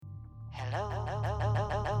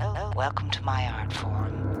welcome to my art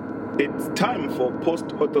form. It's time for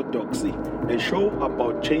Post-Orthodoxy, a show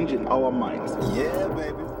about changing our minds. Yeah,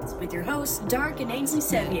 baby. With your hosts, Dark and Ainsley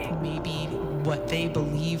Sevier. Maybe what they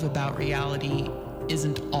believe about reality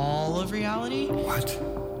isn't all of reality. What?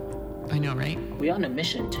 I know, right? We're on a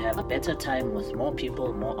mission to have a better time with more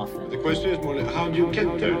people more often. The question is more, how do you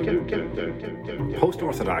get there?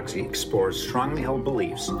 Post-Orthodoxy explores strongly held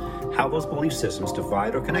beliefs, how those belief systems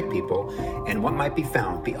divide or connect people, and what might be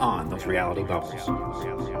found beyond those reality bubbles.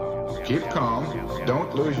 Keep calm.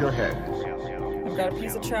 Don't lose your head. I've got a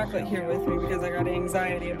piece of chocolate here with me because I got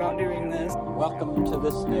anxiety about doing this. Welcome to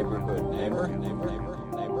this neighborhood, neighbor.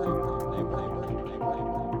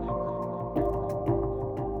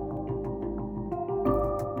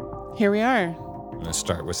 Here we are. I'm going to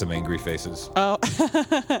start with some angry faces. Oh,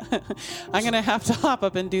 I'm going to have to hop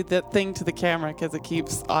up and do that thing to the camera because it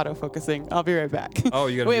keeps autofocusing. I'll be right back. Oh,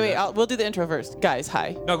 you got to Wait, we'll do the intro first. Guys,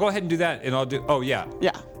 hi. No, go ahead and do that, and I'll do... Oh, yeah.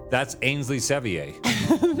 Yeah. That's Ainsley Sevier.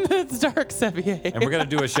 That's Dark Sevier. And we're going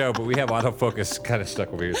to do a show, but we have autofocus kind of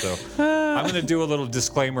stuck over here, so I'm going to do a little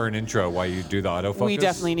disclaimer and intro while you do the autofocus. We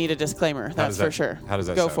definitely need a disclaimer, that's for sure. How does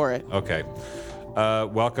that Go sound? for it. Okay.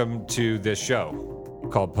 Welcome to this show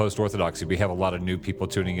called Post-Orthodoxy. We have a lot of new people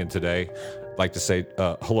tuning in today. I'd like to say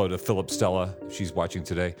hello to Philip Stella. She's watching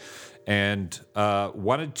today. And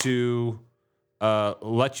wanted to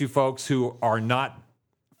let you folks who are not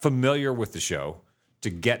familiar with the show to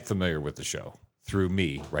get familiar with the show through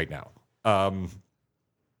me right now.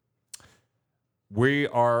 We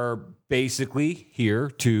are basically here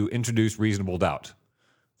to introduce reasonable doubt.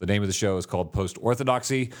 The name of the show is called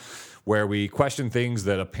Post-Orthodoxy, where we question things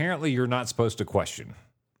that apparently you're not supposed to question.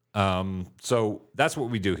 So that's what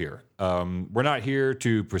we do here. We're not here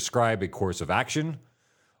to prescribe a course of action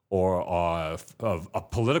or a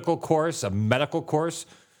political course, a medical course.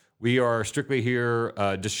 We are strictly here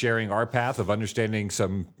just sharing our path of understanding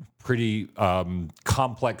some pretty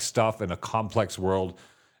complex stuff in a complex world.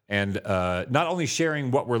 And not only sharing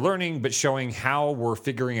what we're learning, but showing how we're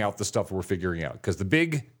figuring out the stuff we're figuring out. Because the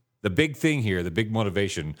big thing here, the big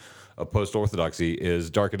motivation of Post-Orthodoxy is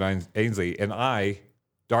Dark and Ainsley and I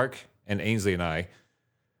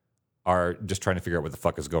are just trying to figure out what the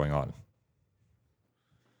fuck is going on.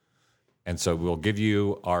 And so we'll give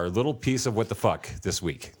you our little piece of what the fuck this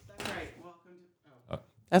week.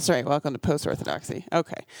 That's right. Welcome to Post-Orthodoxy.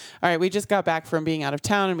 Okay. All right. We just got back from being out of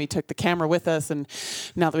town, and we took the camera with us. And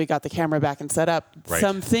now that we got the camera back and set up,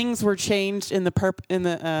 some things were changed in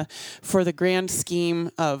the for the grand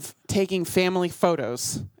scheme of taking family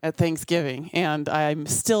photos at Thanksgiving. And I'm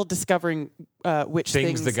still discovering which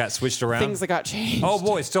things that got switched around, things that got changed. Oh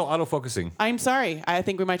boy, it's still autofocusing. I'm sorry. I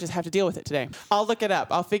think we might just have to deal with it today. I'll look it up.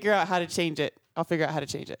 I'll figure out how to change it.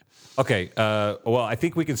 Okay. Well, I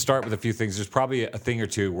think we can start with a few things. There's probably a thing or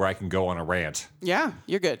two where I can go on a rant. Yeah,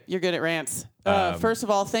 you're good. You're good at rants. First of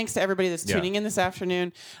all, thanks to everybody that's tuning in this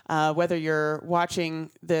afternoon. Whether you're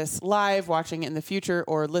watching this live, watching it in the future,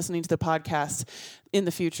 or listening to the podcast in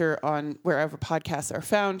the future on wherever podcasts are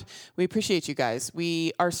found, we appreciate you guys.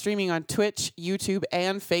 We are streaming on Twitch, YouTube,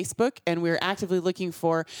 and Facebook, and we're actively looking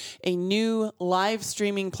for a new live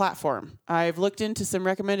streaming platform. I've looked into some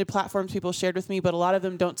recommended platforms people shared with me, but a lot of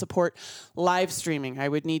them don't support live streaming. I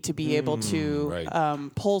would need to be able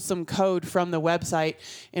to pull some code from the website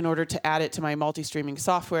in order to add it to my multi-streaming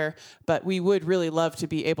software, but we would really love to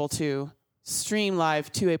be able to stream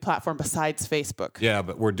live to a platform besides Facebook. Yeah,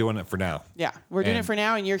 but we're doing it for now. Yeah, we're doing it for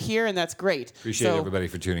now, and you're here, and that's great. Appreciate everybody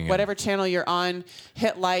for tuning in. Whatever channel you're on,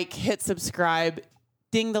 hit like, hit subscribe,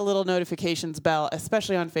 ding the little notifications bell,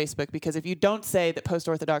 especially on Facebook, because if you don't say that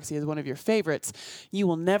Post-Orthodoxy is one of your favorites, you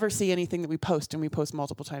will never see anything that we post, and we post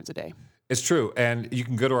multiple times a day. It's true. And you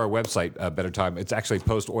can go to our website, Better Time. It's actually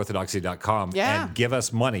postorthodoxy.com. Yeah. And give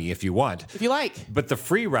us money if you want. If you like. But the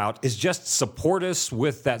free route is just support us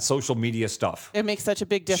with that social media stuff. It makes such a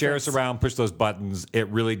big difference. Share us around, push those buttons. It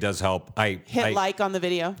really does help. Hit like on the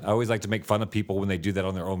video. I always like to make fun of people when they do that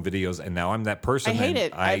on their own videos. And now I'm that person. I hate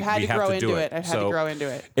it. I've had to grow into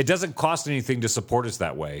it. It doesn't cost anything to support us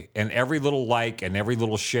that way. And every little like and every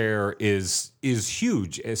little share is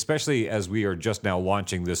huge, especially as we are just now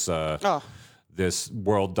launching this this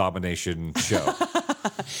world domination show.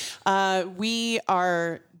 We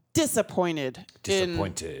are disappointed.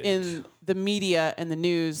 In the media and the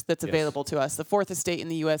news that's available to us. The fourth estate in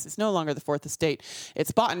the U.S. is no longer the fourth estate.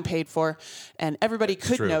 It's bought and paid for, and everybody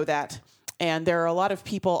could know that. And there are a lot of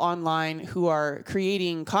people online who are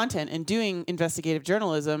creating content and doing investigative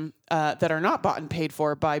journalism that are not bought and paid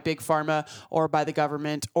for by Big Pharma or by the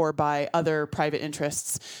government or by other private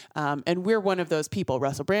interests. And we're one of those people.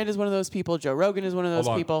 Russell Brand is one of those people. Joe Rogan is one of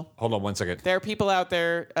those people. Hold on 1 second. There are people out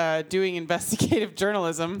there doing investigative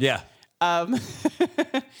journalism. Yeah.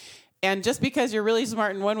 And just because you're really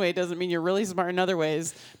smart in one way doesn't mean you're really smart in other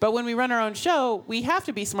ways. But when we run our own show, we have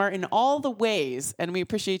to be smart in all the ways. And we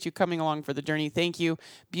appreciate you coming along for the journey. Thank you,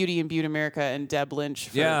 Beauty and Butte America and Deb Lynch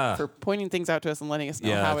for pointing things out to us and letting us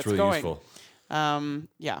know how it's really going. Useful.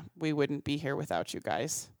 We wouldn't be here without you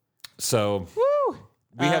guys. So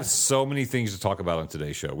we have so many things to talk about on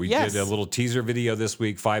today's show. We did a little teaser video this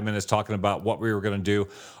week, 5 minutes, talking about what we were going to do.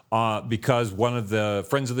 Because one of the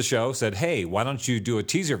friends of the show said, hey, why don't you do a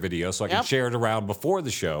teaser video so I can share it around before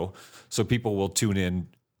the show so people will tune in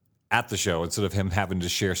at the show instead of him having to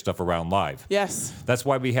share stuff around live. Yes. That's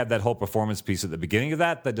why we had that whole performance piece at the beginning of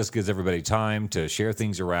that. That just gives everybody time to share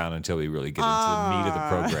things around until we really get into the meat of the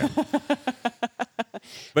program.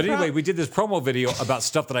 But anyway, we did this promo video about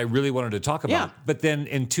stuff that I really wanted to talk about. Yeah. But then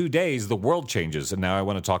in 2 days, the world changes, and now I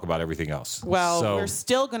want to talk about everything else. Well, we're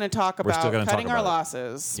still going to talk about cutting our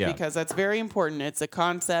losses because that's very important. It's a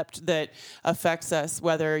concept that affects us,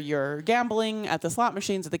 whether you're gambling at the slot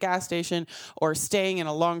machines at the gas station or staying in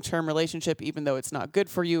a long-term relationship, even though it's not good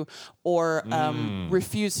for you, or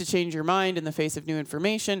refuse to change your mind in the face of new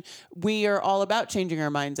information. We are all about changing our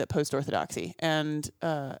minds at Post-Orthodoxy. And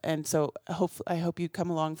so I hope you come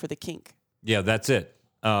along for the kink. Yeah, that's it.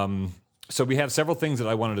 So we have several things that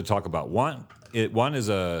I wanted to talk about. One is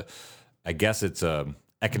I guess it's a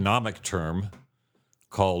economic term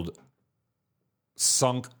called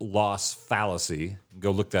sunk loss fallacy.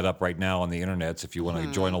 Go look that up right now on the internet if you want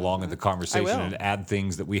to join along in the conversation and add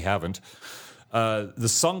things that we haven't. The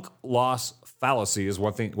sunk loss fallacy is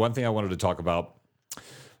one thing I wanted to talk about.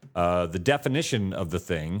 The definition of the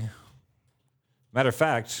thing. Matter of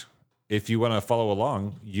fact, if you want to follow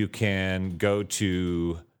along, you can go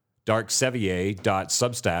to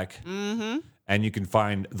darksevier.substack, and you can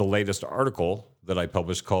find the latest article that I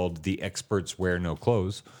published called The Experts Wear No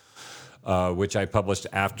Clothes, which I published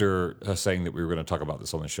after saying that we were going to talk about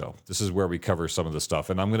this on the show. This is where we cover some of the stuff.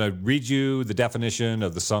 And I'm going to read you the definition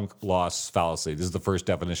of the sunk loss fallacy. This is the first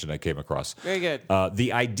definition I came across. Very good.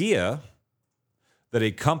 The idea that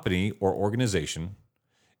a company or organization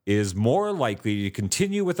is more likely to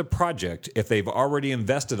continue with a project if they've already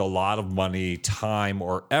invested a lot of money, time,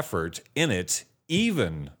 or effort in it,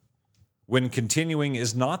 even when continuing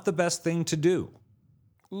is not the best thing to do.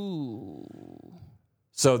 Ooh.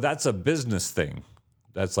 So that's a business thing.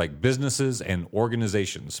 That's like businesses and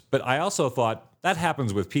organizations. But I also thought that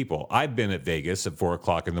happens with people. I've been at Vegas at 4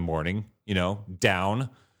 o'clock in the morning, down,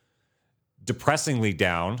 depressingly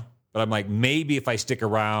down. But I'm like, maybe if I stick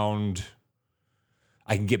around,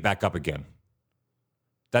 I can get back up again.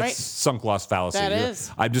 That's sunk loss fallacy. That is.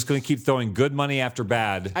 I'm just going to keep throwing good money after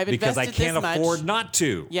bad because I can't afford not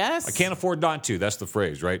to. Yes. I can't afford not to. That's the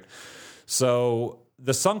phrase, right? So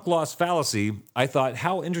the sunk loss fallacy, I thought,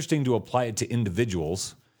 how interesting to apply it to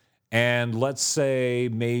individuals. And let's say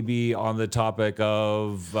maybe on the topic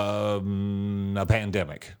of a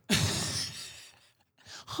pandemic.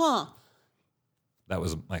 Huh. That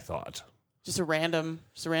was my thought. Just a random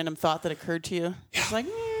thought that occurred to you. Yeah. It's like,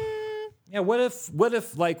 yeah. What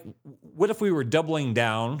if we were doubling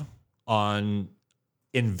down on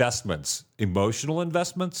investments, emotional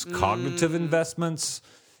investments, cognitive investments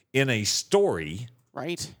in a story?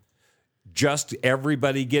 Right. Just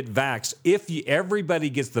everybody get vaxxed. If everybody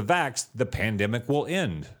gets the vax, the pandemic will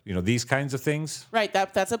end. These kinds of things. Right.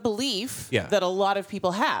 That's a belief that a lot of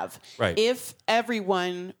people have. Right. If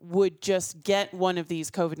everyone would just get one of these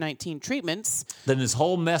COVID-19 treatments, then this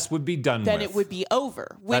whole mess would be done then with. It would be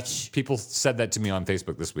over. People said that to me on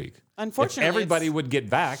Facebook this week. Unfortunately, if everybody would get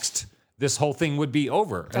vaxxed, this whole thing would be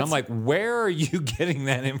over. And I'm like, where are you getting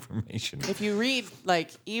that information? If you read,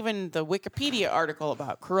 even the Wikipedia article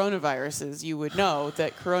about coronaviruses, you would know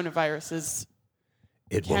that coronaviruses...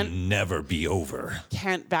 It will never be over.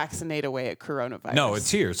 Can't vaccinate away a coronavirus. No,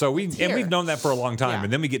 it's here. So we've known that for a long time. Yeah.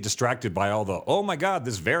 And then we get distracted by all the, oh my God,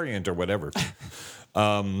 this variant or whatever.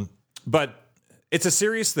 But it's a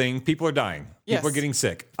serious thing. People are dying. People are getting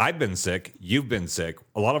sick. I've been sick. You've been sick.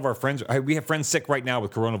 A lot of our friends, we have friends sick right now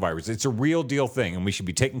with coronavirus. It's a real deal thing, and we should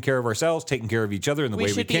be taking care of ourselves, taking care of each other in the way we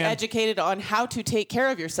can. We should be educated on how to take care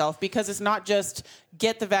of yourself, because it's not just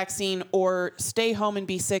get the vaccine or stay home and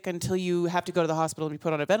be sick until you have to go to the hospital and be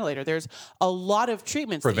put on a ventilator. There's a lot of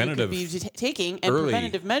treatments that you could be taking and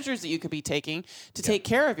preventative measures that you could be taking to take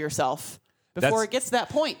care of yourself. before it gets to that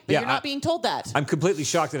point. But you're not being told that. I'm completely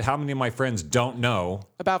shocked at how many of my friends don't know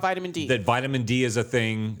about vitamin D. That vitamin D is a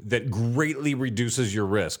thing that greatly reduces your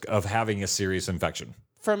risk of having a serious infection.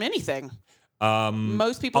 From anything.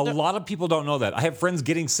 Most people A lot of people don't know that. I have friends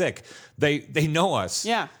getting sick. They know us.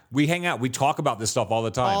 Yeah. We hang out. We talk about this stuff all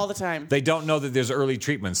the time. All the time. They don't know that there's early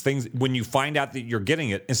treatments. Things when you find out that you're getting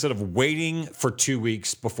it, instead of waiting for 2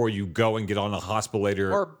 weeks before you go and get on a hospital and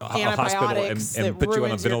put you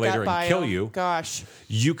on a ventilator and kill you. Gosh.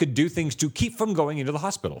 You could do things to keep from going into the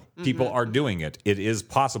hospital. Mm-hmm. People are doing it. It is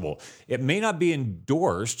possible. It may not be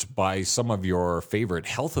endorsed by some of your favorite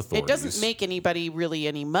health authorities. It doesn't make anybody really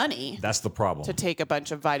any money. That's the problem. To take a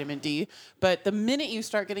bunch of vitamin D. But the minute you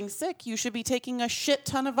start getting sick, you should be taking a shit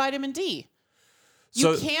ton of vitamin D.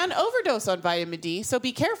 You can overdose on vitamin D, so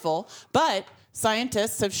be careful. But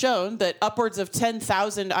scientists have shown that upwards of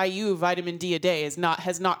 10,000 IU vitamin D a day has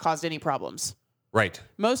not caused any problems. Right.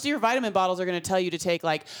 Most of your vitamin bottles are going to tell you to take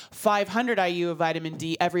like 500 IU of vitamin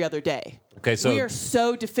D every other day. Okay, so we are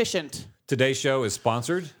so deficient. Today's show is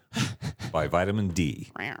sponsored by vitamin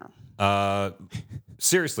D.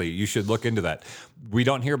 Seriously, you should look into that. We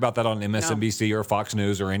don't hear about that on MSNBC or Fox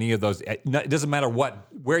News or any of those. It doesn't matter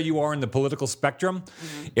where you are in the political spectrum.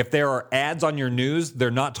 Mm-hmm. If there are ads on your news,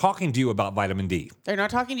 they're not talking to you about vitamin D. They're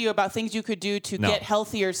not talking to you about things you could do to get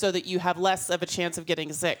healthier so that you have less of a chance of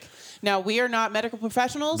getting sick. Now, we are not medical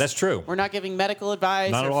professionals. That's true. We're not giving medical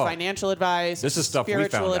advice or financial advice. This is stuff we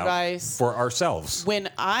found out for ourselves. When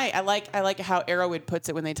I like how Arrowwood puts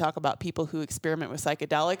it when they talk about people who experiment with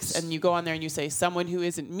psychedelics, and you go on there and you say, someone who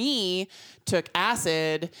isn't me took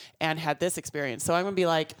acid and had this experience. So I'm going to be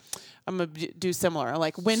like, I'm going to do similar.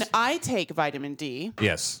 Like when I take vitamin D,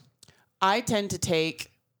 yes, I tend to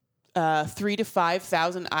take 3,000 to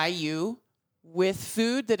 5,000 IU with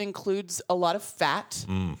food that includes a lot of fat,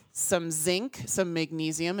 some zinc, some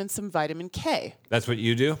magnesium, and some vitamin K. That's what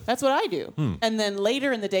you do? That's what I do. And then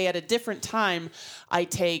later in the day at a different time, I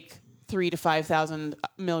take 3,000 to 5,000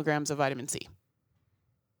 milligrams of vitamin C.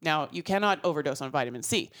 Now, you cannot overdose on vitamin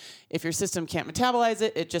C. If your system can't metabolize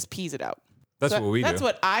it, it just pees it out. That's what we do. That's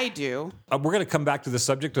what I do. We're going to come back to the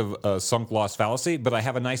subject of sunk loss fallacy, but I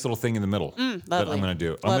have a nice little thing in the middle that I'm going to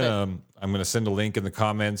do. I'm going to send a link in the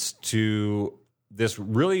comments to this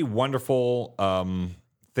really wonderful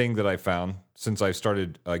thing that I found since I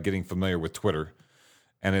started getting familiar with Twitter.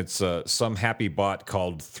 And it's some happy bot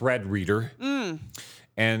called Thread Reader.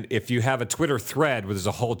 And if you have a Twitter thread where there's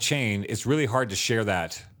a whole chain, it's really hard to share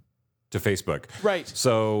that to Facebook. Right.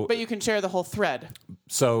 So, but you can share the whole thread.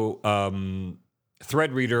 So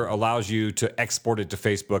Thread Reader allows you to export it to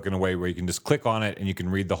Facebook in a way where you can just click on it and you can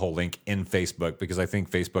read the whole link in Facebook, because I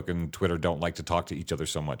think Facebook and Twitter don't like to talk to each other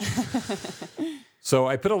so much. So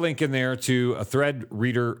I put a link in there to a Thread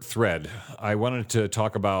Reader thread. I wanted to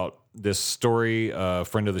talk about this story. A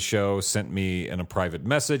friend of the show sent me in a private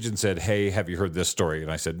message and said, hey, have you heard this story?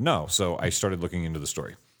 And I said, no. So I started looking into the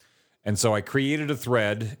story. And so I created a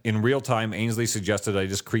thread in real time. Ainsley suggested I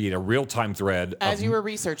just create a real-time thread. As you were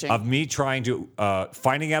researching. Of me trying to,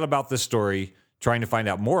 finding out about this story, trying to find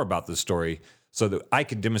out more about this story so that I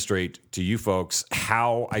could demonstrate to you folks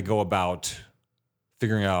how I go about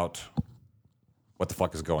figuring out what the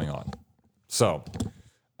fuck is going on. So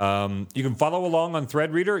you can follow along on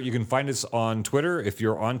Thread Reader. You can find us on Twitter. If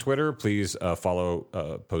you're on Twitter, please follow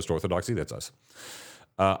Post-Orthodoxy. That's us.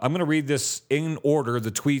 I'm going to read this in order,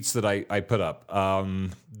 the tweets that I put up.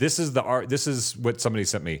 This is what somebody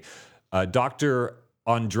sent me. Dr.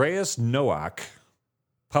 Andreas Nowak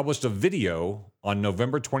published a video on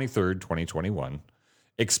November 23rd, 2021,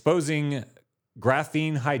 exposing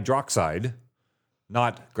graphene hydroxide,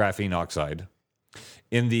 not graphene oxide,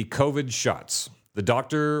 in the COVID shots. The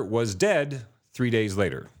doctor was dead 3 days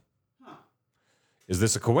later. Is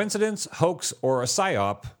this a coincidence, hoax, or a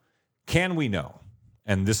psyop? Can we know?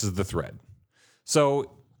 And this is the thread.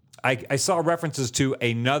 So I saw references to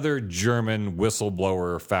another German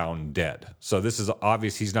whistleblower found dead. So this is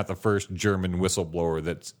obvious. He's not the first German whistleblower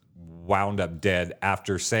that's wound up dead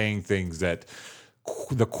after saying things that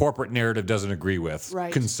the corporate narrative doesn't agree with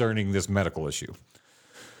concerning this medical issue.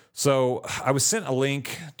 So I was sent a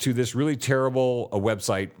link to this really terrible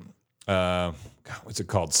website. What's it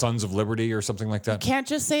called? Sons of Liberty or something like that? You can't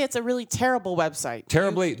just say it's a really terrible website.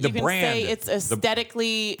 Terribly, the brand. You brand. can say it's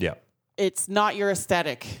aesthetically. It's not your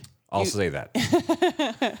aesthetic. I'll say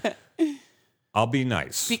that. I'll be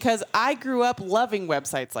nice. Because I grew up loving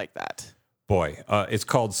websites like that. Boy, it's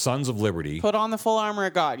called Sons of Liberty. Put on the full armor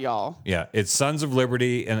of God, y'all. Yeah, it's Sons of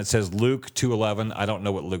Liberty, and it says Luke 2:11. I don't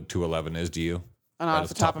know what Luke 2:11 is. Do you? off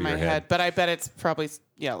the top of my head. But I bet it's probably,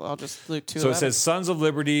 I'll just Luke 2:11. So it says, Sons of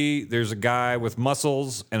Liberty, there's a guy with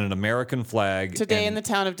muscles and an American flag. Today in the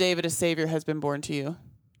town of David, a Savior has been born to you.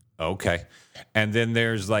 Okay. And then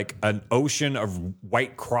there's like an ocean of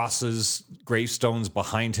white crosses, gravestones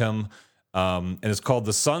behind him. And it's called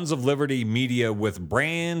the Sons of Liberty Media with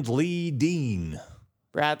Bradley Dean.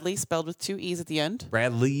 Bradley, spelled with 2 E's at the end.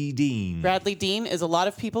 Bradley Dean. Bradley Dean is a lot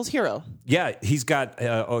of people's hero. Yeah, he's got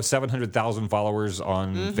 700,000 followers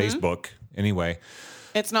on Facebook. Anyway.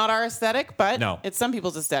 It's not our aesthetic, but no. It's some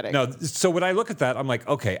people's aesthetic. No, so when I look at that, I'm like,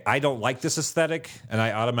 okay, I don't like this aesthetic, and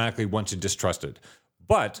I automatically want to distrust it.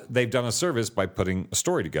 But they've done a service by putting a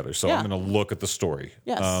story together, so I'm going to look at the story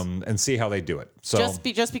and see how they do it. So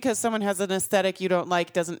just because someone has an aesthetic you don't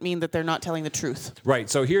like doesn't mean that they're not telling the truth. Right.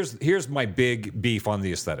 So here's my big beef on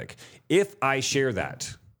the aesthetic. If I share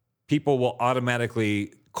that, people will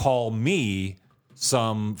automatically call me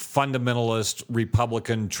some fundamentalist,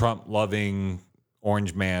 Republican, Trump-loving,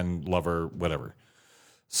 orange man lover, whatever.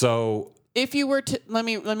 So if you were to let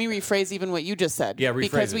me rephrase even what you just said. Yeah, rephrase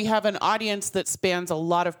because it. we have an audience that spans a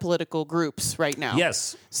lot of political groups right now.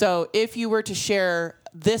 Yes. So if you were to share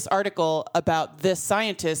this article about this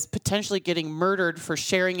scientist potentially getting murdered for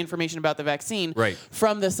sharing information about the vaccine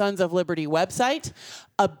from the Sons of Liberty website,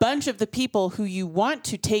 a bunch of the people who you want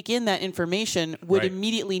to take in that information would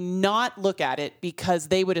immediately not look at it because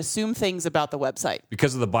they would assume things about the website.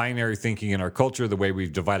 Because of the binary thinking in our culture, the way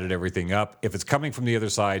we've divided everything up, if it's coming from the other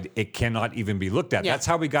side, it cannot even be looked at. Yeah. That's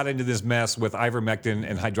how we got into this mess with ivermectin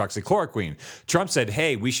and hydroxychloroquine. Trump said,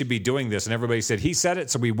 hey, we should be doing this. And everybody said, he said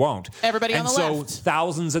it, so we won't. Everybody on the left. And so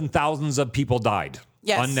thousands and thousands of people died.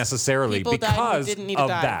 Yes. Unnecessarily people because of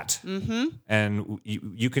that. Mm-hmm. And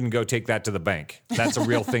you can go take that to the bank. That's a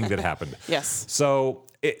real thing that happened. Yes. So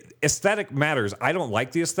aesthetic matters. I don't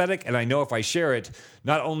like the aesthetic, and I know if I share it,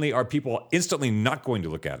 not only are people instantly not going to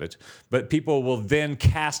look at it, but people will then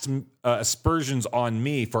cast aspersions on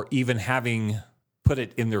me for even having put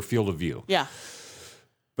it in their field of view. Yeah.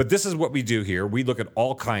 But this is what we do here. We look at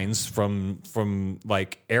all kinds from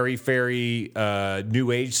like airy-fairy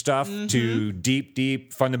New Age stuff to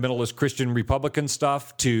deep fundamentalist Christian Republican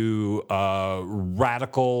stuff to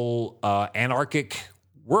radical anarchic.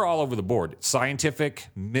 We're all over the board. Scientific,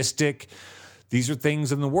 mystic. These are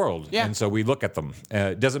things in the world. Yeah. And so we look at them.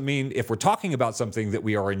 It doesn't mean if we're talking about something that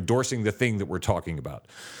we are endorsing the thing that we're talking about.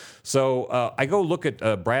 So I go look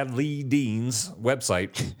at Bradley Dean's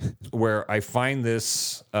website where I find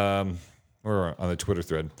this, or on the Twitter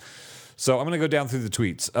thread. So I'm going to go down through the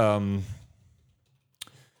tweets.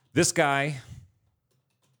 This guy,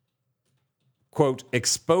 quote,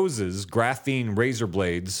 exposes graphene razor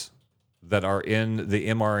blades that are in the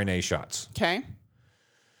mRNA shots. Okay.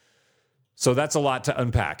 So that's a lot to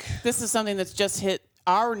unpack. This is something that's just hit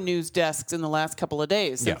our news desks in the last couple of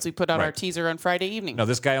days since we put out our teaser on Friday evening. No,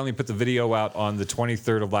 this guy only put the video out on the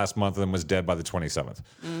 23rd of last month and then was dead by the 27th.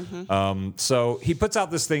 Mm-hmm. So he puts out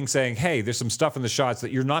this thing saying, hey, there's some stuff in the shots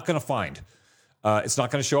that you're not going to find. It's not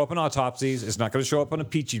going to show up in autopsies. It's not going to show up on a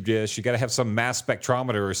Petri dish. You got to have some mass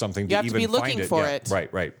spectrometer or something to even find it. You have to be looking for it.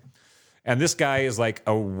 Right. And this guy is like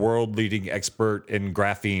a world-leading expert in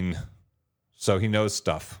graphene, so he knows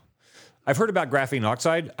stuff. I've heard about graphene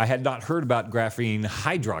oxide. I had not heard about graphene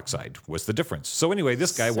hydroxide. What's the difference? So anyway,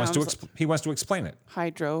 this guy wants to explain it.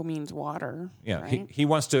 Hydro means water. Yeah, right? he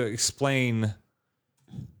wants to explain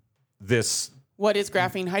this. What is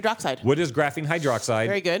graphene hydroxide? What is graphene hydroxide?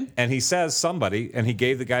 Very good. And he says somebody, and he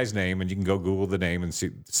gave the guy's name, and you can go Google the name and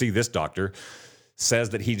see this doctor,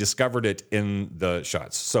 says that he discovered it in the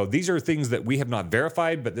shots. So these are things that we have not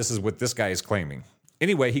verified, but this is what this guy is claiming.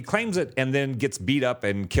 Anyway, he claims it and then gets beat up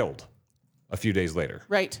and killed a few days later.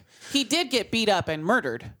 Right. He did get beat up and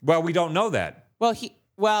murdered. Well, we don't know that.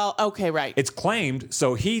 Okay, right. It's claimed.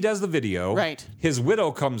 So he does the video. Right. His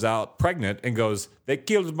widow comes out pregnant and goes, they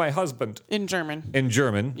killed my husband. In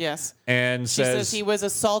German. Yes. And she says he was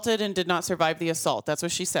assaulted and did not survive the assault. That's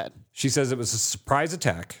what she said. She says it was a surprise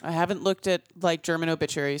attack. I haven't looked at like German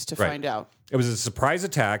obituaries to find out. It was a surprise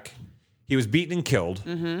attack. He was beaten and killed.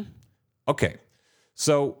 Mm-hmm. Okay.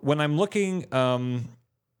 So when I'm looking...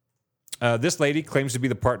 this lady claims to be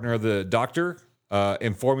the partner of the doctor,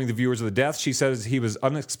 informing the viewers of the death. She says he was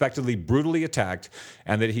unexpectedly brutally attacked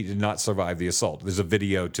and that he did not survive the assault. There's a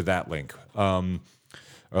video to that link, or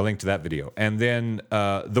a link to that video. And then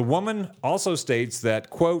the woman also states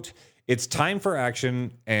that, quote, it's time for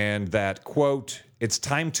action and that, quote, it's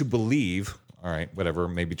time to believe. All right, whatever,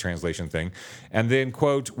 maybe translation thing. And then,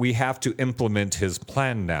 quote, we have to implement his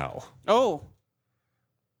plan now. Oh,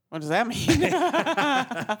 what does that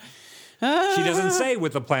mean? She doesn't say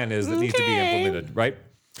what the plan is that needs to be implemented, right?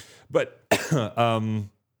 But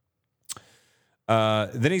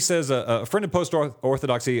Then he says, a friend of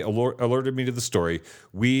Post-Orthodoxy alerted me to the story.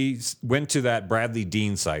 We went to that Bradley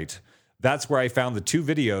Dean site. That's where I found the 2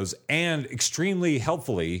 videos and, extremely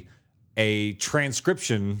helpfully, a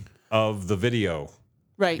transcription of the video.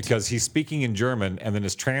 Right. Because he's speaking in German and then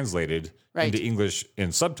is translated into English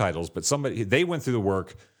in subtitles. But they went through the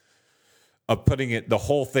work of putting the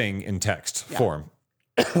whole thing in text form.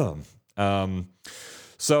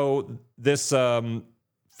 So this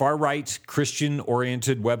far-right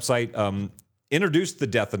Christian-oriented website introduced the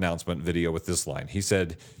death announcement video with this line. He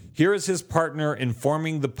said, "Here is his partner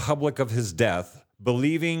informing the public of his death,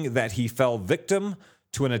 believing that he fell victim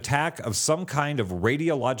to an attack of some kind of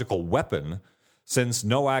radiological weapon, since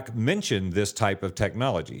Nowak mentioned this type of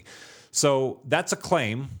technology." So that's a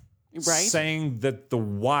claim, saying that the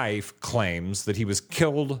wife claims that he was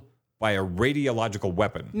killed by a radiological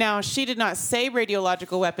weapon. Now, she did not say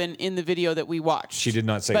radiological weapon in the video that we watched. She did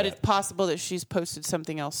not say that. But it's possible that she's posted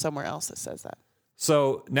something else somewhere else that says that.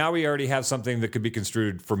 So now we already have something that could be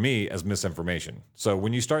construed for me as misinformation. So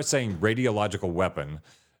when you start saying radiological weapon,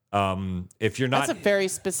 if you're not... That's a very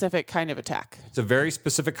specific kind of attack. It's a very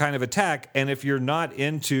specific kind of attack. And if you're not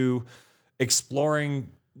into exploring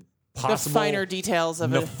possible... the finer details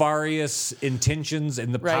of nefarious intentions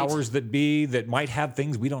and the powers that be that might have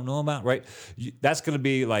things we don't know about, right? That's going to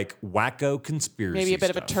be like wacko conspiracy maybe a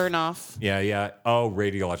bit stuff. of a turnoff. Yeah. Oh,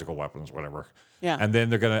 radiological weapons, whatever. Yeah. And then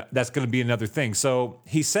that's going to be another thing. So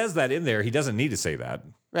he says that in there. He doesn't need to say that.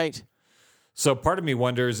 Right. So part of me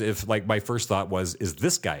wonders if, like, my first thought was, is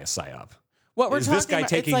this guy a psyop? What we're is talking this guy about,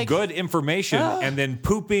 taking good information and then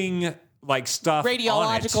pooping like stuff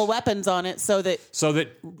radiological on it, weapons on it so that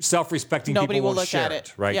self-respecting nobody people will won't look share at it,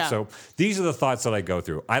 it. right? Yeah. So these are the thoughts that I go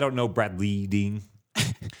through. I don't know Bradley Dean,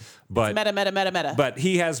 but meta. But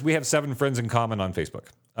we have 7 friends in common on Facebook.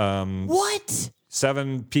 What?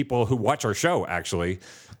 7 people who watch our show actually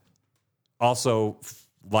also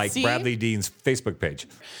like Bradley Dean's Facebook page.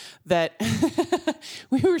 That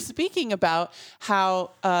we were speaking about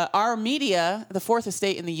how our media, the Fourth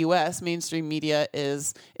Estate in the U.S., mainstream media,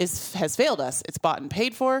 has failed us. It's bought and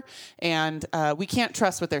paid for, and we can't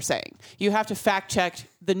trust what they're saying. You have to fact check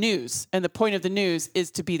the news, and the point of the news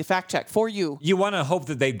is to be the fact check for you. You want to hope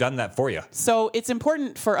that they've done that for you. So it's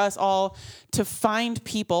important for us all to find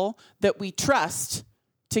people that we trust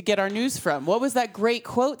to get our news from. What was that great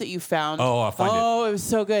quote that you found? Oh, I'll find it. Oh, it was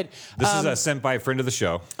so good. This is sent by a friend of the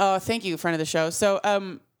show. Oh, thank you, friend of the show. So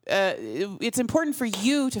it's important for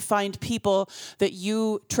you to find people that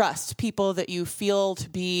you trust, people that you feel to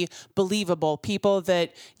be believable, people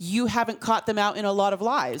that you haven't caught them out in a lot of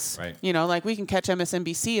lies. Right. You know, like we can catch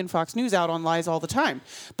MSNBC and Fox News out on lies all the time,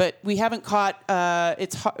 but we haven't caught,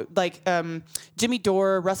 Jimmy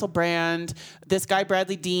Dore, Russell Brand, this guy,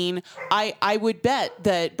 Bradley Dean. I would bet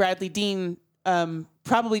that Bradley Dean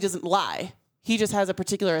probably doesn't lie. He just has a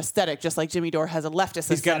particular aesthetic, just like Jimmy Dore has a leftist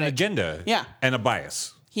aesthetic. He's got an agenda and a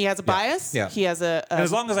bias. He has a bias. Yeah. He has a and as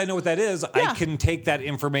long as I know what that is, I can take that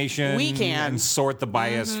information and sort the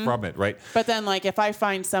bias from it, right? But then, like, if I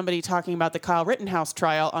find somebody talking about the Kyle Rittenhouse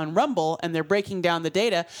trial on Rumble and they're breaking down the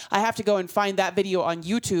data, I have to go and find that video on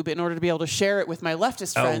YouTube in order to be able to share it with my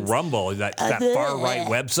leftist friends. Oh, Rumble, that far-right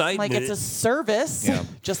website? Like, it's a service,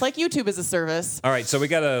 just like YouTube is a service. All right, so we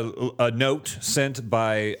got a note sent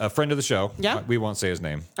by a friend of the show. Yeah. We won't say his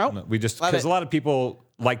name. Oh, we just, because a lot of people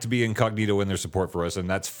like to be incognito in their support for us, and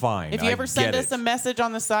that's fine. If you ever send us a message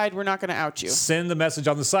on the side, we're not going to out you. Send the message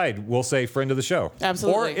on the side. We'll say friend of the show.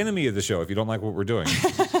 Absolutely. Or enemy of the show if you don't like what we're doing.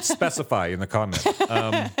 Specify in the comment.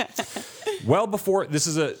 Well, before this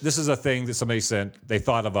is a thing that somebody sent. They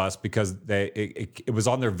thought of us because it was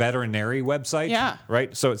on their veterinary website. Yeah.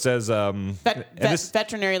 Right. So it says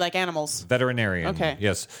veterinary, like animals. Veterinarian. Okay.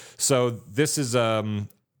 Yes. So this is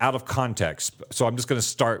out of context. So I'm just going to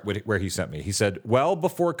start with where he sent me. He said, well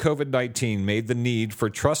before COVID-19 made the need for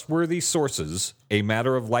trustworthy sources a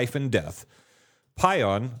matter of life and death,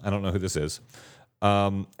 Pion, I don't know who this is,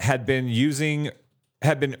 had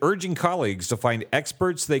been urging colleagues to find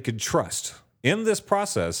experts they could trust. In this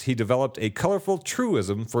process, he developed a colorful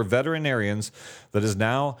truism for veterinarians that is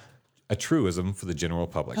now a truism for the general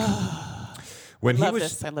public. I love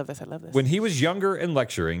this. When he was younger and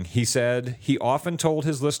lecturing, he said he often told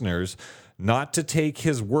his listeners not to take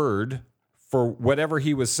his word for whatever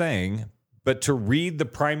he was saying, but to read the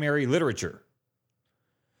primary literature.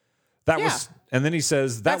 And then he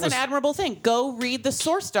says that's an admirable thing. Go read the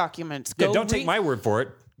source documents. Don't take my word for it.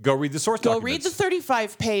 Go read the source documents. Go read the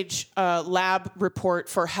 35-page lab report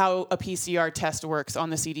for how a PCR test works on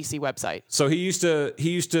the CDC website. So he used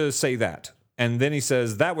to say that. And then he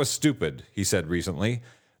says, that was stupid, he said recently.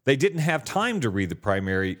 They didn't have time to read the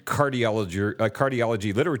primary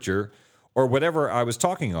cardiology literature or whatever I was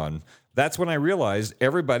talking on. That's when I realized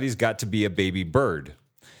everybody's got to be a baby bird.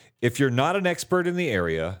 If you're not an expert in the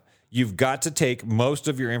area, you've got to take most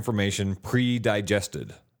of your information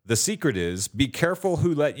pre-digested. The secret is be careful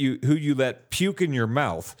who you let puke in your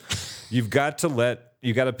mouth. You got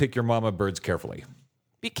to pick your mama birds carefully.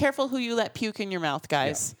 Be careful who you let puke in your mouth,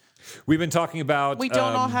 guys. Yeah. We've been talking about... We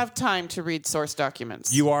don't all have time to read source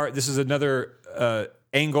documents. This is another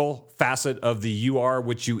facet of the You Are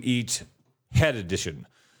What You Eat head edition.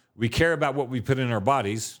 We care about what we put in our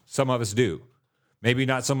bodies. Some of us do. Maybe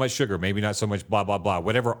not so much sugar, maybe not so much blah, blah, blah.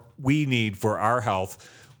 Whatever we need for our health,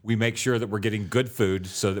 we make sure that we're getting good food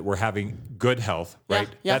so that we're having good health, right?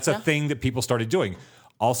 That's a thing that people started doing.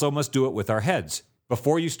 Also must do it with our heads.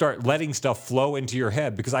 Before you start letting stuff flow into your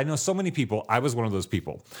head, because I know so many people, I was one of those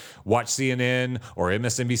people, watch CNN or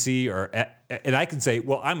MSNBC, and I can say,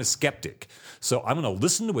 well, I'm a skeptic, so I'm going to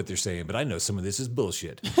listen to what they're saying, but I know some of this is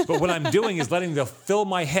bullshit. But what I'm doing is letting them fill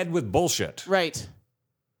my head with bullshit. Right.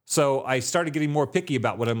 So I started getting more picky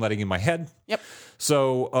about what I'm letting in my head. Yep.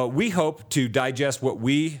 So we hope to digest what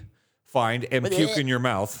we find and puke in your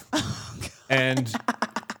mouth and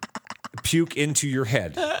puke into your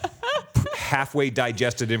head. Halfway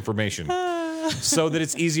digested information so that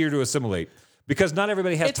it's easier to assimilate. Because not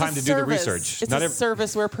everybody has time to do the research. It's a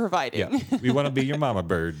service we're providing. Yeah, we want to be your mama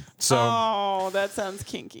bird. So, oh, that sounds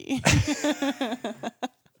kinky.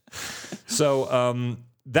 So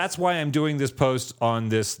that's why I'm doing this post on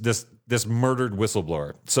this murdered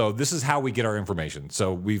whistleblower. So this is how we get our information.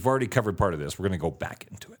 So we've already covered part of this. We're going to go back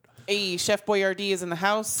into it. Hey, Chef Boyardee is in the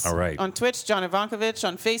house. All right. On Twitch, John Ivankovich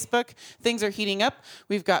on Facebook. Things are heating up.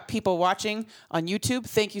 We've got people watching on YouTube.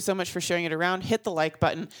 Thank you so much for sharing it around. Hit the like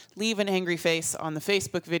button. Leave an angry face on the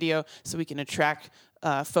Facebook video so we can attract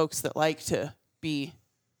folks that like to be,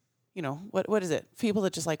 what is it? People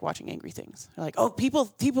that just like watching angry things. They're like, oh,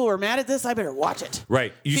 people were mad at this. I better watch it.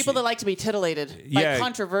 Right. People that like to be titillated by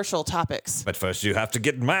controversial topics. But first you have to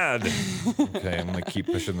get mad. Okay, I'm going to keep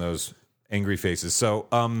pushing those angry faces. So,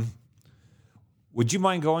 would you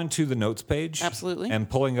mind going to the notes page? Absolutely. And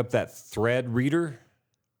pulling up that thread reader?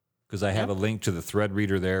 Because I have a link to the thread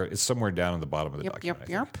reader there. It's somewhere down at the bottom of the document.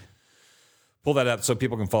 Yep. Pull that up so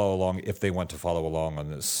people can follow along if they want to follow along on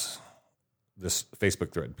this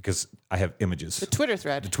Facebook thread, because I have images. The Twitter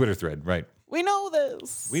thread, right. We know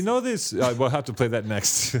this. We'll have to play that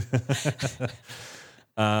next.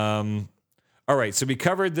 All right, so we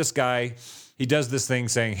covered this guy. He does this thing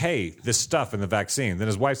saying, hey, this stuff in the vaccine. Then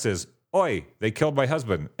his wife says, oi, they killed my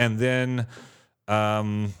husband. And then...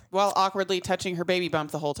 while awkwardly touching her baby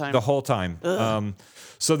bump the whole time.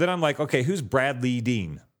 So then I'm like, okay, who's Bradley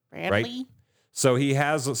Dean? Bradley? Right? So he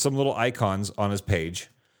has some little icons on his page.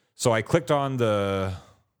 So I clicked on the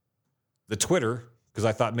Twitter because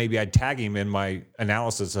I thought maybe I'd tag him in my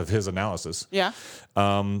analysis of his analysis. Yeah.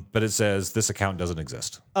 But it says this account doesn't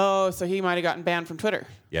exist. Oh, so he might have gotten banned from Twitter.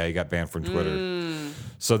 Yeah, he got banned from Twitter.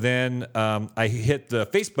 So then I hit the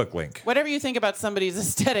Facebook link. Whatever you think about somebody's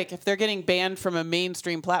aesthetic, if they're getting banned from a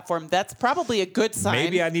mainstream platform, that's probably a good sign.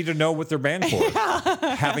 Maybe I need to know what they're banned for,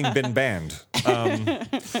 having been banned.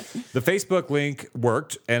 The Facebook link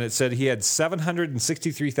worked, and it said he had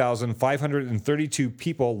 763,532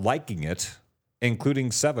 people liking it,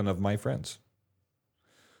 including 7 of my friends.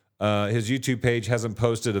 His YouTube page hasn't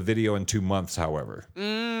posted a video in 2 months, however,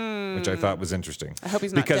 which I thought was interesting. I hope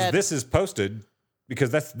he's not because dead. This is posted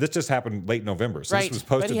because this just happened late November, so right. this was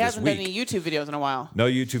posted but he hasn't this done week. any YouTube videos in a while. No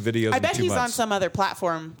YouTube videos. I bet in 2 he's months. on some other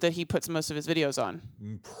platform that he puts most of his videos on.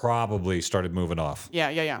 Probably started moving off.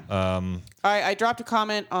 Yeah. I dropped a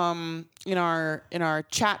comment in our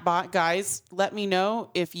chat bot, guys. Let me know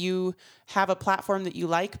if you have a platform that you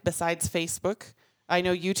like besides Facebook. I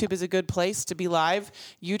know YouTube is a good place to be live.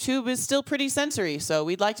 YouTube is still pretty censory, so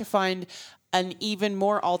we'd like to find an even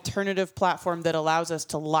more alternative platform that allows us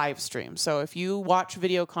to live stream. So if you watch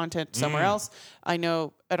video content somewhere else, I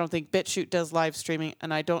don't think BitChute does live streaming,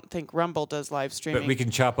 and I don't think Rumble does live streaming. But we can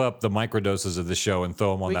chop up the microdoses of the show and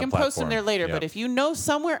throw them on that platform. We can post them there later, Yep. but if you know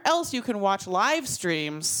somewhere else you can watch live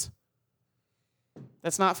streams,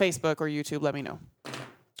 that's not Facebook or YouTube, let me know.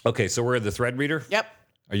 Okay, so we're in the thread reader? Yep.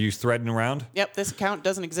 Are you threading around? Yep, this account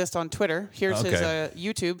doesn't exist on Twitter. Here's his Okay.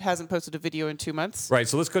 YouTube. Hasn't posted a video in 2 months. Right,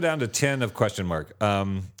 so let's go down to 10 of question mark.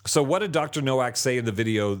 So what did Dr. Nowak say in the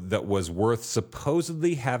video that was worth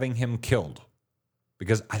supposedly having him killed?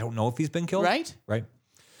 Because I don't know if he's been killed. Right.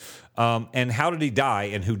 And how did he die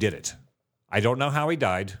and who did it? I don't know how he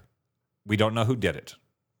died. We don't know who did it.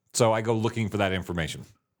 So I go looking for that information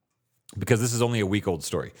because this is only a week-old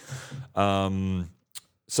story.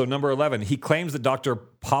 So number 11, he claims that Dr.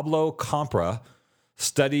 Pablo Compra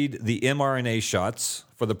studied the mRNA shots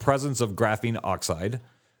for the presence of graphene oxide,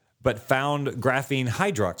 but found graphene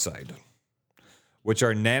hydroxide, which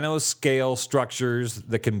are nanoscale structures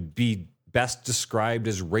that can be best described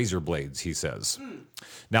as razor blades, he says.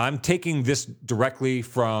 Now, I'm taking this directly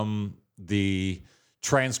from the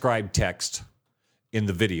transcribed text in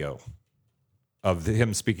the video of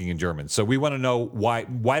him speaking in German. So we want to know why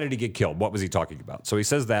did he get killed? What was he talking about? So he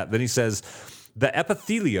says that. Then he says, the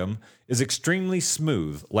epithelium is extremely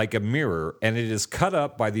smooth, like a mirror, and it is cut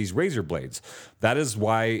up by these razor blades. That is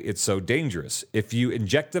why it's so dangerous. If you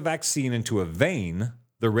inject the vaccine into a vein,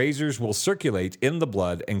 the razors will circulate in the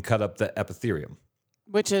blood and cut up the epithelium.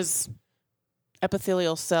 Which is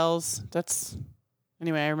epithelial cells.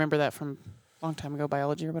 Anyway, I remember that from a long time ago,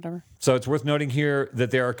 biology or whatever. So it's worth noting here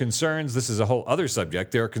that there are concerns, this is a whole other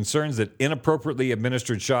subject, there are concerns that inappropriately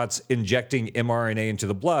administered shots injecting mRNA into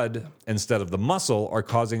the blood instead of the muscle are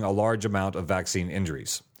causing a large amount of vaccine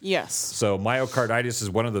injuries. Yes. So myocarditis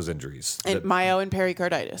is one of those injuries. And myo and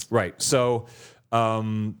pericarditis. Right. So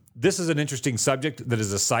this is an interesting subject that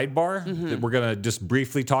is a sidebar that we're going to just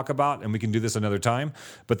briefly talk about, and we can do this another time.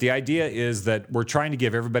 But the idea is that we're trying to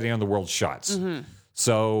give everybody on the world shots.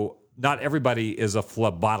 So not everybody is a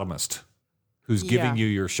phlebotomist who's giving you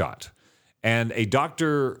your shot. And a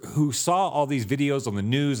doctor who saw all these videos on the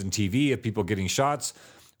news and TV of people getting shots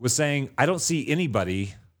was saying, I don't see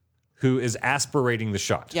anybody who is aspirating the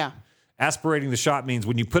shot. Yeah. Aspirating the shot means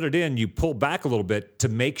when you put it in, you pull back a little bit to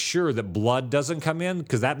make sure that blood doesn't come in,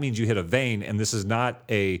 because that means you hit a vein, and this is not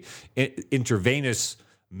a intravenous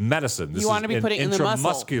medicine. This you want to be putting it in the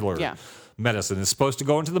muscle. Intramuscular medicine. It's supposed to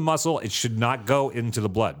go into the muscle. It should not go into the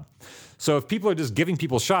blood. So if people are just giving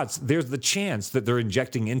people shots, there's the chance that they're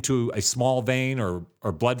injecting into a small vein or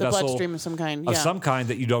blood vessel. Bloodstream of some kind. Of some kind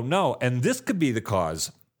that you don't know. And this could be the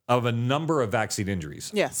cause of a number of vaccine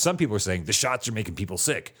injuries. Yes. Some people are saying the shots are making people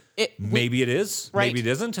sick. Maybe it is. Right. Maybe it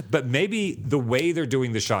isn't. But maybe the way they're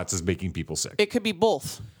doing the shots is making people sick. It could be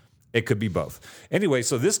both. It could be both. Anyway,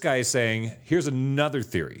 so this guy is saying, here's another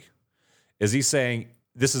theory. Is he saying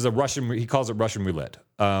this is he calls it Russian roulette.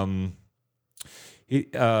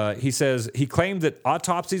 He says he claimed that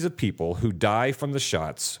autopsies of people who die from the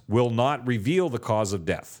shots will not reveal the cause of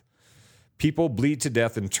death. People bleed to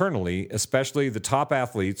death internally, especially the top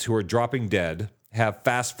athletes who are dropping dead have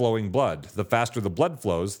fast-flowing blood. The faster the blood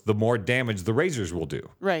flows, the more damage the razors will do.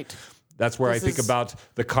 Right. That's where I think about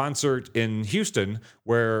the concert in Houston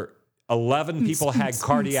where 11 people had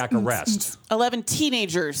cardiac arrest. 11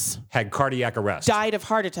 teenagers had cardiac arrest. Died of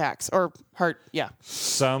heart attacks or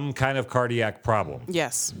some kind of cardiac problem.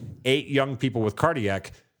 Yes. 8 young people with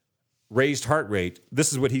cardiac raised heart rate.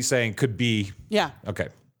 This is what he's saying could be. Yeah. Okay.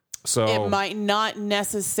 So it might not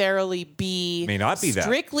necessarily be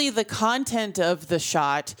strictly the content of the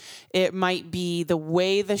shot. It might be the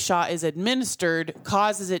way the shot is administered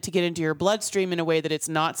causes it to get into your bloodstream in a way that it's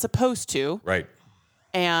not supposed to. Right.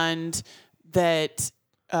 And that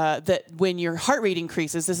when your heart rate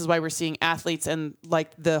increases, this is why we're seeing athletes and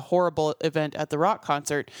like the horrible event at the rock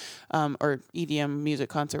concert or EDM music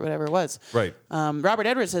concert, whatever it was. Right. Robert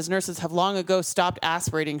Edwards says nurses have long ago stopped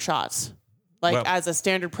aspirating shots. As a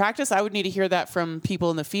standard practice, I would need to hear that from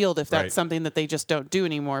people in the field if that's something that they just don't do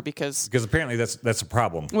anymore because apparently that's a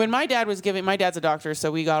problem. When my dad's a doctor,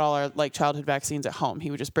 so we got all our childhood vaccines at home.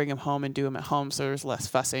 He would just bring them home and do them at home, so there was less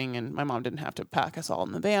fussing, and my mom didn't have to pack us all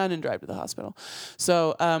in the van and drive to the hospital.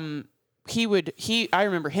 So I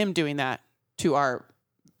remember him doing that to our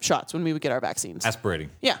shots when we would get our vaccines.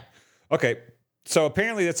 Aspirating. Yeah. Okay. So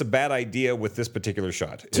apparently that's a bad idea with this particular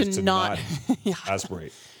shot. To not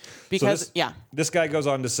aspirate. Because, this guy goes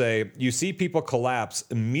on to say, you see people collapse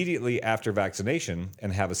immediately after vaccination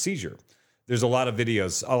and have a seizure. There's a lot of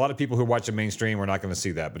videos. A lot of people who watch the mainstream are not going to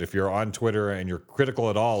see that. But if you're on Twitter and you're critical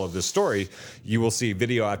at all of this story, you will see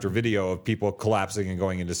video after video of people collapsing and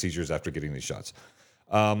going into seizures after getting these shots.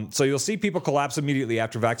 So you'll see people collapse immediately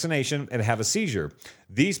after vaccination and have a seizure.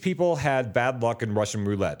 These people had bad luck in Russian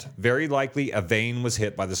roulette. Very likely a vein was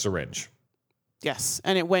hit by the syringe. Yes,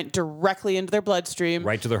 and it went directly into their bloodstream.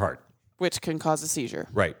 Right to their heart. Which can cause a seizure.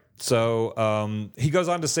 Right. So he goes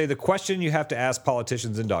on to say the question you have to ask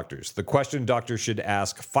politicians and doctors, the question doctors should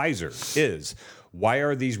ask Pfizer is, why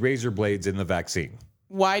are these razor blades in the vaccine?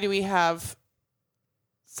 Why do we have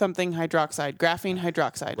something hydroxide, graphene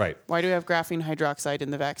hydroxide? Right. Why do we have graphene hydroxide in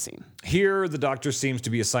the vaccine? Here, the doctor seems to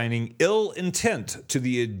be assigning ill intent to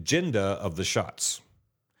the agenda of the shots.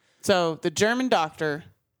 So the German doctor...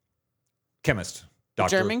 Chemist.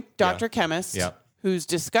 German chemist who's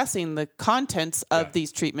discussing the contents of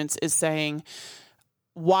these treatments is saying,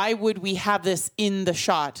 why would we have this in the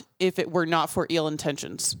shot if it were not for ill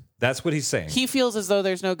intentions? That's what he's saying. He feels as though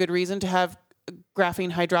there's no good reason to have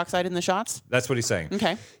graphene hydroxide in the shots? That's what he's saying.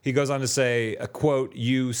 Okay. He goes on to say, a quote,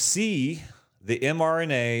 "You see, the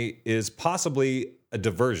mRNA is possibly a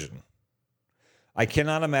diversion. I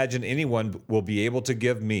cannot imagine anyone will be able to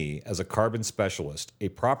give me, as a carbon specialist, a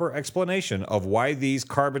proper explanation of why these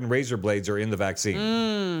carbon razor blades are in the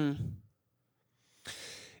vaccine.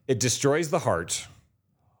 It destroys the heart,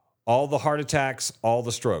 all the heart attacks, all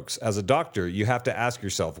the strokes. As a doctor, you have to ask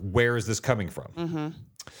yourself, where is this coming from?"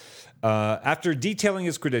 After detailing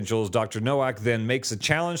his credentials, Dr. Nowak then makes a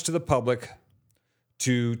challenge to the public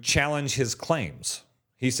to challenge his claims.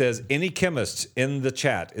 He says, "Any chemist in the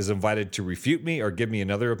chat is invited to refute me or give me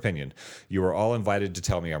another opinion. You are all invited to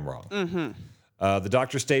tell me I'm wrong." The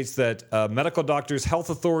doctor states that medical doctors, health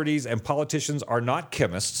authorities, and politicians are not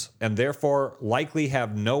chemists and therefore likely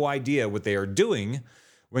have no idea what they are doing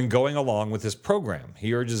when going along with this program.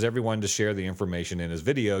 He urges everyone to share the information in his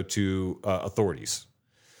video to authorities.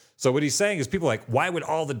 So what he's saying is people are like, why would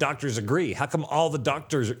all the doctors agree? How come all the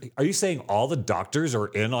doctors... Are you saying all the doctors are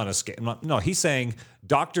in on a scam? No, he's saying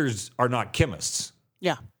doctors are not chemists.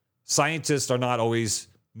 Yeah. Scientists are not always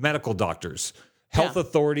medical doctors. Health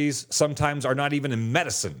authorities sometimes are not even in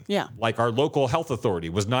medicine. Yeah. Like our local health authority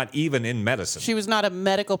was not even in medicine. She was not a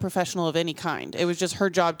medical professional of any kind. It was just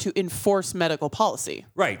her job to enforce medical policy.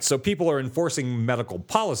 Right. So people are enforcing medical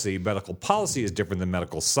policy. Medical policy is different than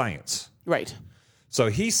medical science. Right. So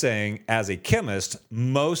he's saying, as a chemist,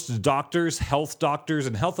 most doctors,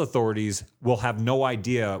 and health authorities will have no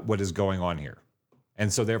idea what is going on here,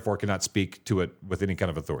 and so therefore cannot speak to it with any kind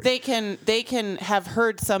of authority. They can have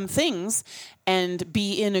heard some things and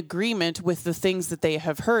be in agreement with the things that they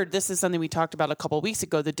have heard. This is something we talked about a couple of weeks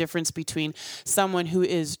ago, the difference between someone who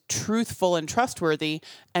is truthful and trustworthy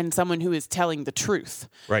and someone who is telling the truth.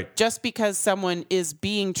 Right. Just because someone is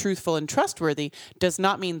being truthful and trustworthy does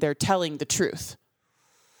not mean they're telling the truth.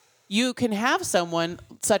 You can have someone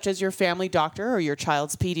such as your family doctor or your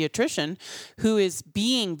child's pediatrician who is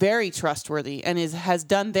being very trustworthy and has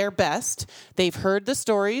done their best. They've heard the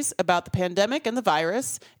stories about the pandemic and the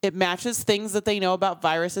virus. It matches things that they know about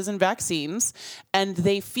viruses and vaccines, and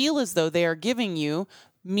they feel as though they are giving you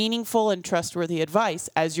meaningful and trustworthy advice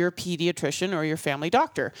as your pediatrician or your family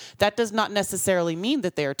doctor. That does not necessarily mean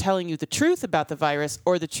that they are telling you the truth about the virus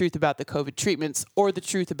or the truth about the COVID treatments or the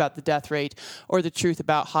truth about the death rate or the truth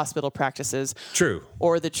about hospital practices. True.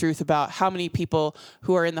 Or the truth about how many people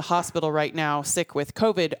who are in the hospital right now sick with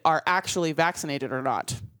COVID are actually vaccinated or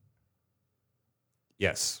not.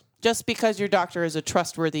 Yes. Just because your doctor is a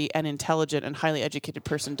trustworthy and intelligent and highly educated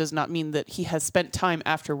person does not mean that he has spent time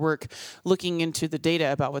after work looking into the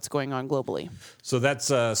data about what's going on globally. So that's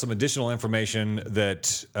some additional information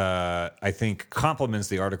that I think complements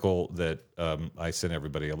the article that I sent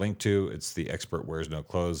everybody a link to. It's The Expert Wears No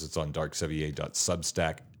Clothes. It's on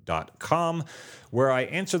darksevier.substack.com, where I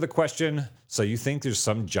answer the question, so you think there's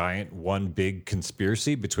some giant one big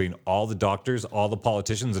conspiracy between all the doctors, all the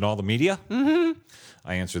politicians, and all the media? Mm-hmm.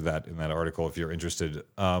 I answered that in that article if you're interested.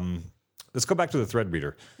 Let's go back to the thread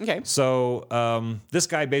reader. Okay. So this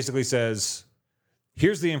guy basically says,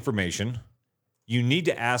 here's the information. You need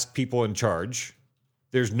to ask people in charge.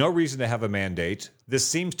 There's no reason to have a mandate. This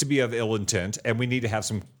seems to be of ill intent, and we need to have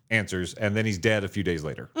some answers. And then he's dead a few days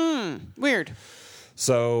later. Weird.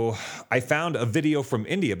 So I found a video from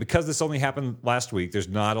India. Because this only happened last week, there's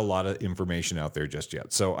not a lot of information out there just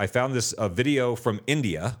yet. So I found a video from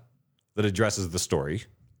India that addresses the story.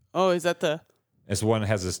 Oh, is that the... This one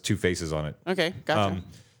has his two faces on it. Okay, gotcha.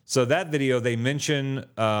 So that video, they mention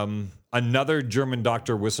another German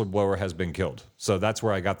doctor whistleblower has been killed. So that's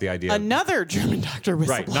where I got the idea. Another German doctor whistleblower.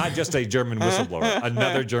 Right, not just a German whistleblower,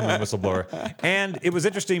 another German whistleblower. And it was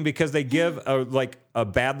interesting because they give a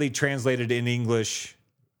badly translated in English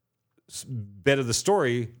bit of the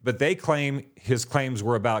story, but they claim his claims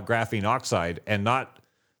were about graphene oxide and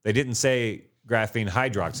they didn't say graphene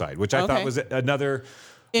hydroxide, which I thought was another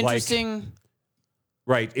interesting.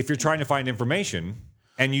 Right. If you're trying to find information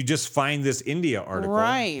and you just find this India article,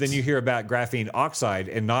 then you hear about graphene oxide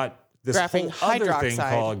and not this graphene whole other thing hydroxide.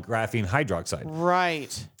 called graphene hydroxide.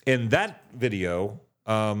 Right. In that video,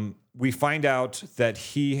 we find out that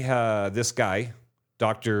this guy,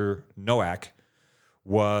 Dr. Nowak,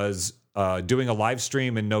 was doing a live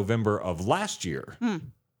stream in November of last year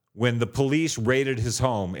when the police raided his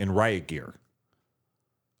home in riot gear.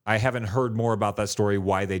 I haven't heard more about that story,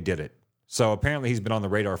 why they did it. So apparently he's been on the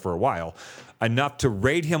radar for a while, enough to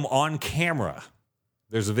raid him on camera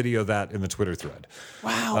There's a video of that in the Twitter thread.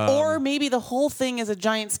 Wow. Or maybe the whole thing is a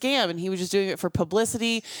giant scam and he was just doing it for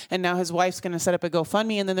publicity, and now his wife's going to set up a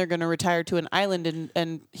GoFundMe, and then they're going to retire to an island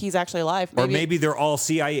and he's actually alive. Or maybe they're all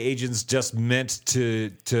CIA agents just meant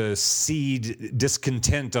to seed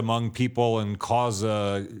discontent among people and cause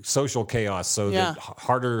social chaos so that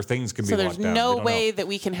harder things can be locked down. So there's no way that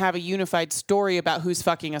we can have a unified story about who's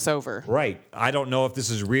fucking us over. Right. I don't know if this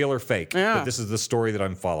is real or fake, but this is the story that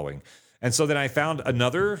I'm following. And so then I found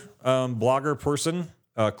another blogger person,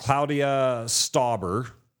 Claudia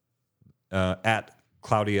Stauber, at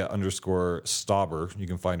Claudia_Stauber. You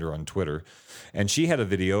can find her on Twitter. And she had a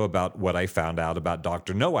video about what I found out about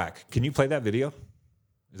Dr. Nowak. Can you play that video?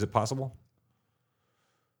 Is it possible?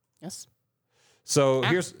 Yes. So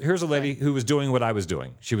here's a lady who was doing what I was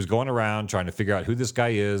doing. She was going around trying to figure out who this guy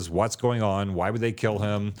is, what's going on, why would they kill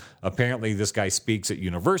him. Apparently, this guy speaks at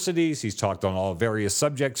universities. He's talked on all various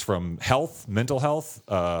subjects from health, mental health,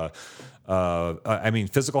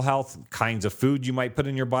 physical health, kinds of food you might put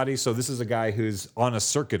in your body. So this is a guy who's on a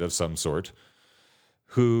circuit of some sort,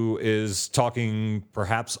 who is talking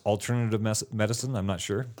perhaps alternative medicine. I'm not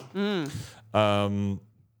sure.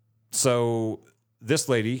 So this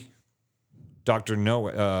lady, Dr.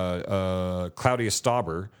 Claudia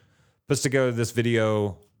Stauber, puts together this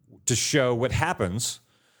video to show what happens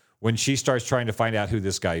when she starts trying to find out who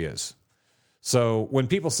this guy is. So when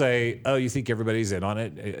people say, oh, you think everybody's in on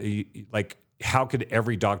it? Like, how could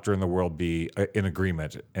every doctor in the world be in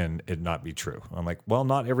agreement and it not be true? I'm like, well,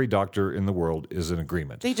 not every doctor in the world is in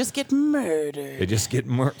agreement. They just get murdered. They just get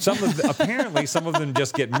murdered. Apparently, some of them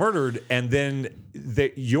just get murdered, and then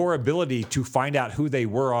your ability to find out who they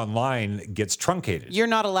were online gets truncated. You're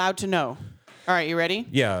not allowed to know. All right, you ready?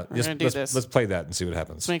 Yeah. Let's play that and see what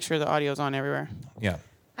happens. Let's make sure the audio's on everywhere. Yeah.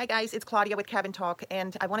 Hi guys, it's Claudia with Cabin Talk,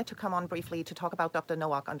 and I wanted to come on briefly to talk about Dr.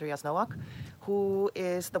 Nowak, Andreas Nowak, who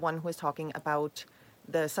is the one who is talking about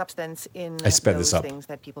the substance in those things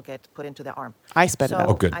that people get put into their arm. I sped it up.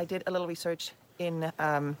 Oh, good. I did a little research in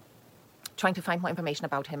trying to find more information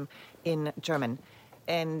about him in German.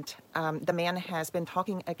 And the man has been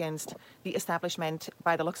talking against the establishment,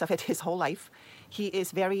 by the looks of it, his whole life. He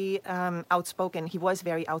is very outspoken. He was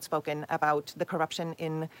very outspoken about the corruption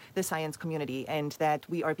in the science community and that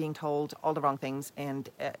we are being told all the wrong things. And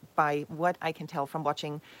by what I can tell from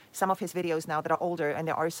watching some of his videos now that are older, and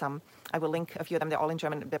there are some, I will link a few of them. They're all in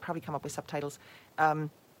German. They'll probably come up with subtitles.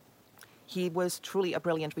 He was truly a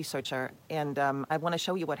brilliant researcher, and I want to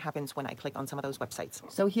show you what happens when I click on some of those websites.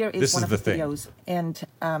 So here is one of the videos, and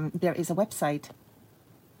there is a website,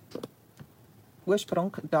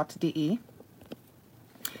 ursprung.de,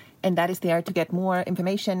 and that is there to get more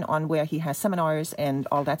information on where he has seminars and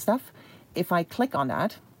all that stuff. If I click on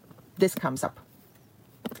that, this comes up.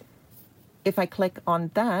 If I click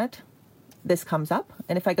on that, this comes up,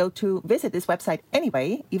 and if I go to visit this website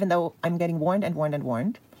anyway, even though I'm getting warned and warned and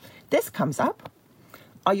warned, this comes up.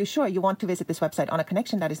 Are you sure you want to visit this website on a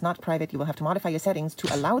connection that is not private? You will have to modify your settings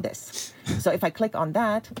to allow this. So if I click on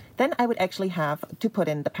that, then I would actually have to put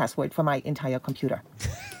in the password for my entire computer.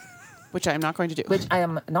 Which I am not going to do. Which I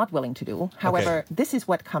am not willing to do. However, this is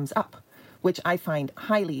what comes up, which I find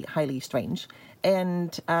highly, highly strange.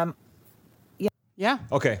 And yeah.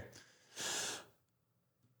 Okay.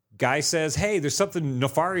 Guy says, hey, there's something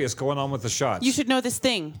nefarious going on with the shots. You should know this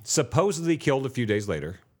thing. Supposedly killed a few days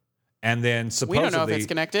later. And then supposedly... We don't know if it's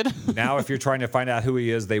connected. Now, if you're trying to find out who he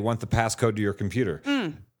is, they want the passcode to your computer.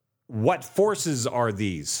 What forces are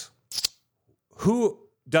these? Who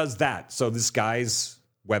does that? So this guy's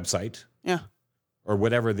website, or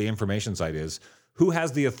whatever the information site is, who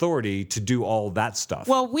has the authority to do all that stuff?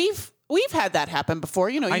 Well, we've had that happen before.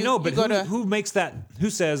 You know, I know, but who makes that? Who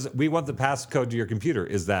says we want the passcode to your computer?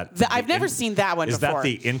 Is that I've never seen that one before. Is that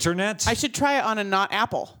the internet? I should try it on a not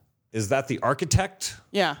Apple. Is that the architect?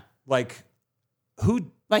 Yeah. Like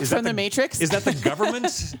who? Like from the Matrix? Is that the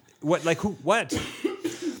government? What? Like who? What?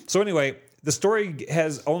 So anyway, the story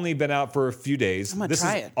has only been out for a few days. I'm gonna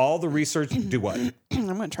try it. All the research. Do what? I'm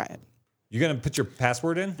gonna try it. You're gonna put your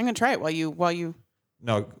password in? I'm gonna try it while you.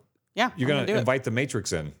 No. Yeah. You're gonna invite the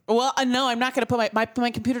Matrix in. Well, no, I'm not gonna put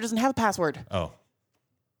my computer doesn't have a password. Oh.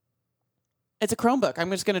 It's a Chromebook.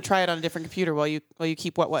 I'm just gonna try it on a different computer while you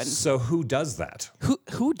keep what. So who does that?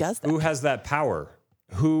 Who does that? Who has that power?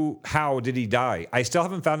 How did he die? I still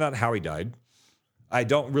haven't found out how he died. I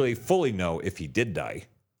don't really fully know if he did die.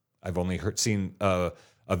 I've only seen a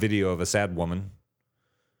video of a sad woman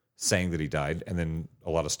saying that he died, and then a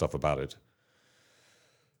lot of stuff about it.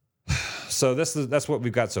 So that's what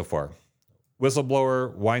we've got so far.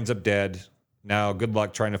 Whistleblower winds up dead. Now, good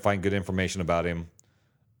luck trying to find good information about him.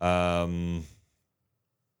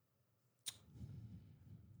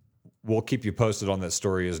 we'll keep you posted on that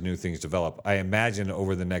story as new things develop. I imagine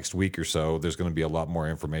over the next week or so, there's going to be a lot more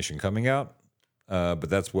information coming out. But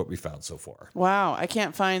that's what we found so far. Wow, I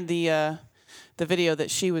can't find the video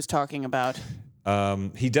that she was talking about.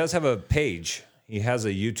 He does have a page. He has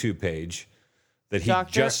a YouTube page that he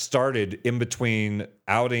just started in between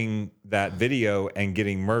outing that video and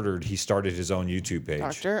getting murdered. He started his own YouTube page.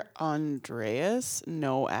 Dr. Andreas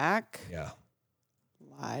Noack. Yeah.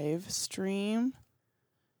 Live stream.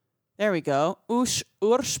 There we go.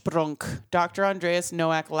 Ursprung. Dr. Andreas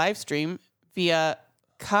Noack live stream via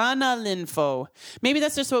Kanalinfo. Maybe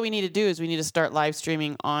that's just what we need to do, is we need to start live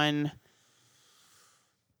streaming on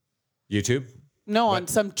YouTube? No, on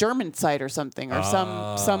some German site or something, or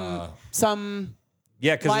some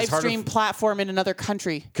live stream platform in another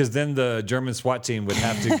country. Because then the German SWAT team would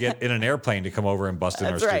have to get in an airplane to come over and bust in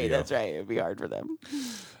our studio. That's right. It'd be hard for them.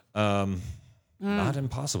 Not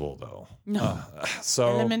impossible, though. No.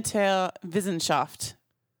 Elementär Wissenschaft.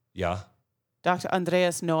 Ja. Dr.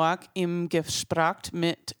 Andreas Noack im Gespräch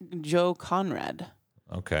mit Joe Conrad.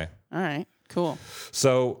 Okay. All right. Cool.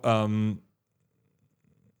 So,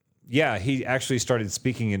 yeah, he actually started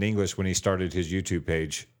speaking in English when he started his YouTube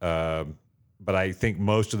page. But I think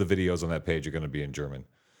most of the videos on that page are going to be in German.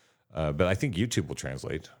 But I think YouTube will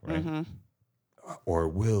translate, right? Mm-hmm. Or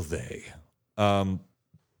will they?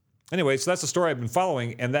 Anyway, so that's the story I've been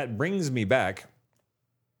following. And that brings me back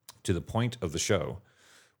to the point of the show,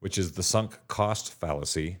 which is the sunk cost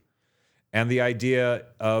fallacy and the idea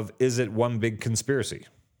of, is it one big conspiracy?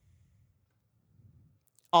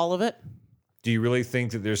 All of it? Do you really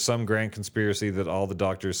think that there's some grand conspiracy that all the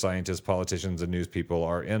doctors, scientists, politicians, and news people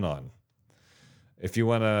are in on? If you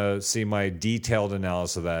want to see my detailed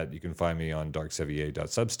analysis of that, you can find me on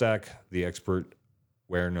darksevier.substack. The expert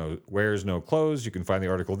wears no clothes. You can find the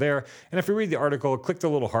article there. And if you read the article, click the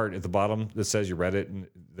little heart at the bottom that says you read it and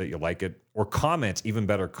that you like it. Or comment, even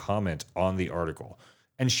better, comment on the article.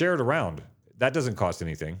 And share it around. That doesn't cost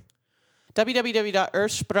anything.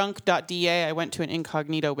 www.ursprung.da. I went to an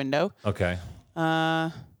incognito window. Okay.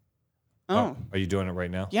 Oh. Are you doing it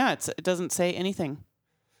right now? Yeah, it doesn't say anything.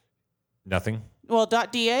 Nothing? Well,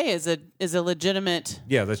 .da is a legitimate...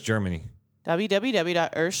 Yeah, that's Germany.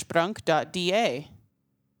 www.ursprung.da.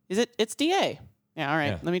 It's DA. Yeah, all right.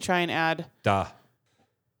 Yeah. Let me try and add. Da.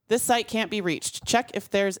 This site can't be reached. Check if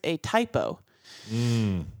there's a typo.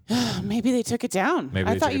 Maybe they took it down.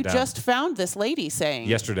 I thought you just found this lady saying.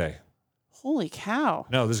 Yesterday. Holy cow.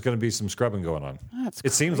 No, there's going to be some scrubbing going on. That's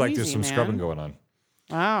it seems like there's some scrubbing going on.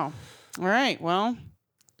 Wow. All right. Well,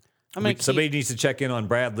 somebody needs to check in on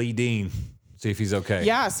Bradley Dean. See if he's okay.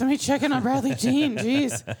 Yeah, somebody check in on Bradley Dean.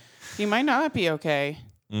 Jeez. He might not be okay.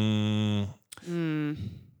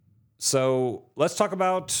 So let's talk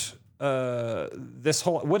about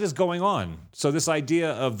what is going on. So this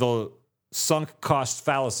idea of the sunk cost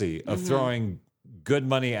fallacy of throwing good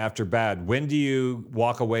money after bad. When do you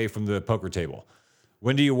walk away from the poker table?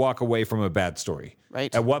 When do you walk away from a bad story?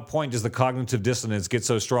 Right. At what point does the cognitive dissonance get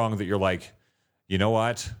so strong that you're like, you know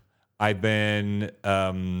what? I've been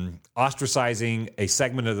ostracizing a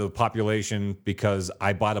segment of the population because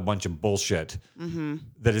I bought a bunch of bullshit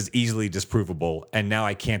that is easily disprovable, and now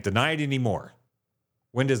I can't deny it anymore.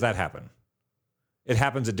 When does that happen? It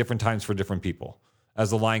happens at different times for different people. As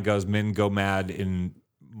the line goes, men go mad in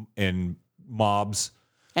mobs.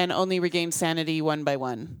 And only regain sanity one by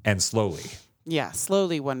one. And slowly. Yeah,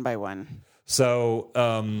 slowly one by one. So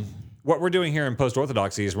what we're doing here in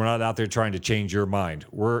Post-Orthodoxy is we're not out there trying to change your mind.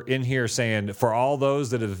 We're in here saying, for all those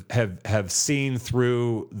that have seen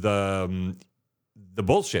through the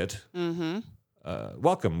bullshit,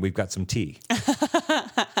 welcome. We've got some tea.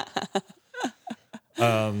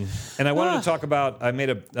 And I wanted to talk about,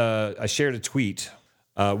 I shared a tweet.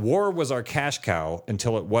 War was our cash cow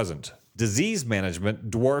until it wasn't. Disease management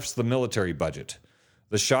dwarfs the military budget.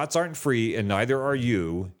 The shots aren't free, and neither are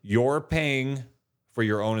you. You're paying for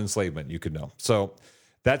your own enslavement, you could know. So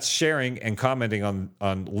that's sharing and commenting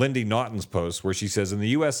on Lindy Naughton's post, where she says, in the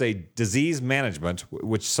USA, disease management,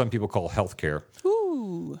 which some people call healthcare,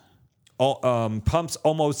 pumps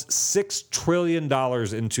almost $6 trillion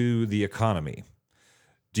into the economy.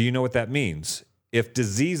 Do you know what that means? If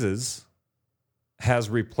diseases has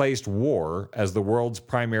replaced war as the world's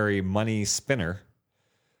primary money spinner,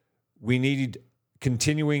 we need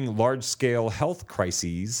continuing large-scale health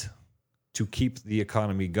crises to keep the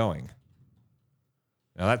economy going.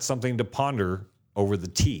 Now, that's something to ponder over the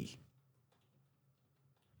tea.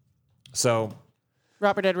 So,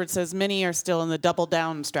 Robert Edwards says many are still in the double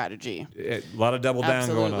down strategy. A lot of double down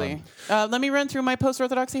going on. Let me run through my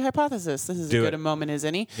post-orthodoxy hypothesis. This is as good a moment as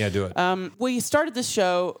any. Yeah, do it. We started this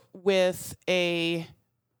show with a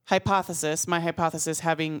hypothesis, my hypothesis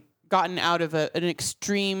having gotten out of an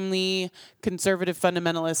extremely conservative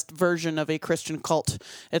fundamentalist version of a Christian cult.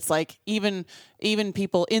 It's like even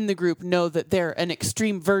people in the group know that they're an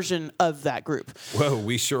extreme version of that group. Whoa,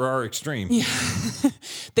 we sure are extreme. Yeah.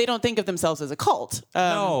 They don't think of themselves as a cult.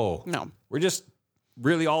 No. We're just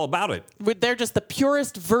really all about it. They're just the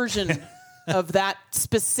purest version of that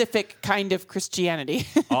specific kind of Christianity.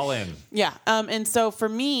 All in. Yeah. And so for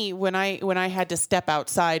me, when I had to step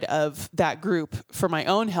outside of that group for my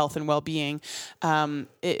own health and well-being,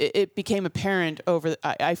 it became apparent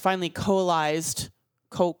I finally coalesced.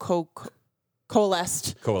 I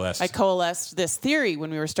coalesced this theory when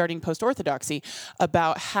we were starting Post-Orthodoxy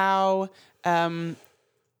about how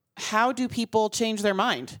do people change their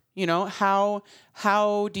mind? How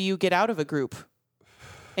do you get out of a group?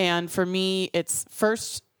 And for me, it's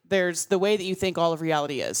first, there's the way that you think all of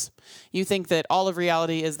reality is. You think that all of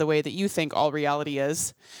reality is the way that you think all reality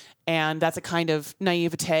is. And that's a kind of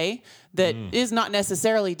naivete that is not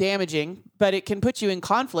necessarily damaging, but it can put you in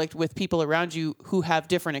conflict with people around you who have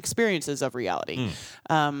different experiences of reality.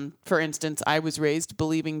 For instance, I was raised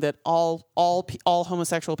believing that all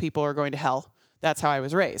homosexual people are going to hell. That's how I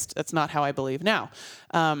was raised. That's not how I believe now.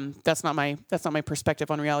 That's not my perspective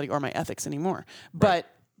on reality or my ethics anymore. Right.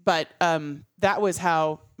 But that was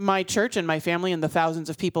how my church and my family and the thousands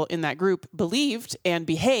of people in that group believed and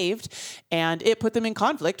behaved, and it put them in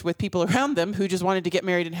conflict with people around them who just wanted to get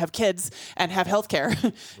married and have kids and have health care,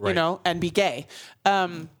 and be gay.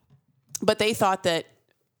 But they thought that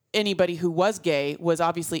anybody who was gay was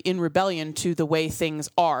obviously in rebellion to the way things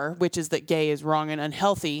are, which is that gay is wrong and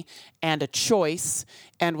unhealthy and a choice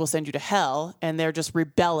and will send you to hell, and they're just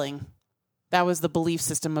rebelling. That was the belief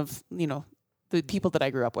system of, the people that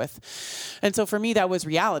I grew up with. And so for me, that was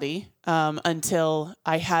reality until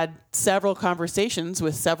I had several conversations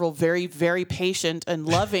with several very, very patient and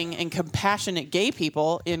loving and compassionate gay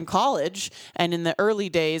people in college and in the early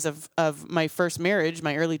days of my first marriage,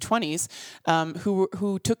 my early 20s,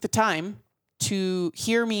 who took the time to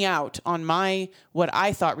hear me out on what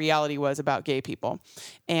I thought reality was about gay people.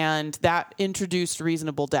 And that introduced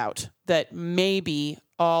reasonable doubt that maybe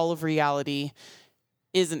all of reality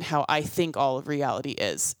isn't how I think all of reality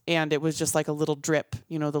is. And it was just like a little drip,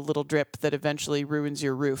 the little drip that eventually ruins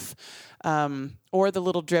your roof, or the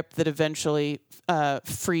little drip that eventually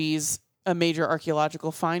frees a major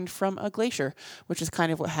archaeological find from a glacier, which is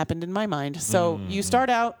kind of what happened in my mind. So you start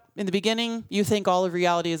out in the beginning, you think all of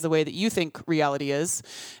reality is the way that you think reality is,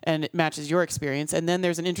 and it matches your experience. And then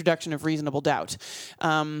there's an introduction of reasonable doubt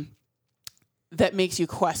that makes you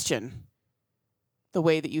question the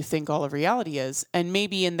way that you think all of reality is. And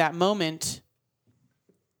maybe in that moment,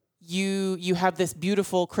 you have this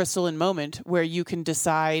beautiful crystalline moment where you can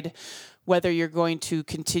decide whether you're going to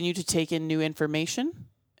continue to take in new information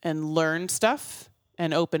and learn stuff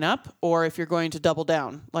and open up, or if you're going to double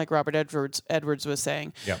down, like Robert Edwards was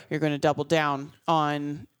saying. Yep. You're going to double down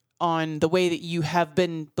on the way that you have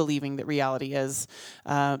been believing that reality is.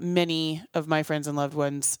 Many of my friends and loved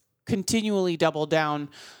ones continually double down,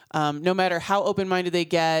 no matter how open-minded they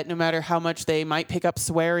get, no matter how much they might pick up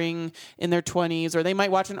swearing in their 20s, or they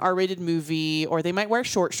might watch an R-rated movie, or they might wear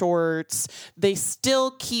short shorts. They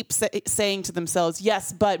still keep saying to themselves,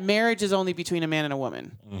 yes, but marriage is only between a man and a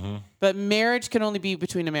woman. Mm-hmm. But marriage can only be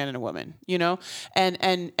between a man and a woman,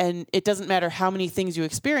 And it doesn't matter how many things you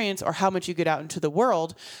experience or how much you get out into the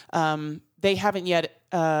world. They haven't yet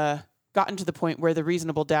gotten to the point where the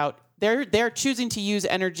reasonable doubt, they're choosing to use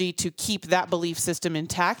energy to keep that belief system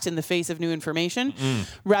intact in the face of new information,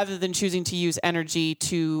 rather than choosing to use energy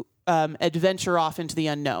to adventure off into the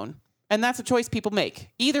unknown. And that's a choice people make.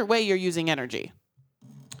 Either way, you're using energy.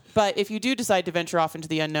 But if you do decide to venture off into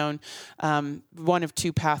the unknown, one of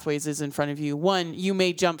two pathways is in front of you. One, you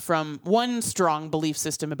may jump from one strong belief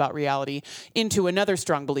system about reality into another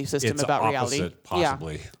strong belief system about reality.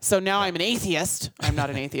 Possibly. Yeah. So now I'm an atheist. I'm not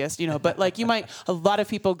an atheist, but like a lot of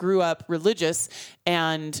people grew up religious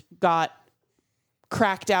and got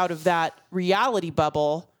cracked out of that reality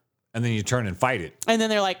bubble. And then you turn and fight it. And then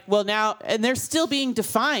they're like, well, now, and they're still being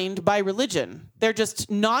defined by religion. They're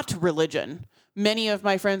just not religion. Many of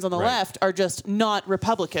my friends on the left are just not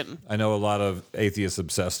Republican. I know a lot of atheists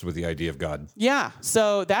obsessed with the idea of God. Yeah.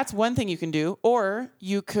 So that's one thing you can do. Or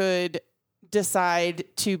you could decide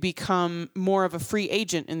to become more of a free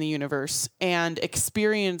agent in the universe and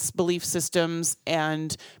experience belief systems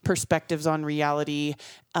and perspectives on reality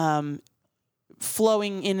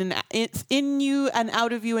flowing in you and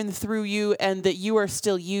out of you and through you, and that you are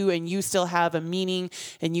still you, and you still have a meaning,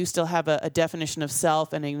 and you still have a definition of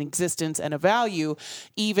self and an existence and a value,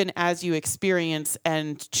 even as you experience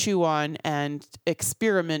and chew on and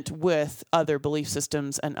experiment with other belief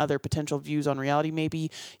systems and other potential views on reality.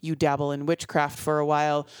 Maybe you dabble in witchcraft for a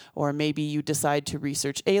while, or maybe you decide to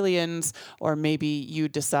research aliens, or maybe you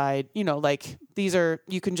decide, like, these are,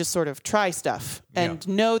 you can just sort of try stuff and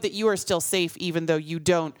know that you are still safe, even though you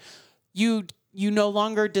don't, you no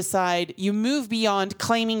longer decide, you move beyond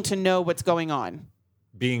claiming to know what's going on.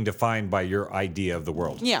 Being defined by your idea of the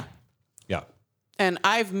world. Yeah. Yeah. And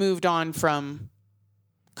I've moved on from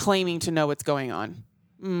claiming to know what's going on.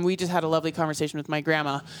 We just had a lovely conversation with my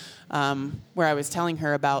grandma where I was telling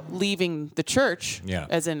her about leaving the church,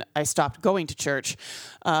 as in I stopped going to church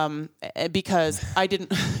because I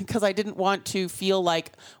didn't want to feel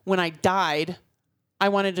like when I died, I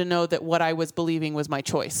wanted to know that what I was believing was my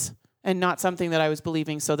choice and not something that I was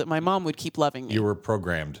believing so that my mom would keep loving me. You were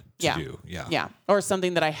programmed to do. Yeah. Or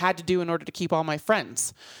something that I had to do in order to keep all my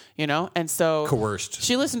friends, And so coerced.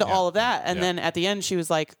 She listened to all of that. And then at the end she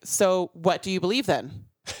was like, so what do you believe then?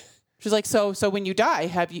 She's like, so when you die,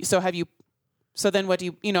 so then what do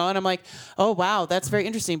you, and I'm like, oh, wow, that's very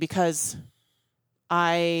interesting because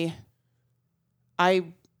I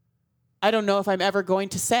don't know if I'm ever going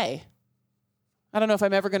to say. I don't know if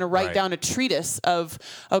I'm ever going to write down a treatise of,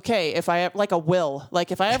 okay, if I, like a will,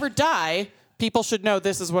 like if I ever die, people should know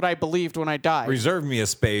this is what I believed when I died. Reserve me a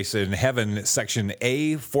space in heaven, section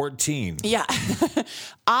A14. Yeah.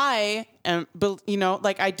 I am,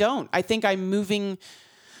 I don't. I think I'm moving,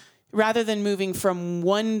 rather than moving from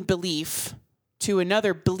one belief to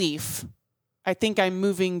another belief, I think I'm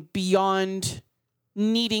moving beyond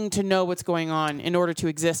needing to know what's going on in order to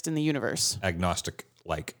exist in the universe.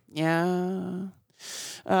 Agnostic-like. Yeah.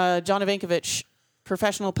 John Ivankovich,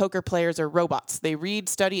 professional poker players are robots. They read,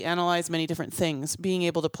 study, analyze many different things. Being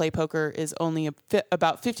able to play poker is only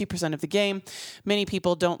about 50% of the game. Many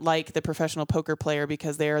people don't like the professional poker player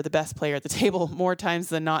because they are the best player at the table. More times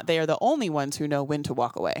than not, they are the only ones who know when to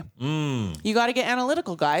walk away. You got to get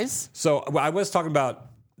analytical, guys. So I was talking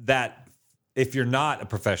about that if you're not a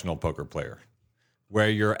professional poker player, where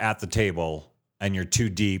you're at the table and you're too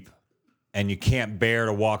deep and you can't bear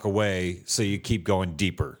to walk away, so you keep going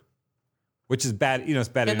deeper. Which is bad, it's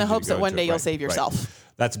bad. In the hopes that one day you'll save yourself.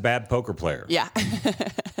 Right. That's a bad poker player. Yeah.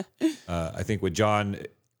 I think what John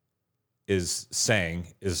is saying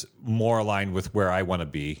is more aligned with where I want to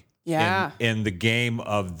be. Yeah. In the game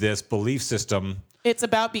of this belief system. It's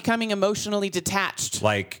about becoming emotionally detached.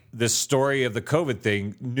 Like this story of the COVID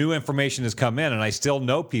thing, new information has come in, and I still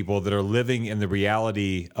know people that are living in the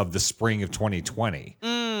reality of the spring of 2020.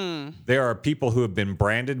 There are people who have been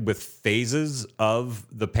branded with phases of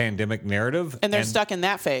the pandemic narrative. And they're stuck in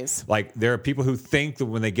that phase. Like there are people who think that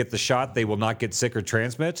when they get the shot, they will not get sick or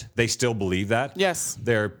transmit. They still believe that. Yes.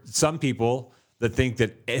 There are some people that think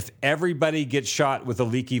that if everybody gets shot with a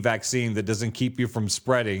leaky vaccine that doesn't keep you from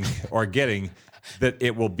spreading or getting, that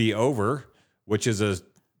it will be over, which is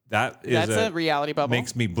that's a reality bubble.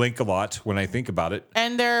 Makes me blink a lot when I think about it.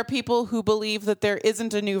 And there are people who believe that there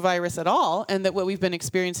isn't a new virus at all, and that what we've been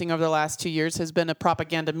experiencing over the last 2 years has been a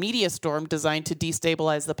propaganda media storm designed to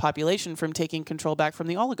destabilize the population from taking control back from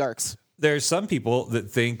the oligarchs. There's some people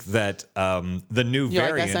that think that the new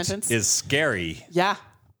variant is scary. Yeah.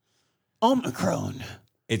 Omicron.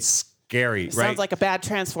 It's scary, right? Sounds like a bad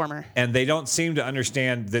transformer. And they don't seem to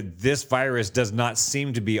understand that this virus does not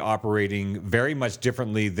seem to be operating very much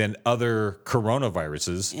differently than other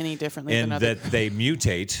coronaviruses. Any differently than other. In that they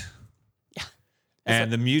mutate. Yeah.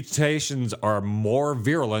 And the mutations are more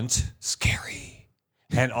virulent, scary,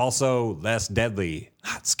 and also less deadly,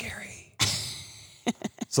 not scary.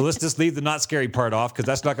 So let's just leave the not scary part off because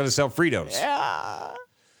that's not going to sell Fritos. Yeah.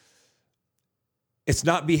 It's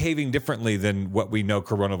not behaving differently than what we know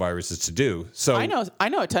coronavirus is to do. So I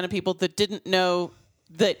know a ton of people that didn't know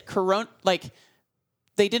that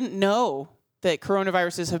they didn't know that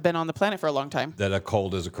coronaviruses have been on the planet for a long time. That a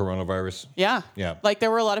cold is a coronavirus? Yeah. Yeah. Like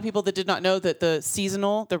there were a lot of people that did not know that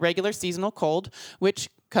the regular seasonal cold, which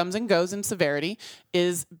comes and goes in severity,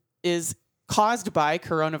 is caused by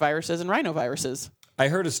coronaviruses and rhinoviruses. I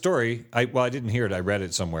heard a story. I didn't hear it. I read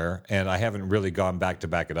it somewhere, and I haven't really gone back to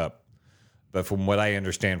back it up. But from what I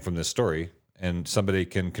understand from this story, and somebody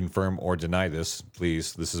can confirm or deny this,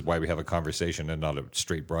 please, this is why we have a conversation and not a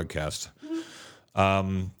straight broadcast,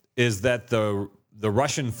 is that the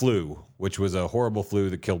Russian flu, which was a horrible flu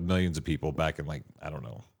that killed millions of people back in I don't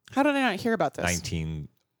know. How did I not hear about this? 19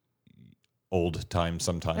 old time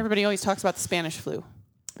sometime. Everybody always talks about the Spanish flu.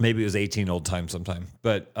 Maybe it was 18 old time sometime.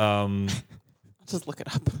 But Just look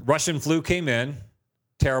it up. Russian flu came in.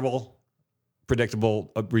 Terrible,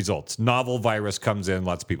 predictable results. Novel virus comes in.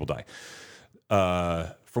 Lots of people die.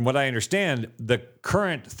 From what I understand, the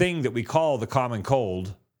current thing that we call the common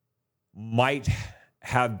cold might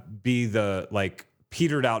be the like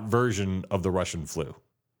petered out version of the Russian flu.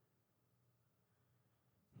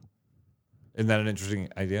 Isn't that an interesting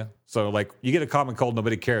idea? So like you get a common cold,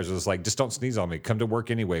 nobody cares. It's like, just don't sneeze on me. Come to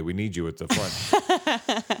work anyway. We need you at the front.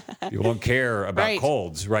 You won't care about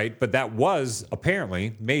colds, right? But that was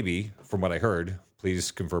apparently, maybe, from what I heard,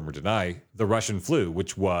 please confirm or deny, the Russian flu,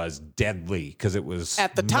 which was deadly because it was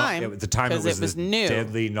at the time. At the time, it was this new,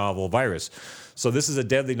 deadly novel virus. So this is a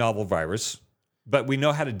deadly novel virus, but we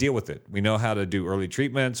know how to deal with it. We know how to do early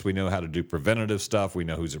treatments. We know how to do preventative stuff. We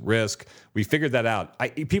know who's at risk. We figured that out.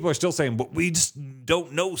 People are still saying, but we just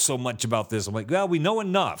don't know so much about this. I'm like, well, we know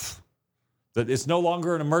enough that it's no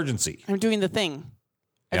longer an emergency. I'm doing the thing.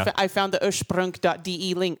 Yeah. I found the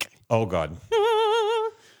ursprung.de link. Oh, God.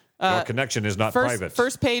 Our connection is not private.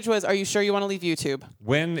 First page was, are you sure you want to leave YouTube?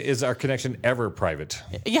 When is our connection ever private?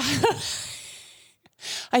 Yeah.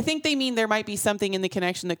 I think they mean there might be something in the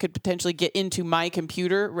connection that could potentially get into my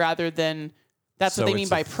computer rather than, that's what they mean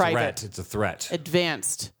by private. It's a threat.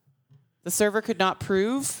 Advanced. The server could not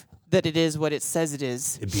prove that it is what it says it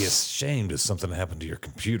is. It'd be a shame if something happened to your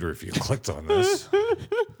computer if you clicked on this.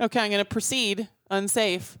 Okay, I'm going to proceed.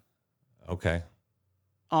 Unsafe. Okay.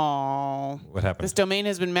 Oh. What happened? This domain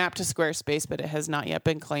has been mapped to Squarespace, but it has not yet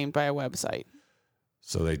been claimed by a website.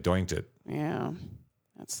 So they doinked it. Yeah.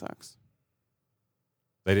 That sucks.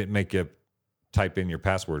 They didn't make you type in your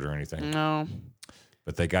password or anything. No.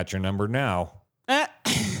 But they got your number now.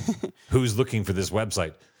 Who's looking for this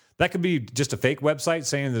website? That could be just a fake website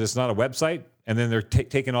saying that it's not a website, and then they're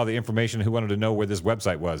taking all the information who wanted to know where this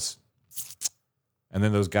website was. And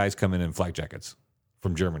then those guys come in flak jackets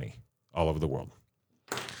from Germany all over the world.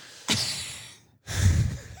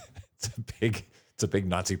 It's a big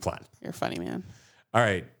Nazi plot. You're funny, man. All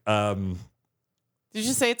right. Did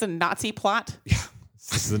you say it's a Nazi plot? Yeah.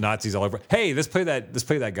 This is the Nazis all over. Hey, let's play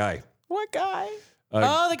that guy. What guy?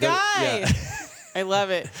 The guy. Yeah. I love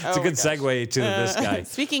it. It's a good segue to this guy.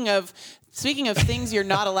 Speaking of things you're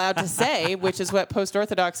not allowed to say, which is what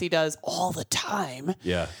Post-Orthodoxy does all the time.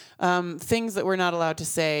 Yeah. Things that we're not allowed to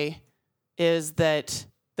say is that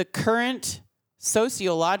the current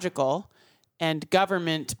sociological and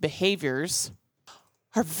government behaviors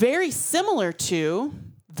are very similar to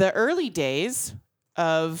the early days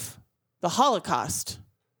of the Holocaust.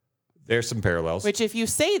 There's some parallels. Which, if you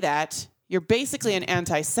say that, you're basically an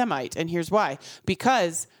anti-Semite. And here's why.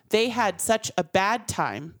 Because they had such a bad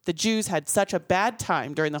time. The Jews had such a bad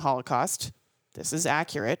time during the Holocaust. This is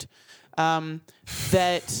accurate.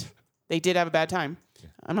 That they did have a bad time.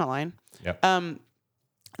 I'm not lying. Yep.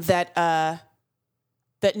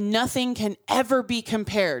 That nothing can ever be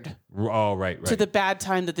compared to the bad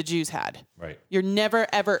time that the Jews had. Right. You're never,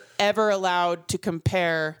 ever, ever allowed to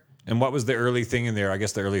compare. And what was the early thing in there? I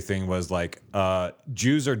guess the early thing was like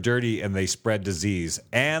Jews are dirty and they spread disease.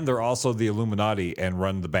 And they're also the Illuminati and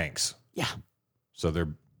run the banks. Yeah. So they're...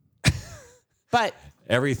 But...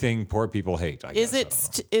 everything poor people hate, I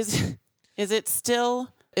guess.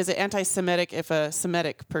 Is it anti-Semitic if a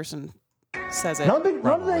Semitic person says it? Not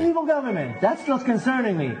the evil government. That's not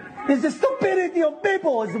concerning me. It's the stupidity of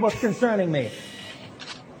people is what's concerning me.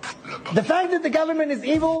 The fact that the government is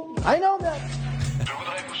evil, I know that.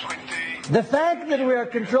 The fact that we are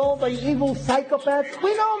controlled by evil psychopaths,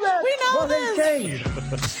 we know that. We know Nothing changed.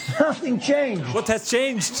 Nothing changed. What has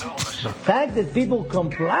changed? The fact that people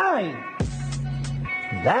comply,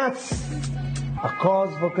 that's a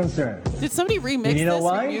cause for concern. Did somebody remix this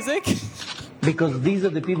with music? Because these are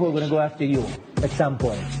the people who are going to go after you at some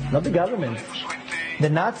point, not the government. The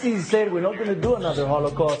Nazis said we're not going to do another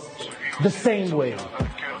Holocaust the same way.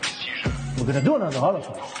 We're going to do another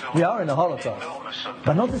Holocaust. We are in a Holocaust.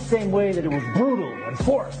 But not the same way that it was brutal and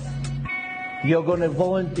forced. You're going to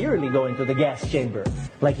voluntarily go into the gas chamber.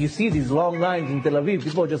 Like you see these long lines in Tel Aviv,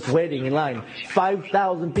 people are just waiting in line.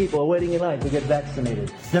 5,000 people are waiting in line to get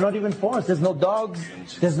vaccinated. They're not even forced. There's no dogs.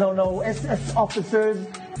 There's no SS officers.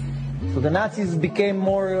 So the Nazis became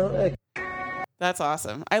more... That's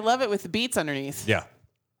awesome. I love it with the beats underneath. Yeah.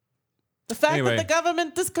 The fact that the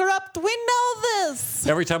government is corrupt, we know this.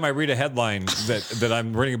 Every time I read a headline that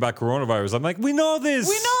I'm reading about coronavirus, I'm like, we know this.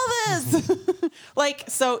 We know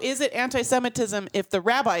this. So is it anti-Semitism if the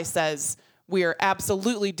rabbi says we are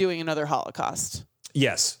absolutely doing another Holocaust?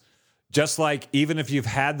 Yes. Just like even if you've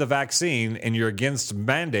had the vaccine and you're against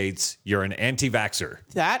mandates, you're an anti-vaxxer.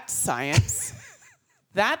 That's science.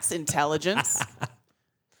 That's intelligence.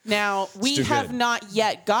 Now, we have not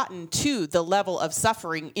yet gotten to the level of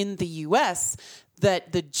suffering in the U.S.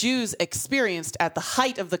 that the Jews experienced at the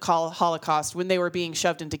height of the Holocaust when they were being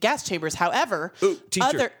shoved into gas chambers. However,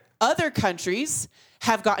 other countries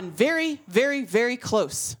have gotten very, very, very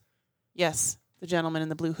close. Yes, the gentleman in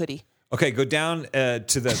the blue hoodie. Okay, go down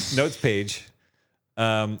to the notes page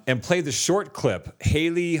and play the short clip.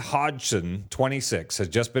 Haley Hodgson, 26, has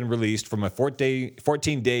just been released from a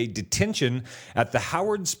 14-day detention at the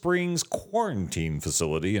Howard Springs quarantine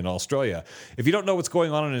facility in Australia. If you don't know what's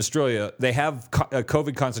going on in Australia, they have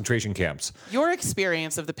COVID concentration camps. Your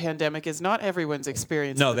experience of the pandemic is not everyone's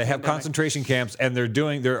experience. No, they have concentration camps, and they're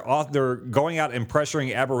going out and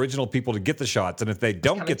pressuring Aboriginal people to get the shots. And if they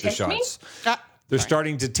don't get the shots, they're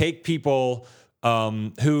starting to take people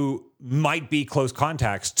who might be close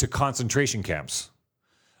contacts to concentration camps.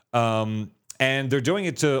 And they're doing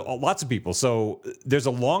it to lots of people. So there's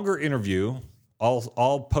a longer interview.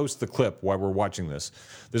 I'll post the clip while we're watching this.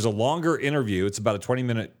 There's a longer interview. It's about a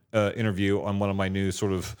 20-minute interview on one of my new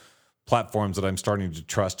sort of platforms that I'm starting to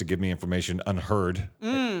trust to give me information. Unheard,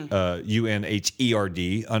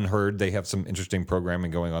 UNHERD, Unheard. They have some interesting programming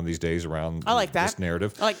going on these days around this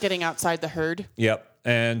narrative. I like getting outside the herd. Yep.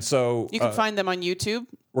 And so you can find them on YouTube.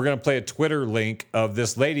 We're going to play a Twitter link of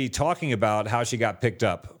this lady talking about how she got picked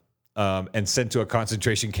up and sent to a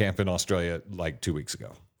concentration camp in Australia like 2 weeks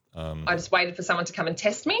ago. I just waited for someone to come and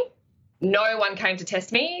test me. No one came to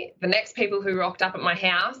test me. The next people who rocked up at my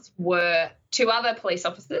house were 2 other police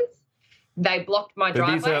officers. They blocked my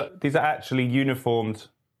driveway. These are actually uniformed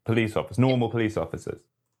police officers, normal police officers.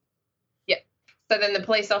 So then the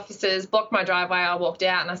police officers blocked my driveway. I walked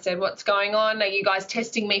out and I said, what's going on? Are you guys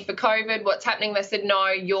testing me for COVID? What's happening? They said, no,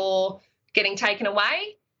 you're getting taken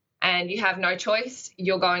away and you have no choice.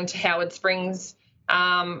 You're going to Howard Springs.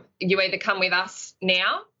 You either come with us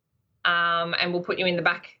now and we'll put you in the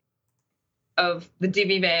back of the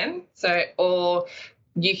divvy van, or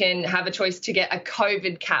you can have a choice to get a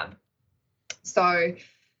COVID cab. So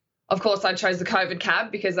of course, I chose the COVID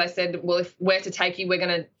cab because they said, well, if we're to take you, we're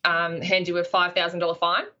going to hand you a $5,000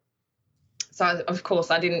 fine. So, of course,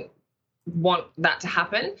 I didn't want that to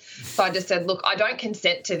happen. So I just said, look, I don't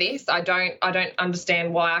consent to this. I don't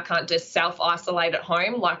understand why I can't just self-isolate at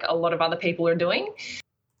home like a lot of other people are doing.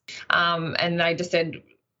 And they just said,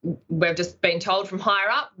 we've just been told from higher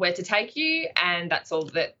up where to take you, and that's all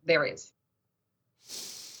that there is.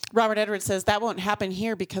 Robert Edwards says that won't happen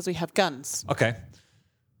here because we have guns. Okay.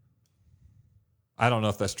 I don't know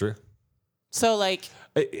if that's true. So, like...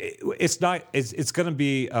 It's not... It's going to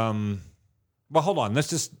be... well, hold on. Let's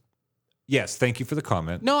just... Yes, thank you for the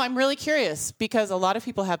comment. No, I'm really curious because a lot of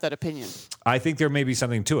people have that opinion. I think there may be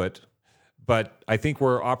something to it, but I think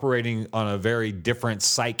we're operating on a very different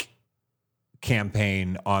psych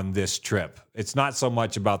campaign on this trip. It's not so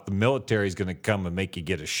much about the military is going to come and make you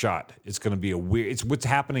get a shot. It's going to be it's what's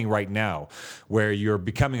happening right now where you're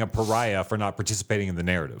becoming a pariah for not participating in the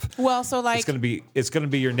narrative. Well, so like it's going to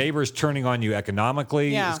be your neighbors turning on you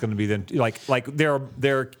economically. Yeah. It's going to be then like there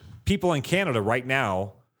are people in Canada right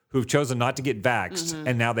now who've chosen not to get vaxxed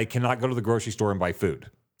and now they cannot go to the grocery store and buy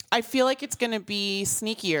food. I feel like it's going to be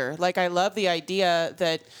sneakier. Like I love the idea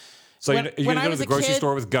that So you're going to go to the grocery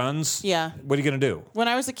store with guns? Yeah. What are you going to do? When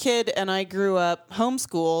I was a kid and I grew up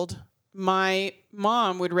homeschooled, my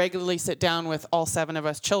mom would regularly sit down with all 7 of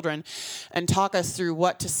us children and talk us through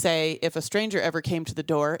what to say if a stranger ever came to the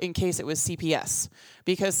door in case it was CPS.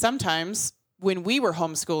 Because sometimes when we were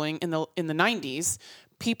homeschooling in the 90s,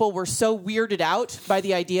 people were so weirded out by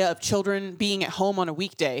the idea of children being at home on a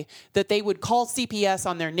weekday that they would call CPS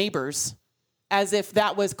on their neighbors as if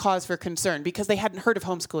that was cause for concern because they hadn't heard of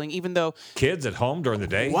homeschooling, even though... Kids at home during the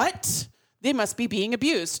day? What? They must be being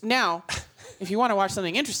abused. Now, if you want to watch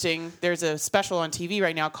something interesting, there's a special on TV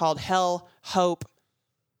right now called Hell, Hope,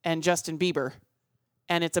 and Justin Bieber.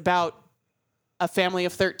 And it's about a family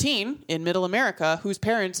of 13 in middle America whose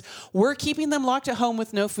parents were keeping them locked at home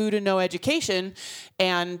with no food and no education,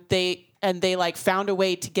 and they like found a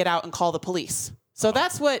way to get out and call the police. So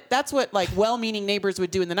that's what like well-meaning neighbors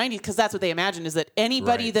would do in the 90s because that's what they imagined is that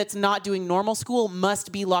anybody that's not doing normal school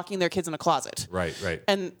must be locking their kids in a closet. Right.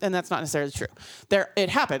 And that's not necessarily true. It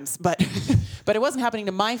happens, but but it wasn't happening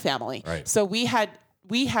to my family. Right. So we had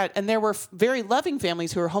and there were very loving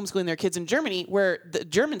families who were homeschooling their kids in Germany where the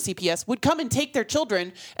German CPS would come and take their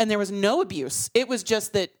children and there was no abuse. It was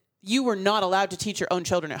just that you were not allowed to teach your own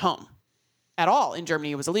children at home. At all in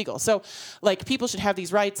Germany, it was illegal. So, like, people should have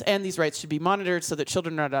these rights, and these rights should be monitored so that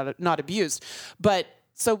children are not abused. But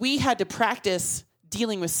so we had to practice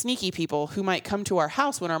dealing with sneaky people who might come to our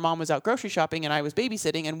house when our mom was out grocery shopping and I was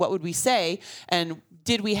babysitting, and what would we say? And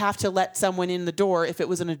did we have to let someone in the door if it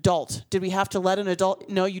was an adult? Did we have to let an adult?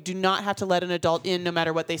 No, you do not have to let an adult in no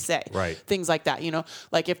matter what they say. Right. Things like that,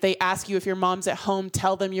 Like if they ask you if your mom's at home,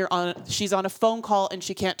 tell them she's on a phone call and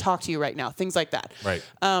she can't talk to you right now. Things like that. Right.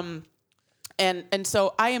 And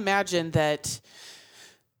so I imagine that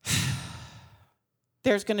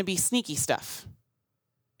there's going to be sneaky stuff.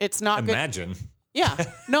 It's not Imagine. Yeah.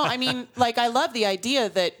 No, I mean, like, I love the idea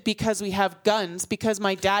that because we have guns, because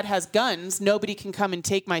my dad has guns, nobody can come and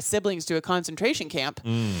take my siblings to a concentration camp.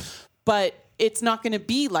 But it's not going to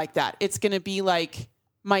be like that. It's going to be like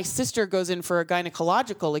my sister goes in for a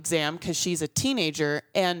gynecological exam because she's a teenager,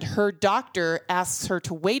 and her doctor asks her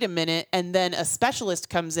to wait a minute, and then a specialist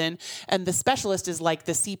comes in, and the specialist is like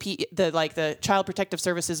the the Child Protective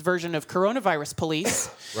Services version of coronavirus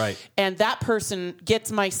police. Right. And that person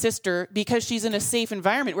gets my sister, because she's in a safe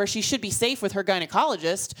environment where she should be safe with her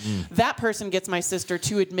gynecologist. That person gets my sister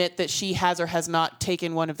to admit that she has or has not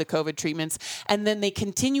taken one of the COVID treatments, and then they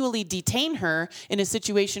continually detain her in a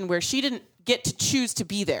situation where she didn't get to choose to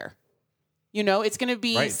be there. It's going to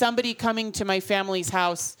be somebody coming to my family's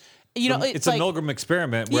house. It's a Milgram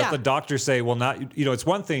experiment where if the doctors say, well, not, it's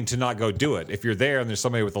one thing to not go do it. If you're there and there's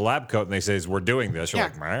somebody with a lab coat and they say, we're doing this, you're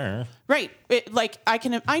like, meh. Right.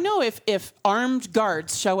 I know if armed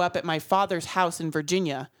guards show up at my father's house in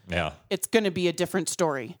Virginia, it's going to be a different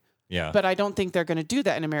story. Yeah. But I don't think they're going to do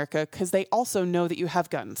that in America because they also know that you have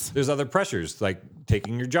guns. There's other pressures, like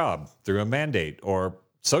taking your job through a mandate, or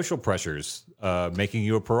social pressures, making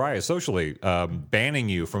you a pariah socially, banning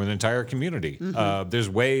you from an entire community. There's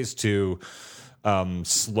ways to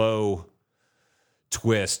slow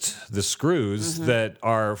twist the screws that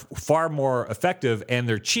are far more effective, and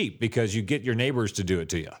they're cheap because you get your neighbors to do it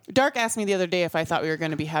to you. Dark asked me the other day if I thought we were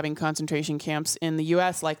going to be having concentration camps in the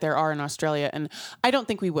U.S. like there are in Australia, and I don't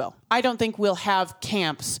think we will. I don't think we'll have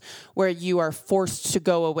camps where you are forced to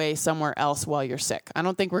go away somewhere else while you're sick. I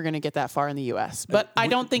don't think we're going to get that far in the U.S., but I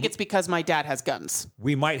don't think it's because my dad has guns.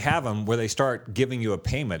 We might have them where they start giving you a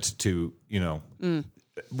payment to,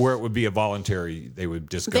 where it would be a voluntary, they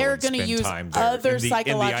would just go and spend time there. Other in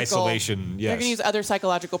the isolation. Yes. They're going to use other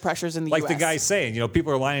psychological pressures in the U.S. US. Like the guy's saying,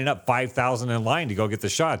 people are lining up 5,000 in line to go get the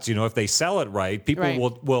shots. If they sell it right,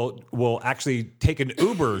 people will actually take an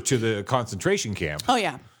Uber to the concentration camp. Oh,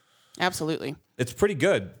 yeah. Absolutely. It's pretty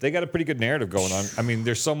good. They got a pretty good narrative going on. I mean,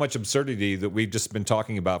 there's so much absurdity that we've just been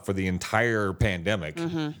talking about for the entire pandemic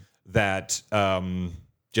that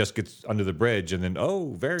just gets under the bridge, and then,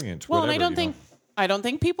 variant. Well, whatever, and I don't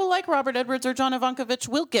think people like Robert Edwards or John Ivankovich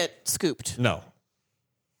will get scooped. No.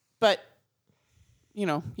 But,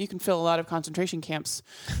 you can fill a lot of concentration camps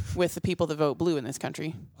with the people that vote blue in this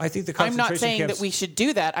country. I think the concentration I'm not saying that we should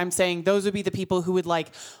do that. I'm saying those would be the people who would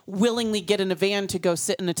willingly get in a van to go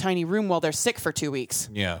sit in a tiny room while they're sick for 2 weeks.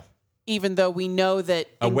 Yeah. Even though we know that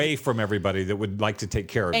away from everybody that would like to take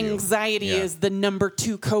care of you. Anxiety is the number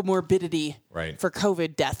 2 comorbidity for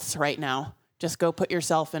COVID deaths right now. Just go put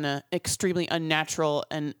yourself in an extremely unnatural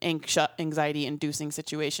and anxiety-inducing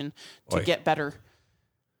situation to get better.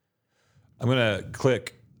 I'm going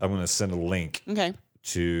to send a link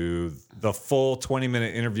to the full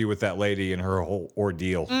 20-minute interview with that lady and her whole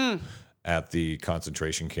ordeal at the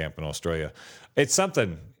concentration camp in Australia. It's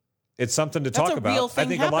something. It's something to talk about. I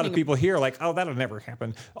think a lot of people here are like, that'll never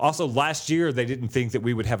happen. Also, last year, they didn't think that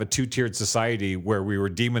we would have a 2-tiered society where we were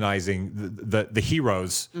demonizing the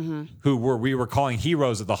heroes who we were calling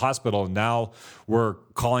heroes at the hospital. And now we're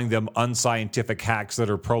calling them unscientific hacks that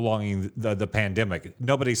are prolonging the pandemic.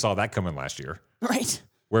 Nobody saw that coming last year. Right.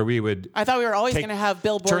 Where we would. I thought we were always going to have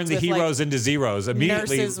billboards turn the heroes into zeros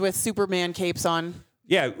immediately. Nurses with Superman capes on.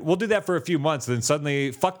 Yeah, we'll do that for a few months, then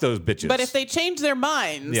suddenly fuck those bitches. But if they change their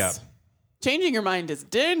minds. Yeah. Changing your mind is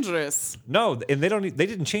dangerous. No, and they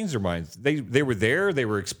didn't change their minds. They were there. They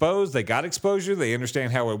were exposed. They got exposure. They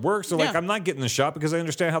understand how it works. They're like, I'm not getting the shot because I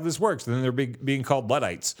understand how this works. And then they're being called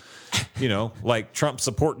Luddites, like Trump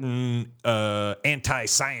supporting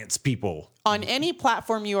anti-science people. On any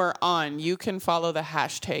platform you are on, you can follow the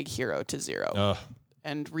hashtag #HeroToZero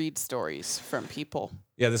and read stories from people.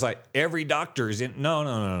 Yeah, there's every doctor is in.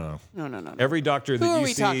 No. Every doctor that you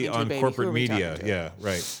see on corporate media. Yeah,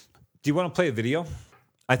 right. Do you want to play a video?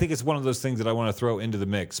 I think it's one of those things that I want to throw into the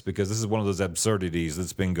mix because this is one of those absurdities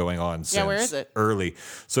that's been going on since where is it? Early.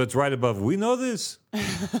 So it's right above. We know this.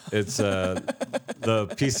 It's the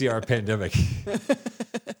PCR pandemic.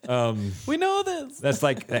 We know this. That's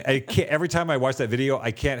I can't, every time I watch that video, I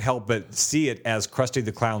can't help but see it as Krusty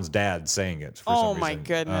the Clown's dad saying it. For some reason. My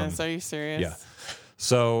goodness. Are you serious? Yeah.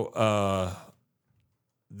 So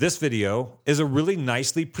this video is a really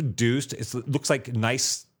nicely produced. It looks like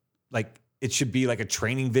nice, like it should be like a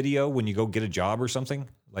training video when you go get a job or something,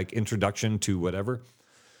 like introduction to whatever.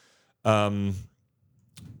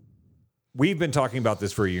 We've been talking about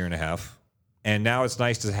this for a year and a half, and now it's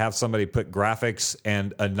nice to have somebody put graphics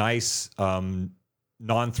and a nice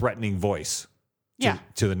non-threatening voice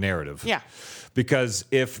to the narrative. Yeah. Because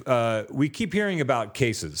if we keep hearing about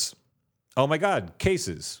cases, oh my God,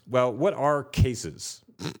 cases. Well, what are cases?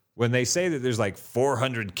 When they say that there's like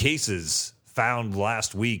 400 cases found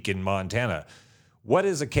last week in Montana, what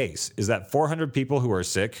is a case? Is that 400 people who are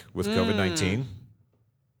sick with COVID-19?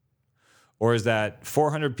 Or is that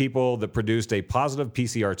 400 people that produced a positive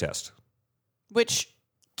PCR test? Which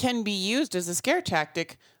can be used as a scare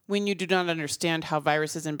tactic when you do not understand how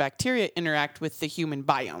viruses and bacteria interact with the human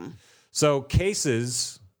biome. So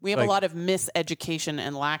cases... We have a lot of miseducation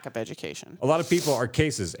and lack of education. A lot of people are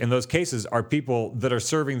cases, and those cases are people that are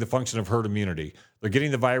serving the function of herd immunity. They're getting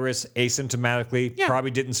the virus asymptomatically, probably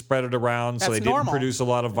didn't spread it around, so they didn't produce a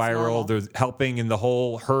lot of viral. They're helping in the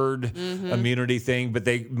whole herd immunity thing, but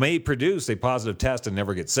they may produce a positive test and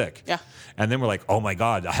never get sick. Yeah. And then we're like, oh my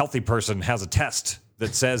God, a healthy person has a test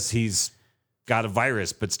that says he's got a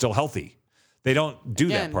virus but still healthy. They don't do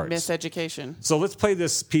that part. Miseducation. So let's play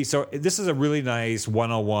this piece. So this is a really nice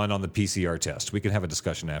 101 on the PCR test. We can have a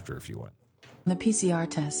discussion after if you want. The PCR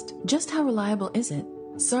test. Just how reliable is it?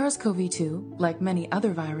 SARS-CoV-2, like many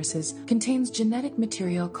other viruses, contains genetic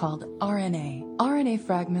material called RNA. RNA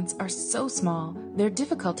fragments are so small, they're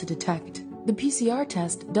difficult to detect. The PCR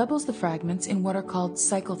test doubles the fragments in what are called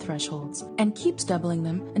cycle thresholds and keeps doubling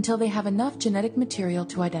them until they have enough genetic material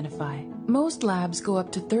to identify. Most labs go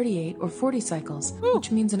up to 38 or 40 cycles,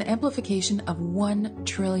 which means an amplification of 1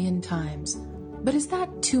 trillion times. But is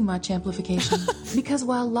that too much amplification? Because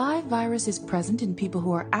while live virus is present in people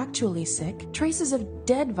who are actually sick, traces of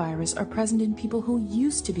dead virus are present in people who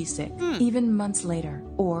used to be sick, even months later,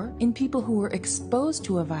 or in people who were exposed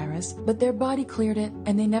to a virus, but their body cleared it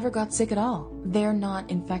and they never got sick at all. They're not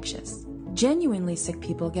infectious. Genuinely sick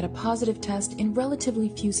people get a positive test in relatively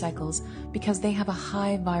few cycles because they have a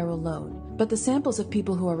high viral load. But the samples of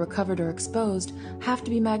people who are recovered or exposed have to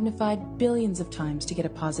be magnified billions of times to get a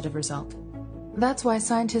positive result. That's why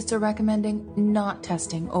scientists are recommending not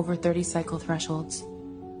testing over 30 cycle thresholds.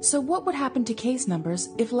 So what would happen to case numbers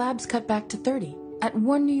if labs cut back to 30? At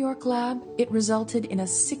one New York lab, it resulted in a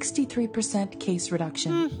 63% case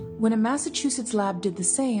reduction. When a Massachusetts lab did the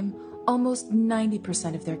same, almost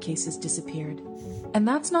 90% of their cases disappeared. And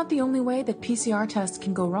that's not the only way that PCR tests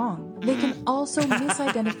can go wrong. They can also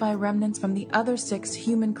misidentify remnants from the other 6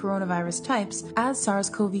 human coronavirus types as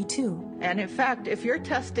SARS-CoV-2. And in fact, if you're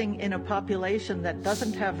testing in a population that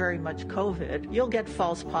doesn't have very much COVID, you'll get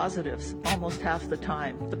false positives almost half the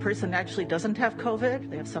time. The person actually doesn't have COVID,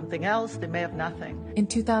 they have something else, they may have nothing. In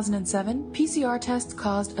 2007, PCR tests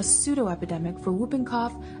caused a pseudo-epidemic for whooping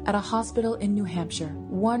cough at a hospital in New Hampshire.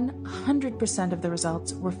 100% of the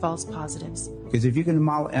results were false positives. Because if you can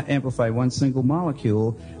amplify one single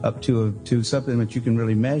molecule up to something that you can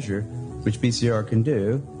really measure, which PCR can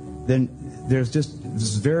do, then there's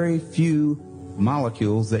very few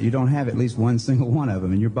molecules that you don't have at least one single one of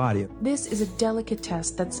them in your body. This is a delicate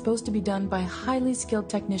test that's supposed to be done by highly skilled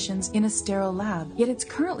technicians in a sterile lab, yet it's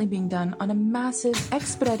currently being done on a massive,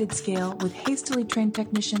 expedited scale with hastily trained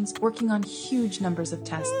technicians working on huge numbers of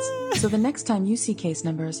tests. So the next time you see case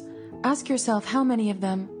numbers, ask yourself how many of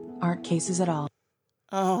them aren't cases at all.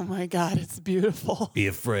 Oh my God, it's beautiful. Be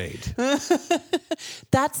afraid.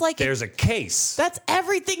 That's like... There's a case. That's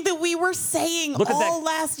everything that we were saying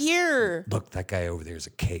last year. Look, that guy over there is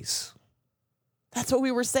a case. That's what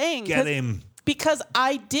we were saying. Get him. Because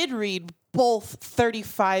I did read both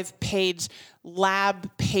 35-page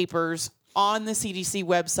lab papers on the CDC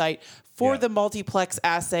website for the multiplex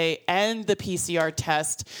assay and the PCR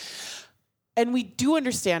test. And we do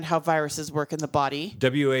understand how viruses work in the body.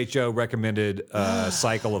 WHO recommended a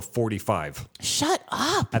cycle of 45. Shut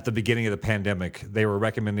up. At the beginning of the pandemic, they were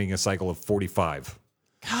recommending a cycle of 45.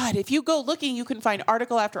 God, if you go looking, you can find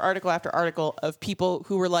article after article after article of people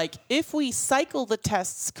who were like, if we cycle the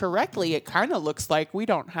tests correctly, it kind of looks like we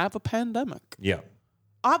don't have a pandemic. Yeah.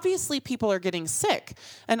 Obviously, people are getting sick,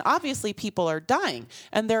 and obviously people are dying,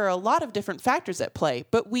 and there are a lot of different factors at play,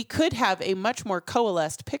 but we could have a much more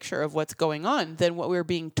coalesced picture of what's going on than what we're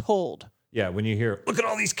being told. Yeah, when you hear, look at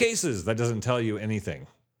all these cases, that doesn't tell you anything.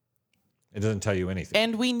 It doesn't tell you anything.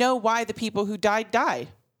 And we know why the people who died.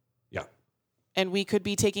 Yeah. And we could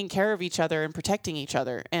be taking care of each other and protecting each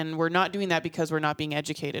other, and we're not doing that because we're not being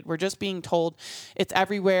educated. We're just being told it's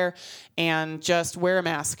everywhere, and just wear a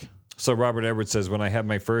mask. So Robert Edwards says, when I had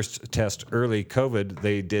my first test early COVID,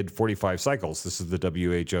 they did 45 cycles. This is the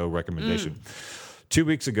WHO recommendation. 2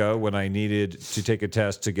 weeks ago, when I needed to take a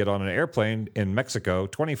test to get on an airplane in Mexico,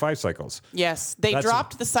 25 cycles. Yes. They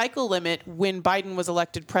dropped the cycle limit when Biden was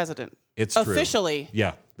elected president. It's officially. True.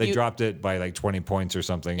 Yeah. They dropped it by like 20 points or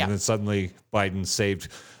something. Yeah. And then suddenly Biden saved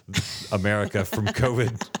America from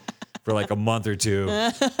COVID for like a month or two.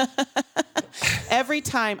 Every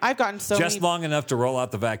time I've gotten just long enough to roll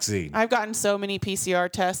out the vaccine. I've gotten so many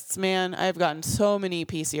PCR tests, man. I've gotten so many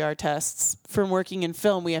PCR tests from working in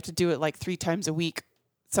film. We have to do it like 3 times a week,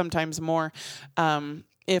 sometimes more,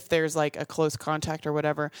 if there's like a close contact or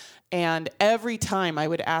whatever. And every time I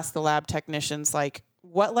would ask the lab technicians, like,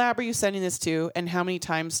 what lab are you sending this to, and how many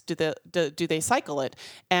times do they cycle it?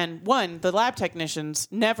 And the lab technicians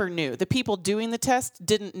never knew. The people doing the test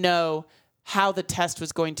didn't know how the test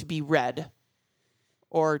was going to be read,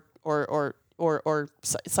 or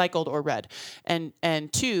cycled or read.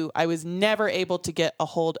 And 2, I was never able to get a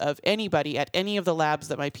hold of anybody at any of the labs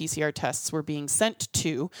that my PCR tests were being sent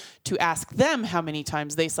to ask them how many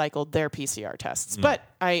times they cycled their PCR tests. But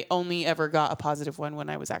I only ever got a positive one when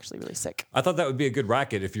I was actually really sick. I thought that would be a good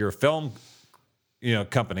racket if you're a film,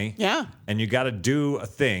 company. Yeah. And you got to do a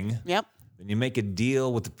thing. Yep. Then you make a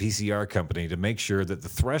deal with the PCR company to make sure that the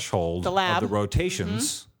threshold of the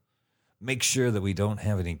rotations make sure that we don't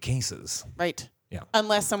have any cases. Right. Yeah.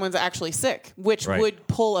 Unless someone's actually sick, which would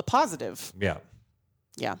pull a positive. Yeah.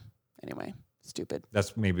 Yeah. Anyway, stupid.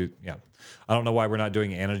 That's maybe, yeah. I don't know why we're not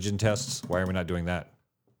doing antigen tests. Why are we not doing that?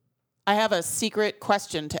 I have a secret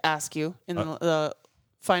question to ask you in the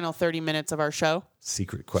final 30 minutes of our show.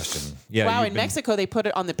 Secret question. Yeah. Wow, in Mexico, they put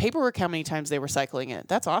it on the paperwork how many times they were cycling it.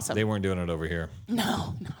 That's awesome. They weren't doing it over here.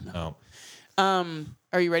 No.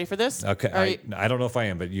 Are you ready for this? Okay. I don't know if I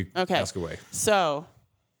am, but you ask away. So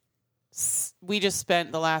we just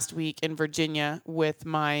spent the last week in Virginia with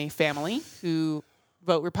my family who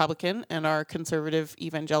vote Republican and are conservative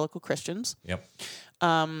evangelical Christians. Yep.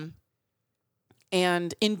 And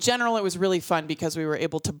in general, it was really fun because we were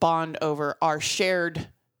able to bond over our shared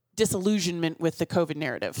disillusionment with the COVID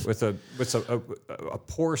narrative. With a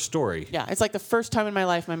poor story. Yeah, it's like the first time in my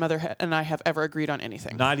life my mother and I have ever agreed on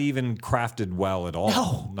anything. Not even crafted well at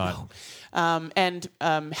all. No. And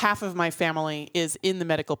half of my family is in the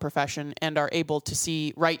medical profession and are able to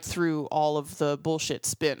see right through all of the bullshit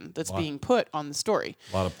spin that's being put on the story.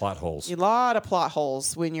 A lot of plot holes. A lot of plot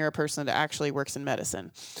holes when you're a person that actually works in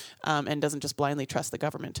medicine and doesn't just blindly trust the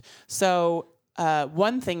government. So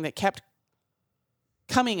one thing that kept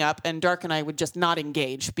coming up, and Dark and I would just not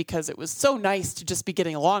engage because it was so nice to just be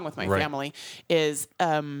getting along with my family, is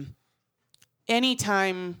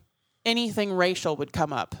anytime anything racial would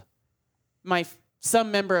come up,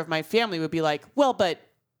 some member of my family would be like, well, but,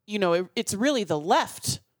 it's really the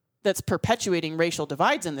left that's perpetuating racial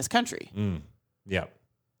divides in this country. Yeah.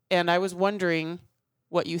 And I was wondering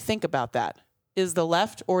what you think about that. Is the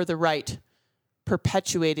left or the right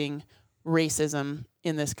perpetuating racism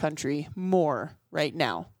in this country more right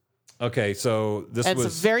now? Okay, so it's a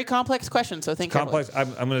very complex question, so think complex.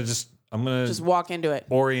 I'm gonna just walk into it.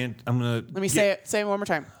 Let me say it one more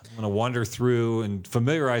time. I'm gonna wander through and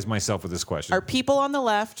familiarize myself with this question. Are people on the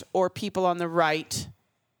left or people on the right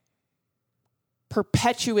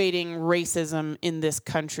perpetuating racism in this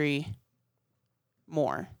country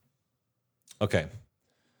more? Okay.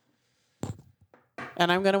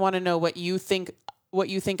 And I'm gonna want to know what you think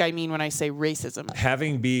I mean when I say racism.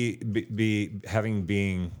 Having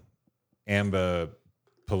being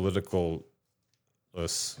political,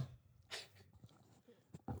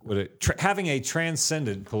 having a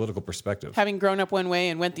transcendent political perspective. Having grown up one way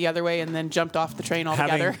and went the other way and then jumped off the train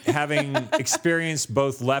altogether. Having experienced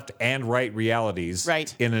both left and right realities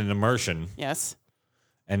in an immersion. Yes.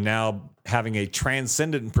 And now having a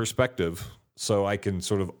transcendent perspective so I can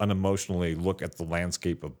sort of unemotionally look at the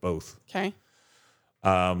landscape of both. Okay.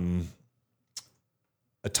 A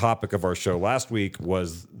topic of our show last week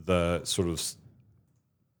was the sort of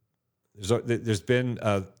there's been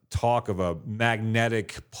a talk of a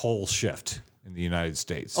magnetic pole shift in the United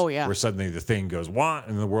States. Oh, yeah. Where suddenly the thing goes, wah,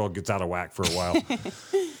 and the world gets out of whack for a while.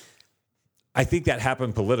 I think that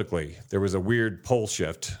happened politically. There was a weird pole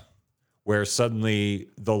shift where suddenly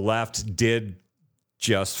the left did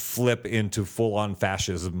just flip into full-on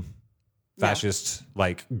fascism, fascist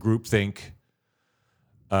like groupthink.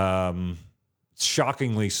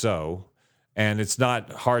 Shockingly so. And it's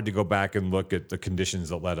not hard to go back and look at the conditions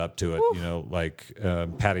that led up to it, like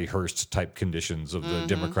Patty Hearst type conditions of the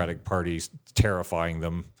Democratic Party terrifying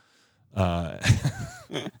them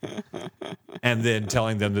and then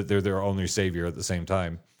telling them that they're their only savior at the same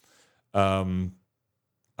time.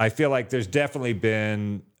 I I feel like there's definitely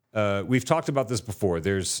been, we've talked about this before.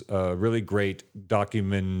 There's a really great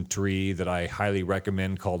documentary that I highly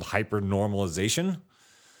recommend called Hypernormalization.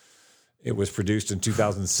 It was produced in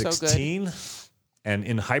 2016. So and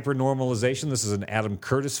in Hypernormalization, this is an Adam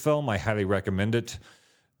Curtis film. I highly recommend it.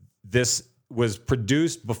 This was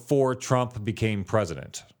produced before Trump became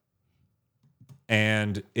president.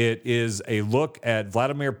 And it is a look at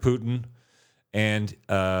Vladimir Putin and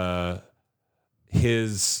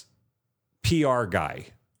his PR guy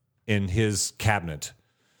in his cabinet,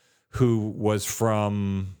 who was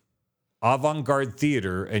from avant-garde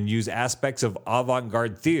theater and used aspects of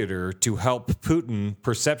avant-garde theater to help Putin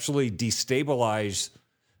perceptually destabilize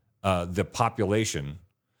the population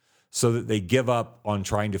so that they give up on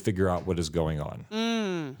trying to figure out what is going on.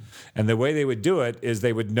 And the way they would do it is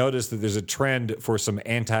they would notice that there's a trend for some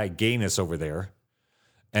anti-gayness over there.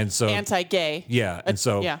 And so anti-gay. Yeah. And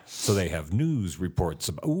so they have news reports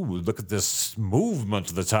about, look at this movement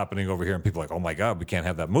that's happening over here. And people are like, oh my God, we can't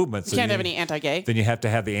have that movement. So you can't have any anti-gay. Then you have to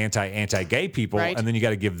have the anti-gay people. Right. And then you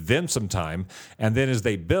got to give them some time. And then as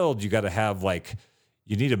they build, you got to have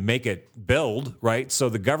you need to make it build, right? So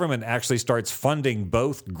the government actually starts funding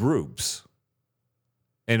both groups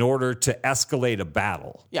in order to escalate a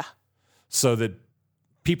battle. Yeah. So that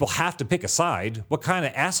people have to pick a side. What kind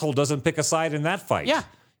of asshole doesn't pick a side in that fight? Yeah.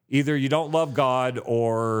 Either you don't love God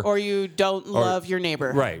or you don't love your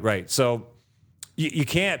neighbor. Right. So you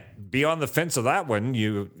can't be on the fence of that one.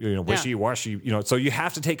 You know, wishy-washy, so you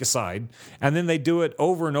have to take a side. And then they do it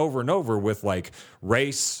over and over and over with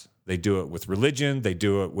race. They do it with religion. They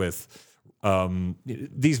do it with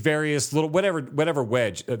these various little whatever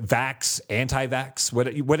wedge, vax, anti-vax,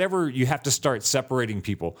 whatever. You have to start separating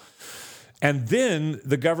people. And then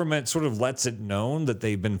the government sort of lets it known that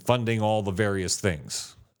they've been funding all the various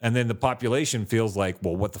things. And then the population feels like,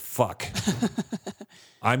 well, what the fuck?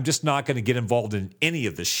 I'm just not going to get involved in any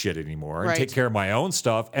of this shit anymore and take care of my own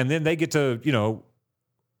stuff. And then they get to,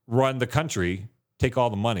 run the country, take all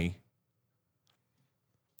the money.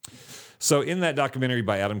 So in that documentary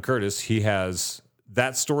by Adam Curtis, he has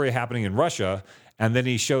that story happening in Russia. And then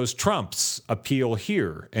he shows Trump's appeal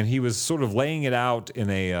here, and he was sort of laying it out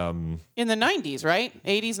in a in the 90s, right?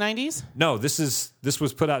 80s, 90s? No, this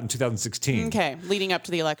was put out in 2016. Okay, leading up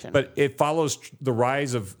to the election. But it follows the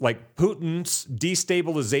rise of Putin's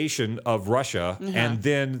destabilization of Russia, and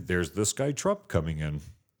then there's this guy Trump coming in.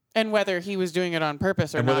 And whether he was doing it on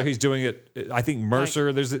purpose or not. And whether he's doing it, I think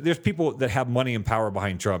Mercer. There's people that have money and power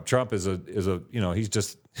behind Trump. Trump is a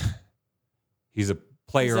he's a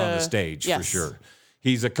player on the stage for sure.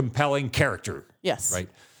 He's a compelling character. Yes. Right.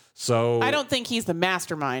 So I don't think he's the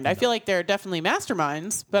mastermind. I feel like there are definitely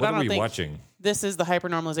masterminds, but I don't think watching? This is the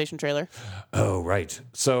hypernormalization trailer. Oh, right.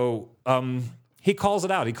 So he calls it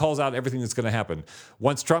out. He calls out everything that's going to happen.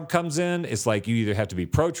 Once Trump comes in, it's like you either have to be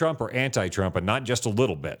pro-Trump or anti-Trump, and not just a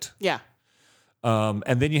little bit. Yeah. And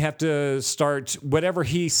then you have to start, whatever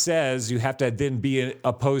he says, you have to then be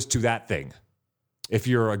opposed to that thing. If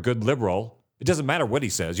you're a good liberal, it doesn't matter what he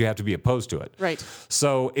says, you have to be opposed to it. Right.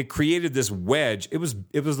 So it created this wedge. It was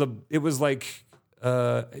like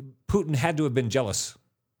Putin had to have been jealous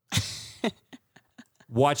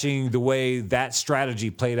watching the way that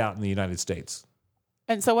strategy played out in the United States.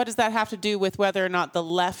 And so what does that have to do with whether or not the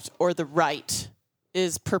left or the right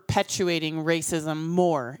is perpetuating racism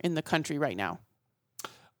more in the country right now?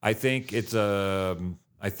 I think it's a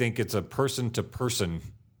person to person.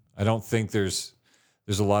 I don't think there's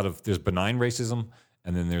benign racism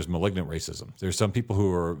and then there's malignant racism. There's some people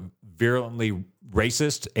who are virulently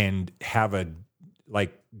racist and have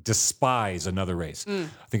despise another race. I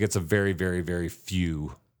think it's a very, very, very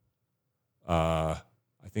few. I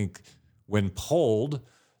think when polled,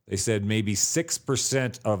 they said maybe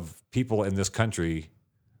 6% of people in this country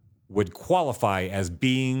would qualify as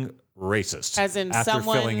being racist. As in after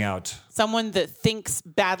filling out someone that thinks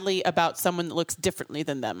badly about someone that looks differently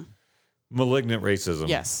than them. Malignant racism.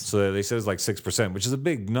 Yes. So they said it's like 6%, which is a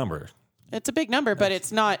big number. It's a big number, but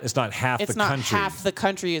it's not half the country. It's not half the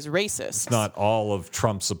country is racist. It's not all of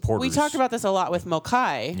Trump's supporters. We talked about this a lot with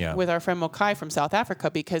Yeah. with our friend Mokai from South Africa,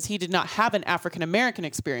 because he did not have an African American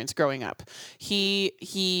experience growing up. He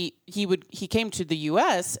came to the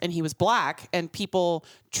US and he was black, and people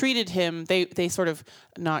treated him, they sort of,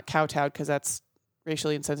 not kowtowed because that's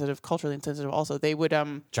racially insensitive, culturally insensitive also. They would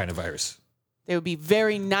China virus. They would be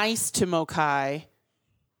very nice to Mokai,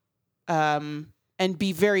 and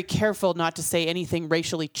be very careful not to say anything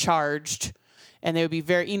racially charged, And they would be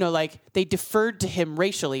very, like they deferred to him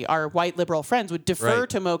racially. Our white liberal friends would defer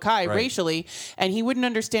to Mokai racially, and he wouldn't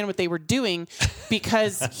understand what they were doing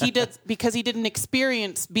because he didn't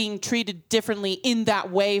experience being treated differently in that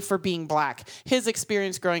way for being black. His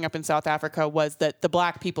experience growing up in South Africa was that the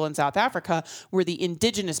black people in South Africa were the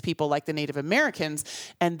indigenous people, like the Native Americans,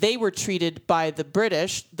 and they were treated by the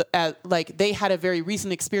British like they had a very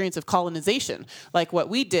recent experience of colonization, like what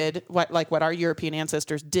we did, what our European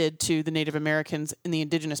ancestors did to the Native Americans and the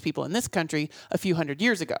indigenous people in this country a few hundred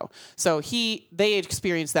years ago. So they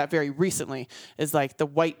experienced that very recently, is like the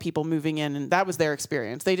white people moving in, and that was their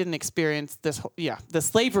experience. They didn't experience the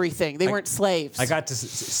slavery thing. They weren't slaves. I got to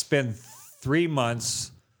spend 3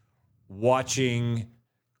 months watching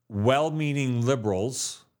well-meaning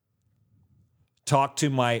liberals talk to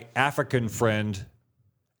my African friend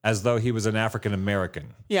as though he was an African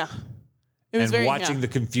American. Yeah. And watching the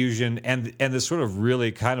confusion and the sort of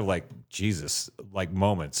really kind of like Jesus like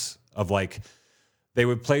moments of like they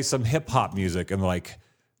would play some hip hop music and like,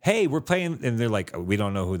 hey, we're playing, and they're like, oh, we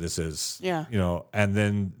don't know who this is. Yeah. And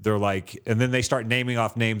then they're like, and then they start naming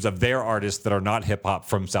off names of their artists that are not hip hop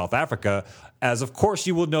from South Africa, as of course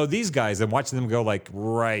you will know these guys, and watching them go like,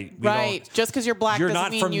 right. Just because you're black you're doesn't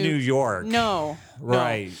not mean from you... New York. No.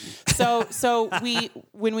 Right. No. So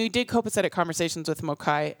when we did copacetic conversations with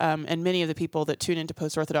Mokai, and many of the people that tune into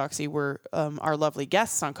Post-Orthodoxy were our lovely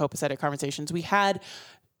guests on copacetic conversations, we had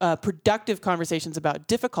productive conversations about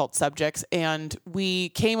difficult subjects, and we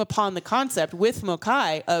came upon the concept with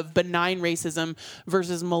Mokai of benign racism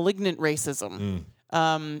versus malignant racism.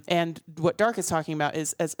 And what Dark is talking about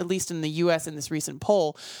is, as at least in the U.S. in this recent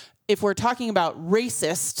poll, if we're talking about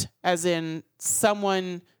racist, as in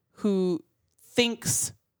someone who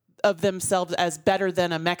thinks of themselves as better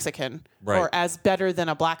than a Mexican or as better than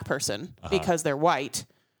a black person because they're white,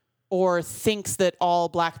 or thinks that all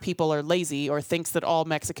black people are lazy, or thinks that all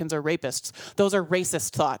Mexicans are rapists. Those are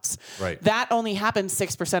racist thoughts. Right. That only happens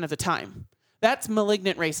 6% of the time. That's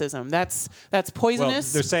malignant racism. That's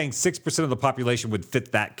poisonous. Well, they're saying 6% of the population would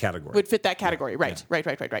fit that category. Right.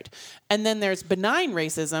 And then there's benign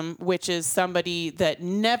racism, which is somebody that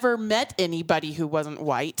never met anybody who wasn't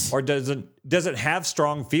white. Or doesn't have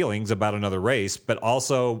strong feelings about another race, but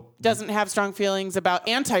also doesn't have strong feelings about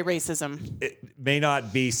anti-racism. It may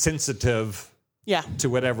not be sensitive to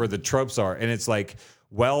whatever the tropes are. And it's like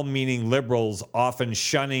well-meaning liberals often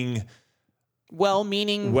shunning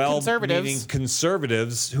well-meaning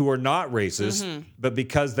conservatives who are not racist, but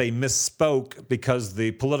because they misspoke, because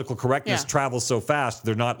the political correctness travels so fast,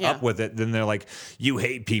 they're not up with it. Then they're like, you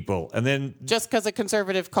hate people. And then just because a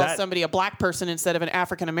conservative calls somebody a black person instead of an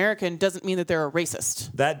African American doesn't mean that they're a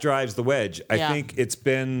racist. That drives the wedge. I think it's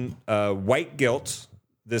been white guilt,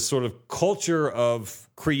 this sort of culture of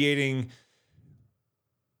creating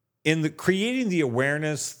the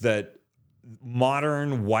awareness that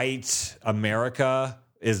modern white America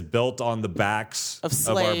is built on the backs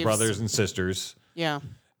of our brothers and sisters. Yeah.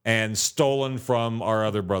 And stolen from our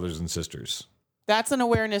other brothers and sisters. That's an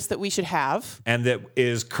awareness that we should have. And that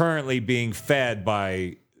is currently being fed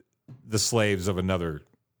by the slaves of another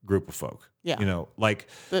group of folk. Yeah. Like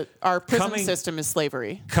our prison system is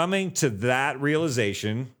slavery. Coming to that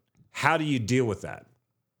realization, how do you deal with that?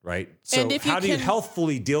 Right? So how do you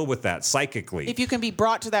healthfully deal with that psychically? If you can be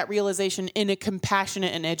brought to that realization in a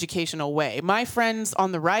compassionate and educational way. My friends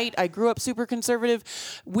on the right, I grew up super conservative.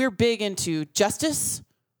 We're big into justice,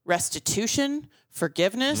 restitution,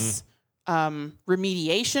 forgiveness,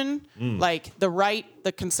 remediation. Like the right,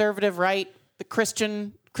 the conservative right, the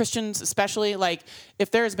Christians especially. Like if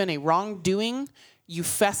there has been a wrongdoing, you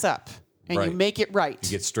fess up and you make it right.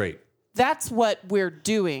 You get straight. That's what we're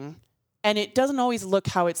doing. And it doesn't always look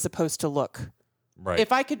how it's supposed to look. Right.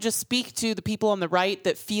 If I could just speak to the people on the right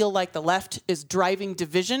that feel like the left is driving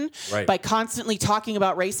division by constantly talking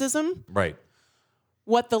about racism. Right.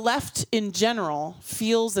 What the left in general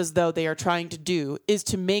feels as though they are trying to do is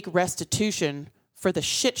to make restitution for the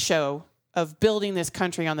shit show of building this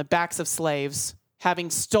country on the backs of slaves,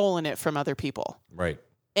 having stolen it from other people. Right.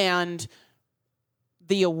 And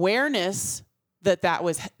the awareness that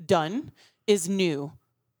was done is new.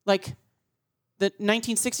 Like, the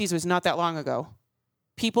 1960s was not that long ago.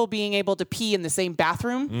 People being able to pee in the same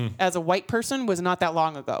bathroom as a white person was not that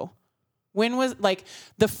long ago. When was, like,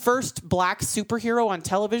 the first black superhero on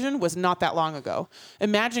television was not that long ago.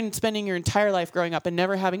 Imagine spending your entire life growing up and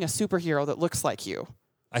never having a superhero that looks like you.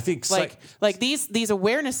 I think like these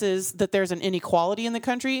awarenesses that there's an inequality in the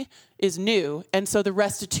country is new, and so the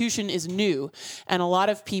restitution is new, and a lot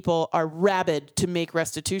of people are rabid to make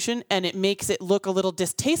restitution, and it makes it look a little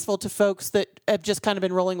distasteful to folks that have just kind of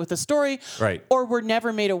been rolling with the story, right? Or were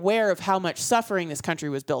never made aware of how much suffering this country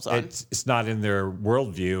was built on. It's not in their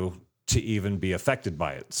worldview to even be affected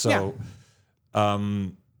by it. So,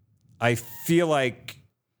 I feel like.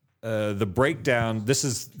 The breakdown. This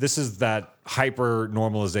is that hyper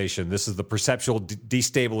normalization. This is the perceptual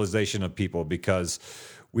destabilization of people because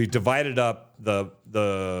we've divided up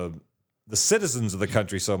the citizens of the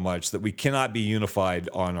country so much that we cannot be unified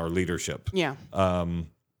on our leadership. Yeah.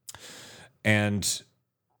 And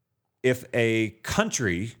if a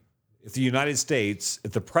country, if the United States,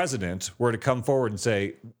 if the president were to come forward and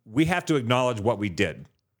say, we have to acknowledge what we did,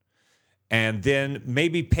 and then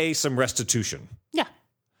maybe pay some restitution. Yeah.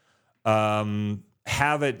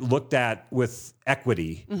 Have it looked at with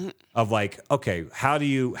equity of like, okay, how do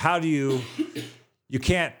you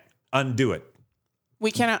can't undo it.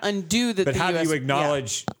 We cannot undo But how do you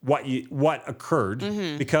acknowledge what occurred?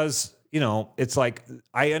 Because, it's like,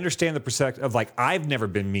 I understand the perspective of like, I've never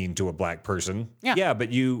been mean to a black person. Yeah,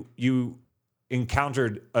 but you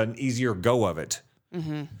encountered an easier go of it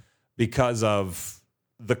because of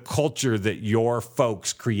the culture that your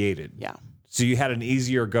folks created. Yeah. So you had an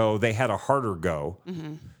easier go. They had a harder go.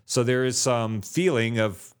 So there is some feeling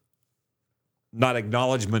of not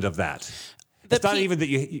acknowledgement of that. It's not even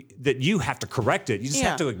that you have to correct it. You just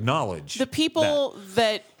have to acknowledge the people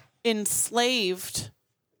that enslaved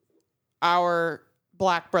our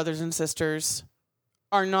black brothers and sisters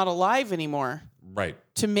are not alive anymore. Right.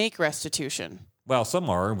 To make restitution. Well, some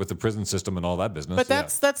are with the prison system and all that business. But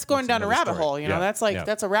that's going down a rabbit hole, That's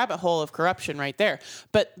a rabbit hole of corruption right there.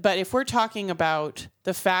 But if we're talking about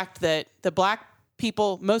the fact that the black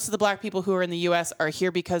people, most of the black people who are in the US are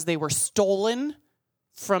here because they were stolen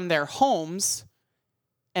from their homes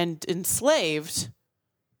and enslaved,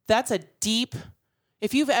 that's a deep,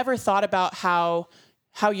 if you've ever thought about how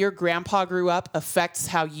your grandpa grew up affects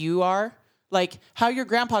how you are, like how your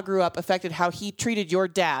grandpa grew up affected how he treated your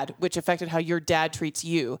dad, which affected how your dad treats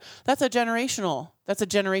you. That's a generational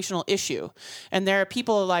issue. And there are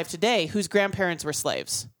people alive today whose grandparents were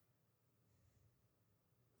slaves,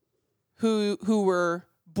 who were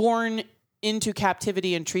born into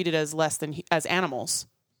captivity and treated as less than as animals.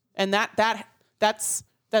 And that's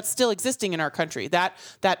still existing in our country. That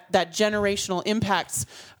generational impacts.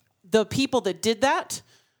 The people that did that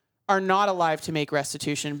are not alive to make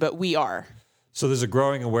restitution, but we are. So there's a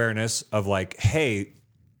growing awareness of like, hey,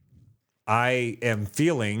 I am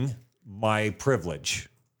feeling my privilege.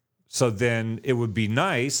 So then it would be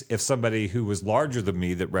nice if somebody who was larger than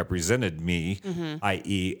me that represented me,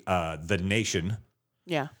 i.e. The nation,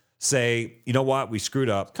 say, you know what, we screwed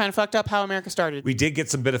up. Kind of fucked up how America started. We did get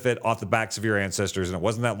some benefit off the backs of your ancestors, and it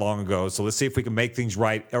wasn't that long ago. So let's see if we can make things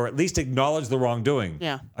right, or at least acknowledge the wrongdoing.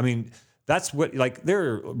 Yeah. I mean, that's what, like,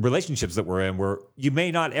 there are relationships that we're in where you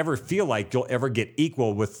may not ever feel like you'll ever get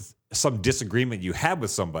equal with some disagreement you had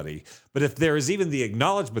with somebody. But if there is even the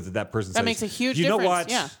acknowledgement that person says, that makes a huge difference. You know what?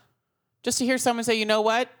 Yeah. Just to hear someone say, you know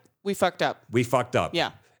what? We fucked up. We fucked up.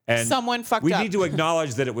 Yeah. And someone fucked up. We need to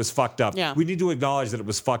acknowledge that it was fucked up. Yeah. We need to acknowledge that it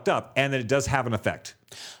was fucked up and that it does have an effect.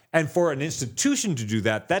 And for an institution to do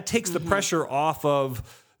that, that takes the pressure off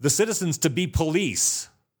of the citizens to be police.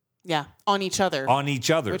 Yeah, on each other. On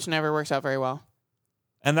each other. Which never works out very well.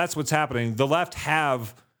 And that's what's happening. The left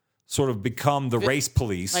have sort of become the race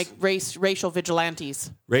police. Like racial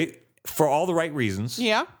vigilantes. Right? For all the right reasons.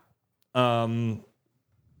 Yeah. But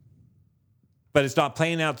it's not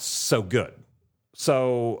playing out so good.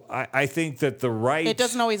 So I think that the right... It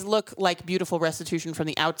doesn't always look like beautiful restitution from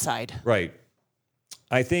the outside. Right.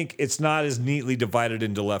 I think it's not as neatly divided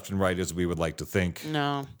into left and right as we would like to think.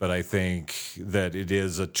 No. But I think that it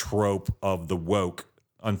is a trope of the woke.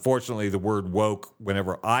 Unfortunately, the word woke,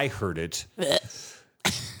 whenever I heard it,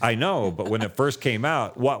 I know, but when it first came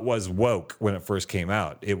out, what was woke when it first came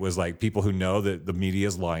out? It was like people who know that the media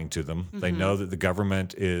is lying to them. Mm-hmm. They know that the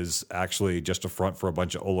government is actually just a front for a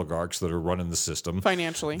bunch of oligarchs that are running the system.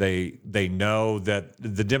 Financially. They know that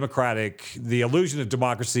the illusion of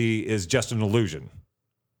democracy is just an illusion.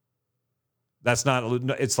 That's not,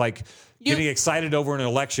 it's like getting excited over an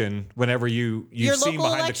election whenever you've seen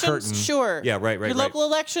behind the curtain. Sure. Yeah, right. Your local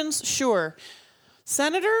elections, sure.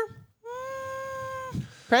 Senator?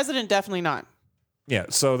 President, definitely not. Yeah,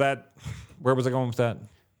 so where was I going with that?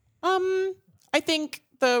 I think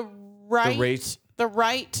the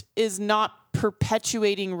right is not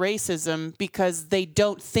perpetuating racism because they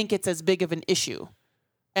don't think it's as big of an issue.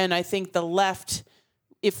 And I think the left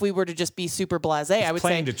if we were to just be super blasé, I would say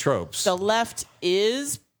playing to tropes. The left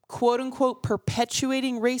is quote unquote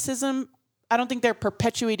perpetuating racism. I don't think they're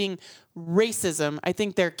perpetuating racism. I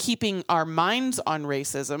think they're keeping our minds on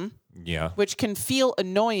racism. Yeah. Which can feel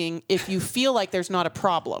annoying if you feel like there's not a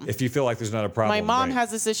problem. If you feel like there's not a problem. My mom right.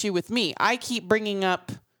 has this issue with me. I keep bringing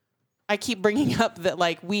up that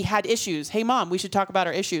like we had issues. Hey mom, we should talk about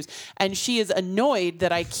our issues. And she is annoyed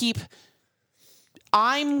that I keep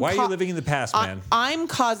Why are you living in the past, man? I'm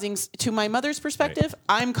causing, to my mother's perspective,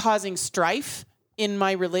 right. I'm causing strife in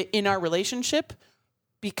our relationship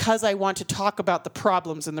because I want to talk about the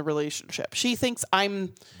problems in the relationship. She thinks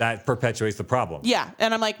that perpetuates the problem. Yeah,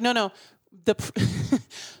 and I'm like, no.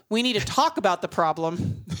 We need to talk about the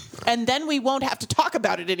problem, and then we won't have to talk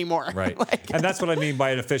about it anymore. Right, and that's what I mean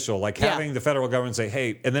by an official, like having the federal government say,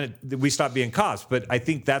 "Hey," and then we stop being cops. But I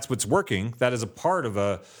think that's what's working. That is a part of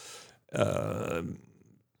a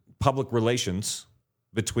public relations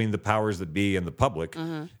between the powers that be and the public,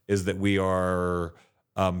 is that we are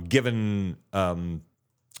given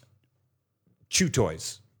chew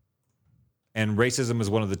toys, and racism is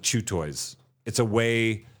one of the chew toys. It's a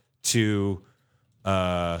way to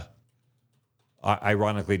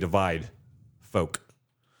ironically divide folk.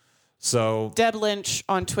 So Deb Lynch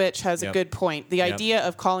on Twitch has a good point. The idea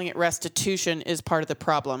of calling it restitution is part of the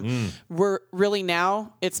problem. We're really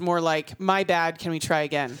now, it's more like, my bad, can we try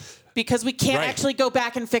again? Because we can't actually go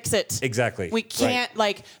back and fix it. Exactly. We can't,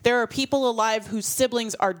 there are people alive whose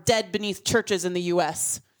siblings are dead beneath churches in the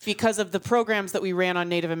U.S. because of the programs that we ran on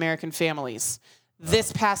Native American families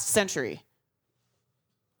this past century.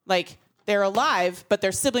 They're alive, but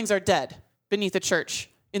their siblings are dead beneath a church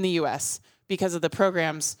in the U.S. because of the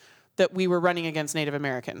programs that we were running against Native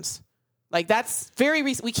Americans. That's very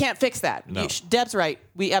recent. We can't fix that. No. Deb's right.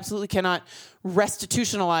 We absolutely cannot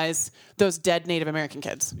restitutionalize those dead Native American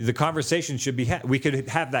kids. The conversation should be we could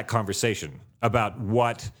have that conversation about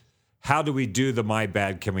how do we do the my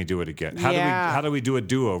bad, can we do it again? How do we do a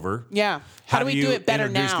do-over? Yeah. How do we do it better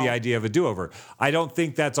now? Introduce the idea of a do-over. I don't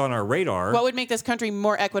think that's on our radar. What would make this country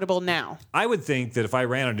more equitable now? I would think that if I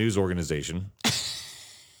ran a news organization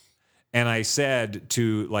and I said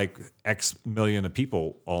to X million of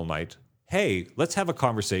people all night, hey, let's have a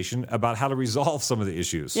conversation about how to resolve some of the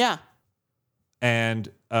issues. Yeah. And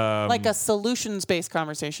like a solutions-based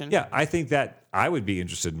conversation. Yeah, I think that I would be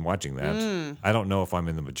interested in watching that. I don't know if I'm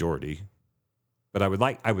in the majority, but I would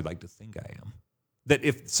like to think I am. That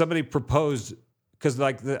if somebody proposed, because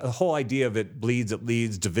the whole idea of it bleeds, it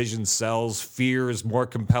leads, division sells, fear is more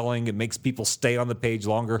compelling, it makes people stay on the page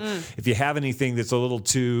longer. If you have anything that's a little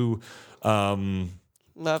too loving,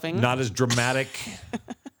 not as dramatic,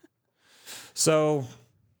 so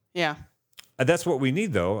yeah. That's what we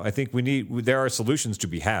need, though. I think there are solutions to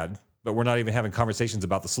be had, but we're not even having conversations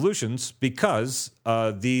about the solutions because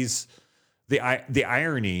the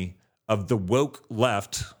irony of the woke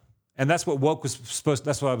left, and that's what woke was supposed.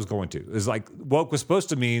 That's what I was going to. Is woke was supposed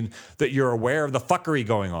to mean that you're aware of the fuckery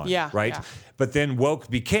going on, right? Yeah. But then woke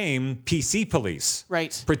became PC police,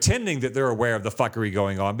 right? Pretending that they're aware of the fuckery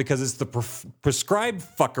going on because it's the prescribed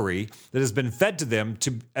fuckery that has been fed to them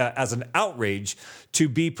as an outrage to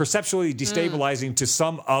be perceptually destabilizing to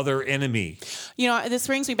some other enemy. This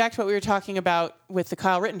brings me back to what we were talking about with the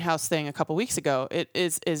Kyle Rittenhouse thing a couple weeks ago. It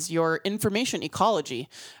is your information ecology.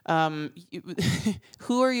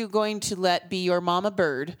 Who are you going to let be your mama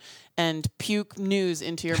bird and puke news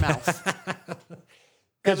into your mouth?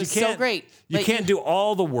 That was so great. You can't do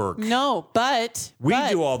all the work. No, but we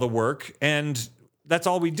do all the work, and that's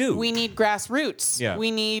all we do. We need grassroots. Yeah.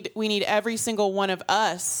 We need every single one of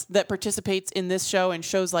us that participates in this show and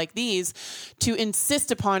shows like these to insist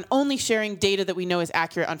upon only sharing data that we know is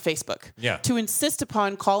accurate on Facebook. Yeah. To insist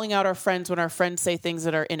upon calling out our friends when our friends say things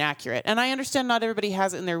that are inaccurate. And I understand not everybody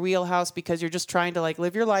has it in their wheelhouse because you're just trying to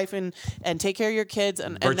live your life and take care of your kids.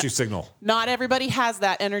 And Virtue signal. Not everybody has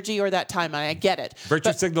that energy or that time. And I get it.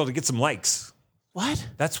 Virtue signal to get some likes. What?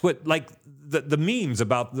 That's what the memes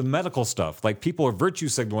about the medical stuff. People are virtue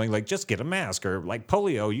signaling, just get a mask, or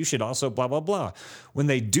polio, you should also blah, blah, blah. When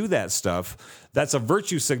they do that stuff, that's a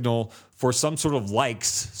virtue signal for some sort of likes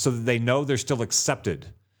so that they know they're still accepted.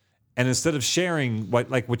 And instead of sharing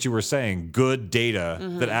what you were saying, good data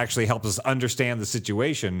that actually helps us understand the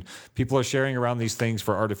situation, people are sharing around these things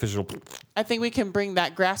for artificial. I think we can bring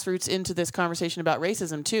that grassroots into this conversation about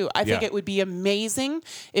racism too. I think it would be amazing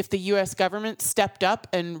if the U.S. government stepped up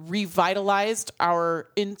and revitalized our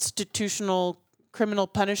institutional criminal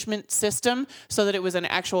punishment system so that it was an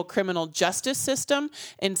actual criminal justice system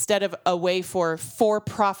instead of a way for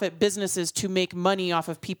for-profit businesses to make money off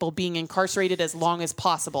of people being incarcerated as long as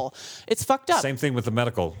possible. It's fucked up. Same thing with the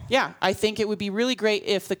medical. Yeah, I think it would be really great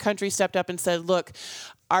if the country stepped up and said, look,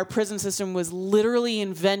 our prison system was literally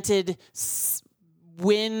invented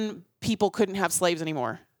when people couldn't have slaves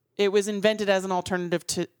anymore. It was invented as an alternative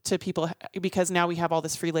to people because now we have all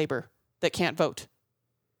this free labor that can't vote.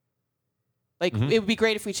 Like, it would be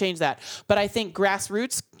great if we changed that. But I think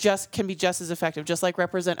grassroots can be just as effective. Just like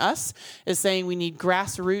Represent Us is saying we need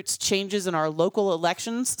grassroots changes in our local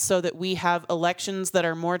elections so that we have elections that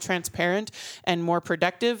are more transparent and more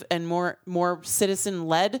productive and more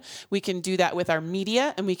citizen-led. We can do that with our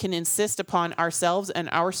media, and we can insist upon ourselves and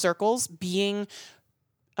our circles being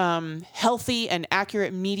healthy and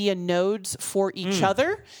accurate media nodes for each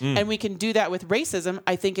other. And we can do that with racism.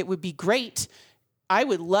 I think it would be great. I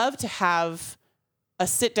would love to have a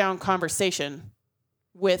sit-down conversation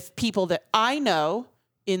with people that I know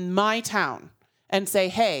in my town and say,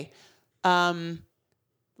 hey,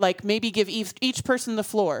 like maybe give each person the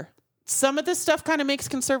floor. Some of this stuff kind of makes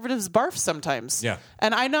conservatives barf sometimes. Yeah.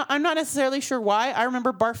 And I'm not necessarily sure why. I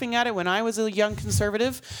remember barfing at it when I was a young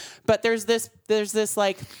conservative, but there's this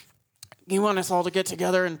like, you want us all to get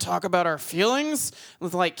together and talk about our feelings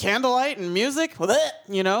with like candlelight and music,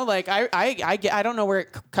 you know, like I don't know where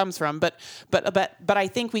it comes from, but I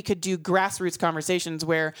think we could do grassroots conversations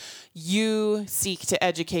where you seek to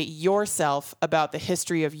educate yourself about the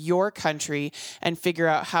history of your country and figure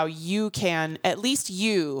out how you can, at least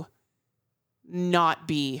you, not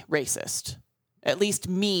be racist. At least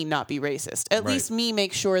me not be racist. At least me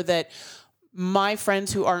make sure that my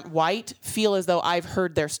friends who aren't white feel as though I've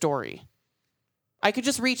heard their story. I could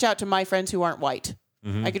just reach out to my friends who aren't white.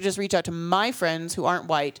 I could just reach out to my friends who aren't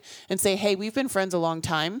white and say, hey, we've been friends a long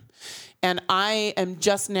time. And I am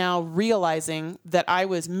just now realizing that I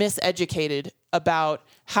was miseducated about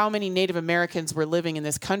how many Native Americans were living in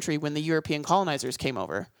this country when the European colonizers came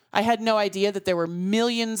over. I had no idea that there were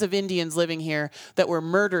millions of Indians living here that were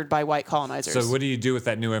murdered by white colonizers. So what do you do with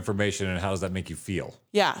that new information, and how does that make you feel?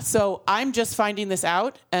 Yeah, so I'm just finding this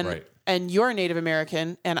out, and you're a Native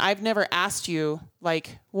American, and I've never asked you,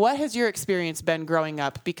 like, what has your experience been growing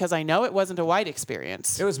up? Because I know it wasn't a white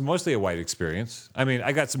experience. It was mostly a white experience. I mean,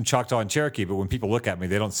 I got some Choctaw and Cherokee, but when people look at me,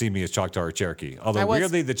 they don't see me as Choctaw or Cherokee. Although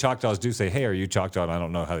weirdly, the Choctaws do say, hey, are you Choctaw? And I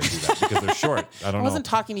don't know how they do that because they're short. I don't know. I wasn't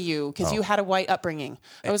talking to you because you had a white upbringing.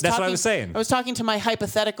 That's what I was saying. I was talking to my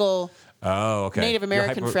hypothetical Native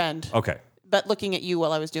American friend. Okay. But looking at you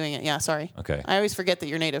while I was doing it. Yeah, sorry. Okay. I always forget that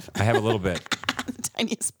you're Native. I have a little bit. The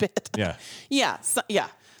tiniest bit. Yeah. Yeah. Yeah.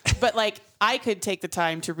 But like, I could take the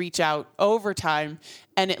time to reach out over time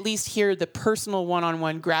and at least hear the personal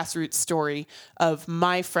one-on-one grassroots story of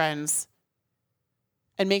my friends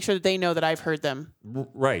and make sure that they know that I've heard them.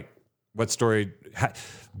 Right. What story?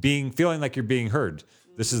 Feeling like you're being heard.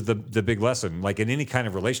 This is the big lesson. Like in any kind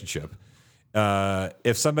of relationship,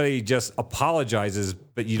 if somebody just apologizes,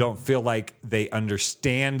 but you don't feel like they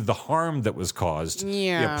understand the harm that was caused, the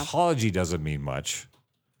apology doesn't mean much.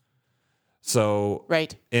 So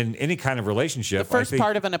in any kind of relationship, the first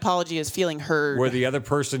part of an apology is feeling heard. Where the other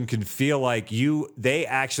person can feel like they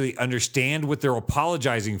actually understand what they're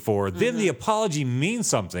apologizing for. Then the apology means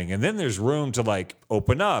something. And then there's room to like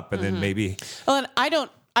open up and then maybe. Well, and I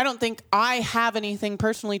don't think I have anything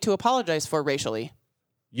personally to apologize for racially.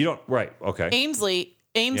 You don't, right, okay. Ainsley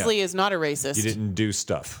is not a racist. You didn't do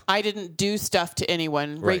stuff. I didn't do stuff to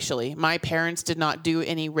anyone racially. My parents did not do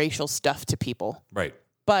any racial stuff to people. Right.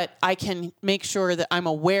 But I can make sure that I'm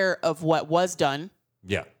aware of what was done.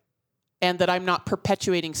 Yeah. And that I'm not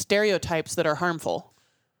perpetuating stereotypes that are harmful.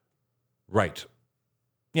 Right.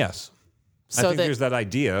 Yes. So I think there's that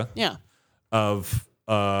idea of,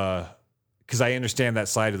 because I understand that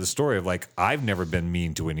side of the story of like, I've never been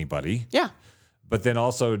mean to anybody. Yeah. But then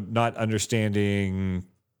also not understanding,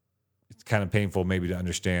 it's kind of painful maybe to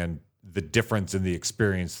understand the difference in the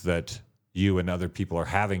experience that you and other people are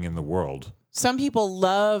having in the world. Some people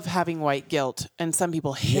love having white guilt, and some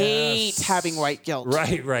people hate having white guilt.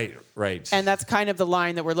 Right. And that's kind of the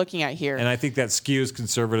line that we're looking at here. And I think that skews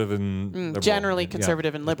conservative and liberal. Generally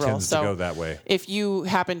conservative and liberal. It tends to go that way. If you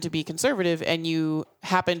happen to be conservative and you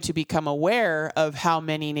happen to become aware of how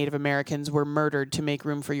many Native Americans were murdered to make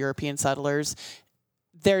room for European settlers,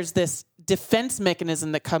 there's this defense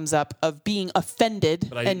mechanism that comes up of being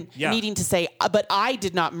offended and needing to say, but I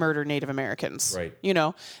did not murder Native Americans. Right. You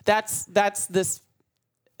know, that's this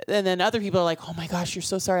then other people are like, oh my gosh, you're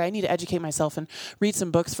so sorry. I need to educate myself and read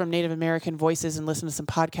some books from Native American voices and listen to some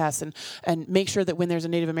podcasts and make sure that when there's a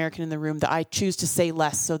Native American in the room that I choose to say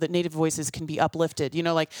less so that Native voices can be uplifted.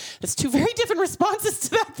 Like it's two very different responses to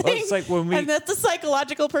that thing. Well, it's like and that's a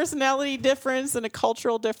psychological personality difference and a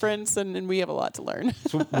cultural difference, and we have a lot to learn.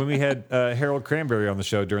 So when we had Harold Cranberry on the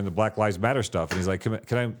show during the Black Lives Matter stuff, and he's like,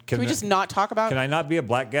 can we just not talk about? Can I not be a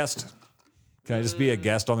black guest? Can I just be a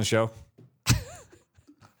guest on the show?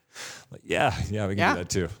 Yeah, we can do that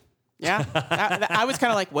too. Yeah, I was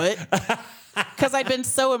kind of like, what? Because I'd been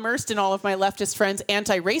so immersed in all of my leftist friends'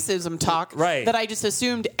 anti-racism talk that I just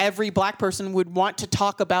assumed every black person would want to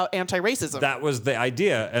talk about anti-racism. That was the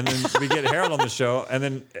idea. And then we get Harold on the show, and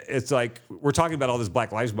then it's like we're talking about all this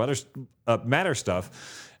Black Lives Matter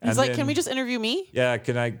stuff. He's like, can we just interview me? Yeah,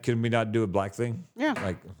 can we not do a black thing?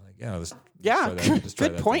 Yeah.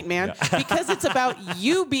 Good point, man. Yeah. Because it's about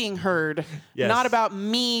you being heard, not about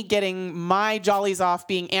me getting my jollies off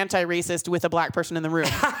being anti-racist with a black person in the room.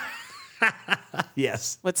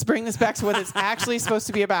 Yes. Let's bring this back to what it's actually supposed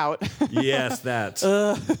to be about. Yes, that.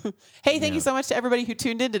 Hey, thank you so much to everybody who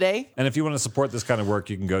tuned in today. And if you want to support this kind of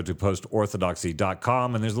work, you can go to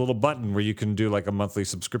postorthodoxy.com, and there's a little button where you can do like a monthly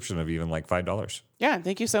subscription of even like $5. Yeah, and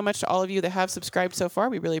thank you so much to all of you that have subscribed so far.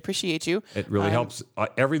 We really appreciate you. It really helps.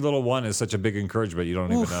 Every little one is such a big encouragement. You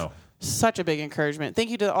don't even know. Such a big encouragement. Thank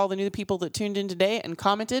you to all the new people that tuned in today and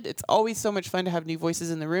commented. It's always so much fun to have new voices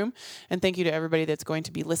in the room. And thank you to everybody that's going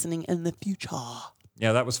to be listening in the future.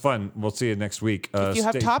 Yeah, that was fun. We'll see you next week. If you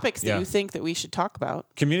have topics that you think that we should talk about,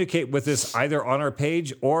 communicate with us either on our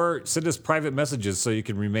page or send us private messages so you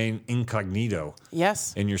can remain incognito.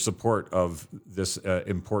 Yes. In your support of this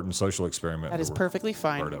important social experiment. That is perfectly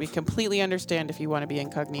fine. We completely understand if you want to be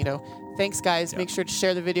incognito. Thanks, guys. Make sure to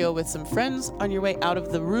share the video with some friends on your way out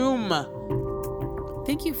of the room.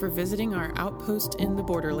 Thank you for visiting our outpost in the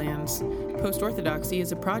borderlands. Post-Orthodoxy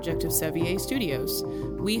is a project of Sevier Studios.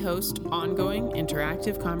 We host ongoing,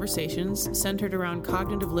 interactive conversations centered around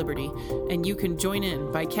cognitive liberty, and you can join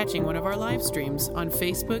in by catching one of our live streams on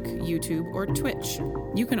Facebook, YouTube, or Twitch.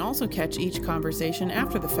 You can also catch each conversation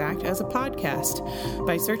after the fact as a podcast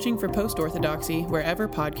by searching for Post-Orthodoxy wherever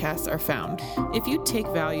podcasts are found. If you take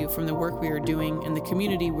value from the work we are doing and the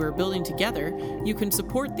community we're building together, you can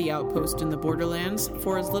support the Outpost in the Borderlands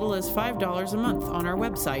for as little as $5 a month on our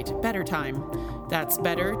website, Better Time. That's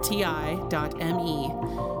betterti.me.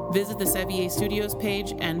 Visit the Sevier Studios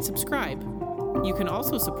page and subscribe. You can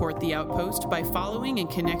also support The Outpost by following and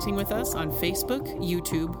connecting with us on Facebook,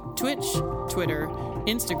 YouTube, Twitch, Twitter,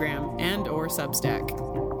 Instagram, and or Substack.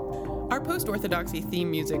 Our Post-Orthodoxy theme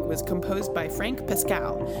music was composed by Frank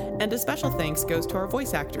Pascal, and a special thanks goes to our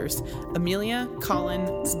voice actors, Amelia, Colin,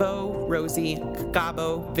 Zbo, Rosie,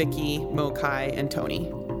 Gabo, Vicky, Mokai, and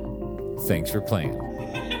Tony. Thanks for playing.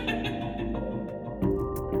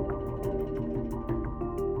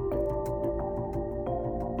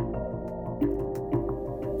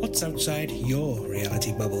 What's outside your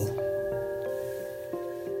reality bubble?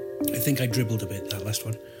 I think I dribbled a bit that last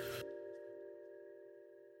one.